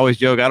 we always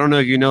joke. I don't know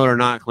if you know it or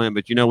not, Clint,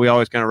 but we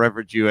always kind of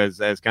reference you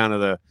as kind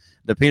of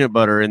the peanut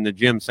butter in the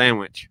gym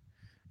sandwich.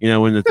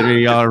 When the three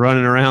of y'all are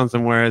running around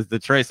somewhere as the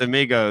Tres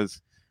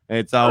Amigos,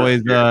 it's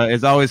always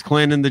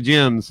Clint in the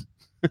gyms.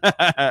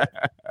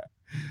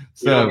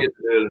 We don't get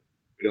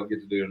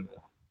to do it enough.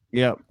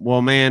 Yeah.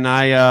 Well, man,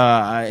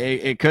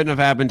 it couldn't have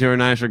happened to a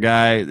nicer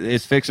guy.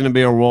 It's fixing to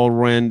be a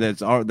whirlwind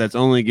that's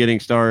only getting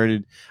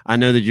started. I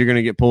know that you're going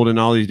to get pulled in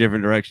all these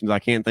different directions. I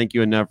can't thank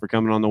you enough for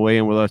coming on the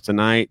weigh-in with us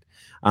tonight.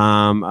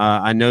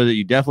 I know that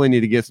you definitely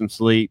need to get some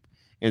sleep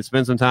and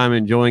spend some time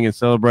enjoying and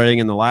celebrating.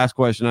 And the last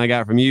question I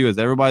got from you is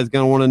everybody's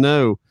going to want to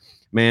know,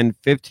 man,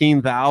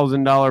 $15,000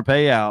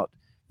 payout,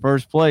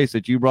 first place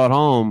that you brought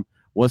home.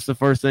 What's the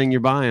first thing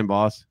you're buying,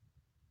 boss?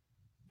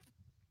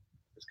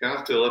 It's kind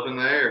of still up in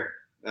the air.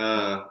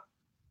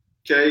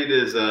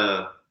 Cade's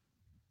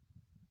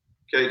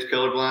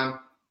colorblind.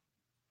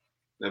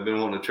 I've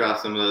been wanting to try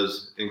some of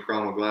those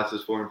in-chroma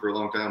glasses for him for a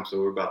long time, so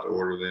we're about to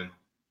order them.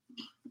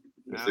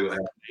 We'll see what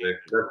happens there.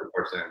 That's the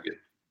first thing I get.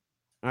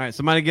 All right,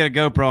 somebody get a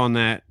GoPro on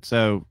that.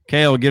 So,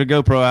 Kale, get a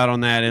GoPro out on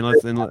that, and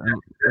let's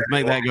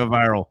make that go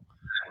viral.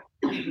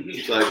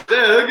 It's like,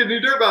 Dad, look at new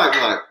dirt bike.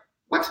 Like,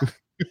 what?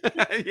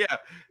 Yeah,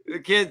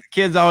 the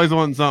kids always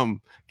want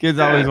something.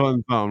 Always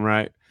want something,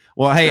 right?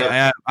 Well, hey,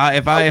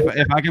 if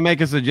I can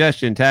make a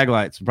suggestion, tag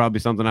lights would probably be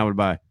something I would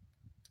buy.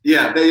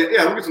 Yeah,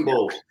 look at some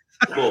bowls.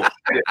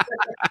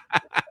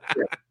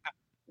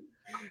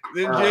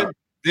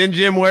 Then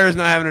Jim Ware's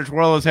not having to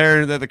twirl his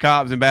hair at the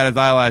cops and bat his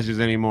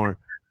eyelashes anymore.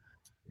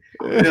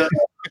 Yeah.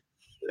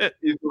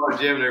 You saw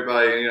Jim and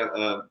everybody,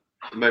 it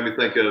made me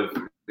think of,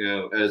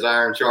 as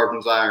iron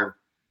sharpens iron,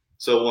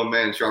 so one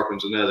man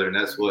sharpens another, and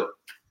that's what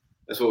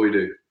we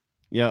do.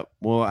 Yep.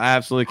 Well, I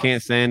absolutely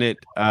can't stand it.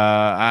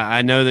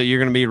 I know that you're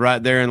going to be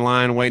right there in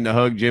line waiting to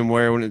hug Jim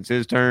Ware when it's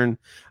his turn.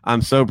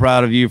 I'm so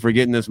proud of you for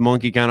getting this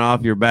monkey kind of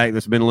off your back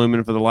that's been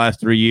looming for the last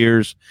 3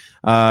 years.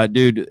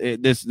 Dude,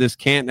 this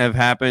can't have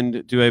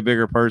happened to a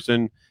bigger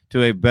person,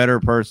 to a better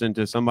person,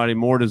 to somebody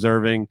more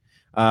deserving.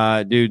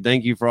 Dude,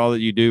 thank you for all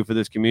that you do for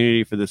this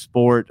community, for this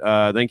sport.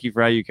 Thank you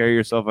for how you carry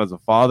yourself as a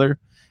father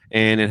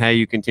and how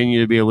you continue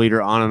to be a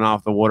leader on and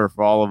off the water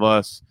for all of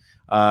us.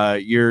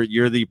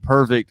 You're the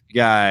perfect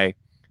guy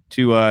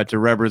to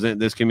represent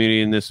this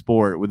community and this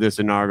sport with this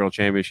inaugural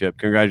championship.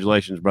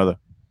 Congratulations, brother.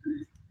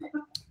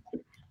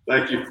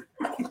 Thank you.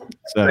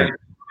 So, Thank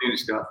you,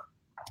 Scott.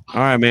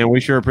 all right, man. We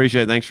sure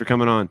appreciate it. Thanks for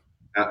coming on.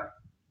 Yeah.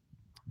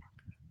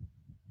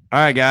 All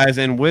right, guys.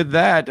 And with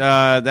that,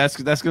 that's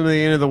going to be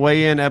the end of the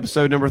weigh-in,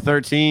 episode number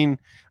 13,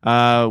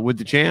 with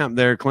the champ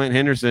there, Clint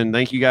Henderson.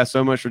 Thank you guys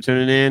so much for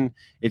tuning in.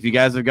 If you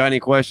guys have got any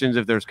questions,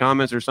 if there's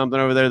comments or something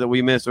over there that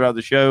we missed throughout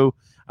the show,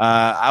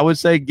 I would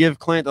say give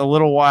Clint a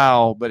little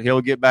while, but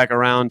he'll get back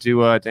around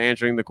to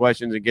answering the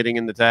questions and getting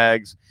in the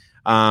tags.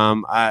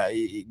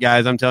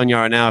 Guys, I'm telling you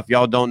right now, if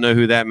y'all don't know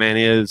who that man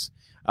is,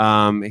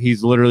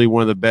 he's literally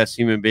one of the best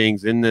human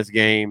beings in this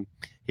game.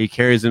 He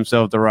carries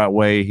himself the right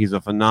way. He's a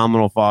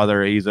phenomenal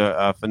father. He's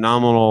a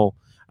phenomenal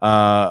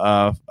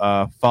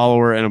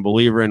follower and a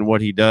believer in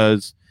what he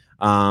does.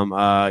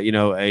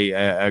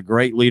 A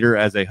great leader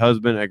as a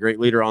husband, a great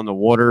leader on the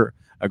water,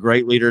 a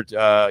great leader,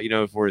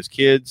 for his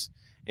kids.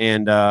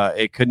 And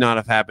it could not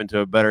have happened to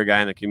a better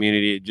guy in the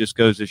community. It just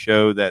goes to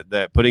show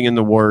that putting in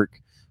the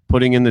work,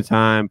 putting in the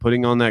time,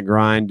 putting on that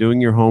grind,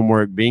 doing your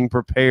homework, being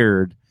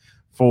prepared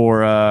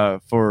for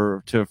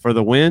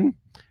the win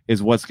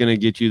is what's going to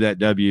get you that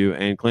W.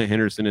 And Clint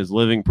Henderson is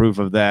living proof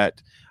of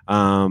that.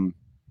 Don't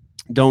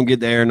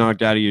get the air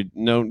knocked out of you.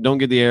 No, don't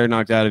get the air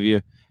knocked out of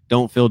you.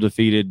 Don't feel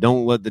defeated.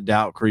 Don't let the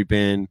doubt creep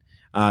in.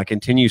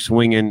 Continue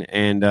swinging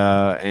and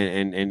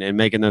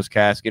making those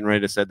casts, getting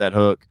ready to set that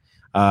hook.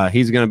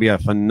 He's going to be a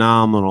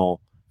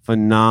phenomenal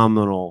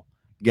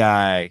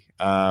guy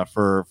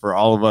for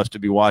all of us to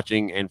be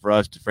watching, and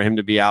for him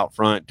to be out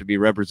front, to be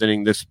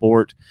representing this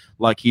sport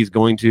like he's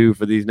going to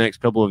for these next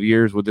couple of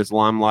years with this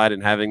limelight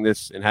and having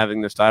this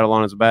title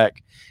on his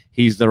back.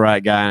 He's the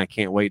right guy, and I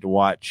can't wait to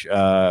watch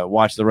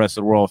the rest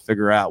of the world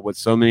figure out what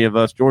so many of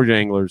us Georgia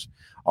anglers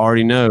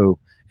already know,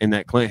 and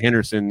that Clint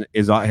Henderson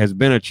has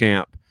been a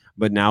champ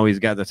but now he's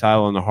got the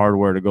title and the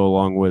hardware to go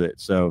along with it.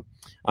 So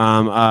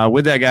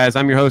with that, guys,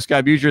 I'm your host,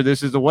 Scott Butcher.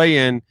 This is the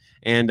weigh-in.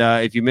 And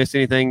if you missed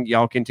anything,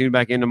 y'all can tune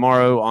back in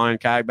tomorrow on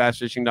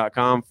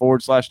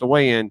kayakbassfishing.com/the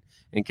weigh-in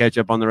and catch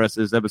up on the rest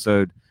of this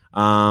episode.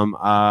 I'm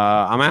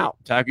out.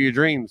 Tackle your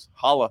dreams.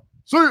 Holla.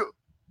 See ya.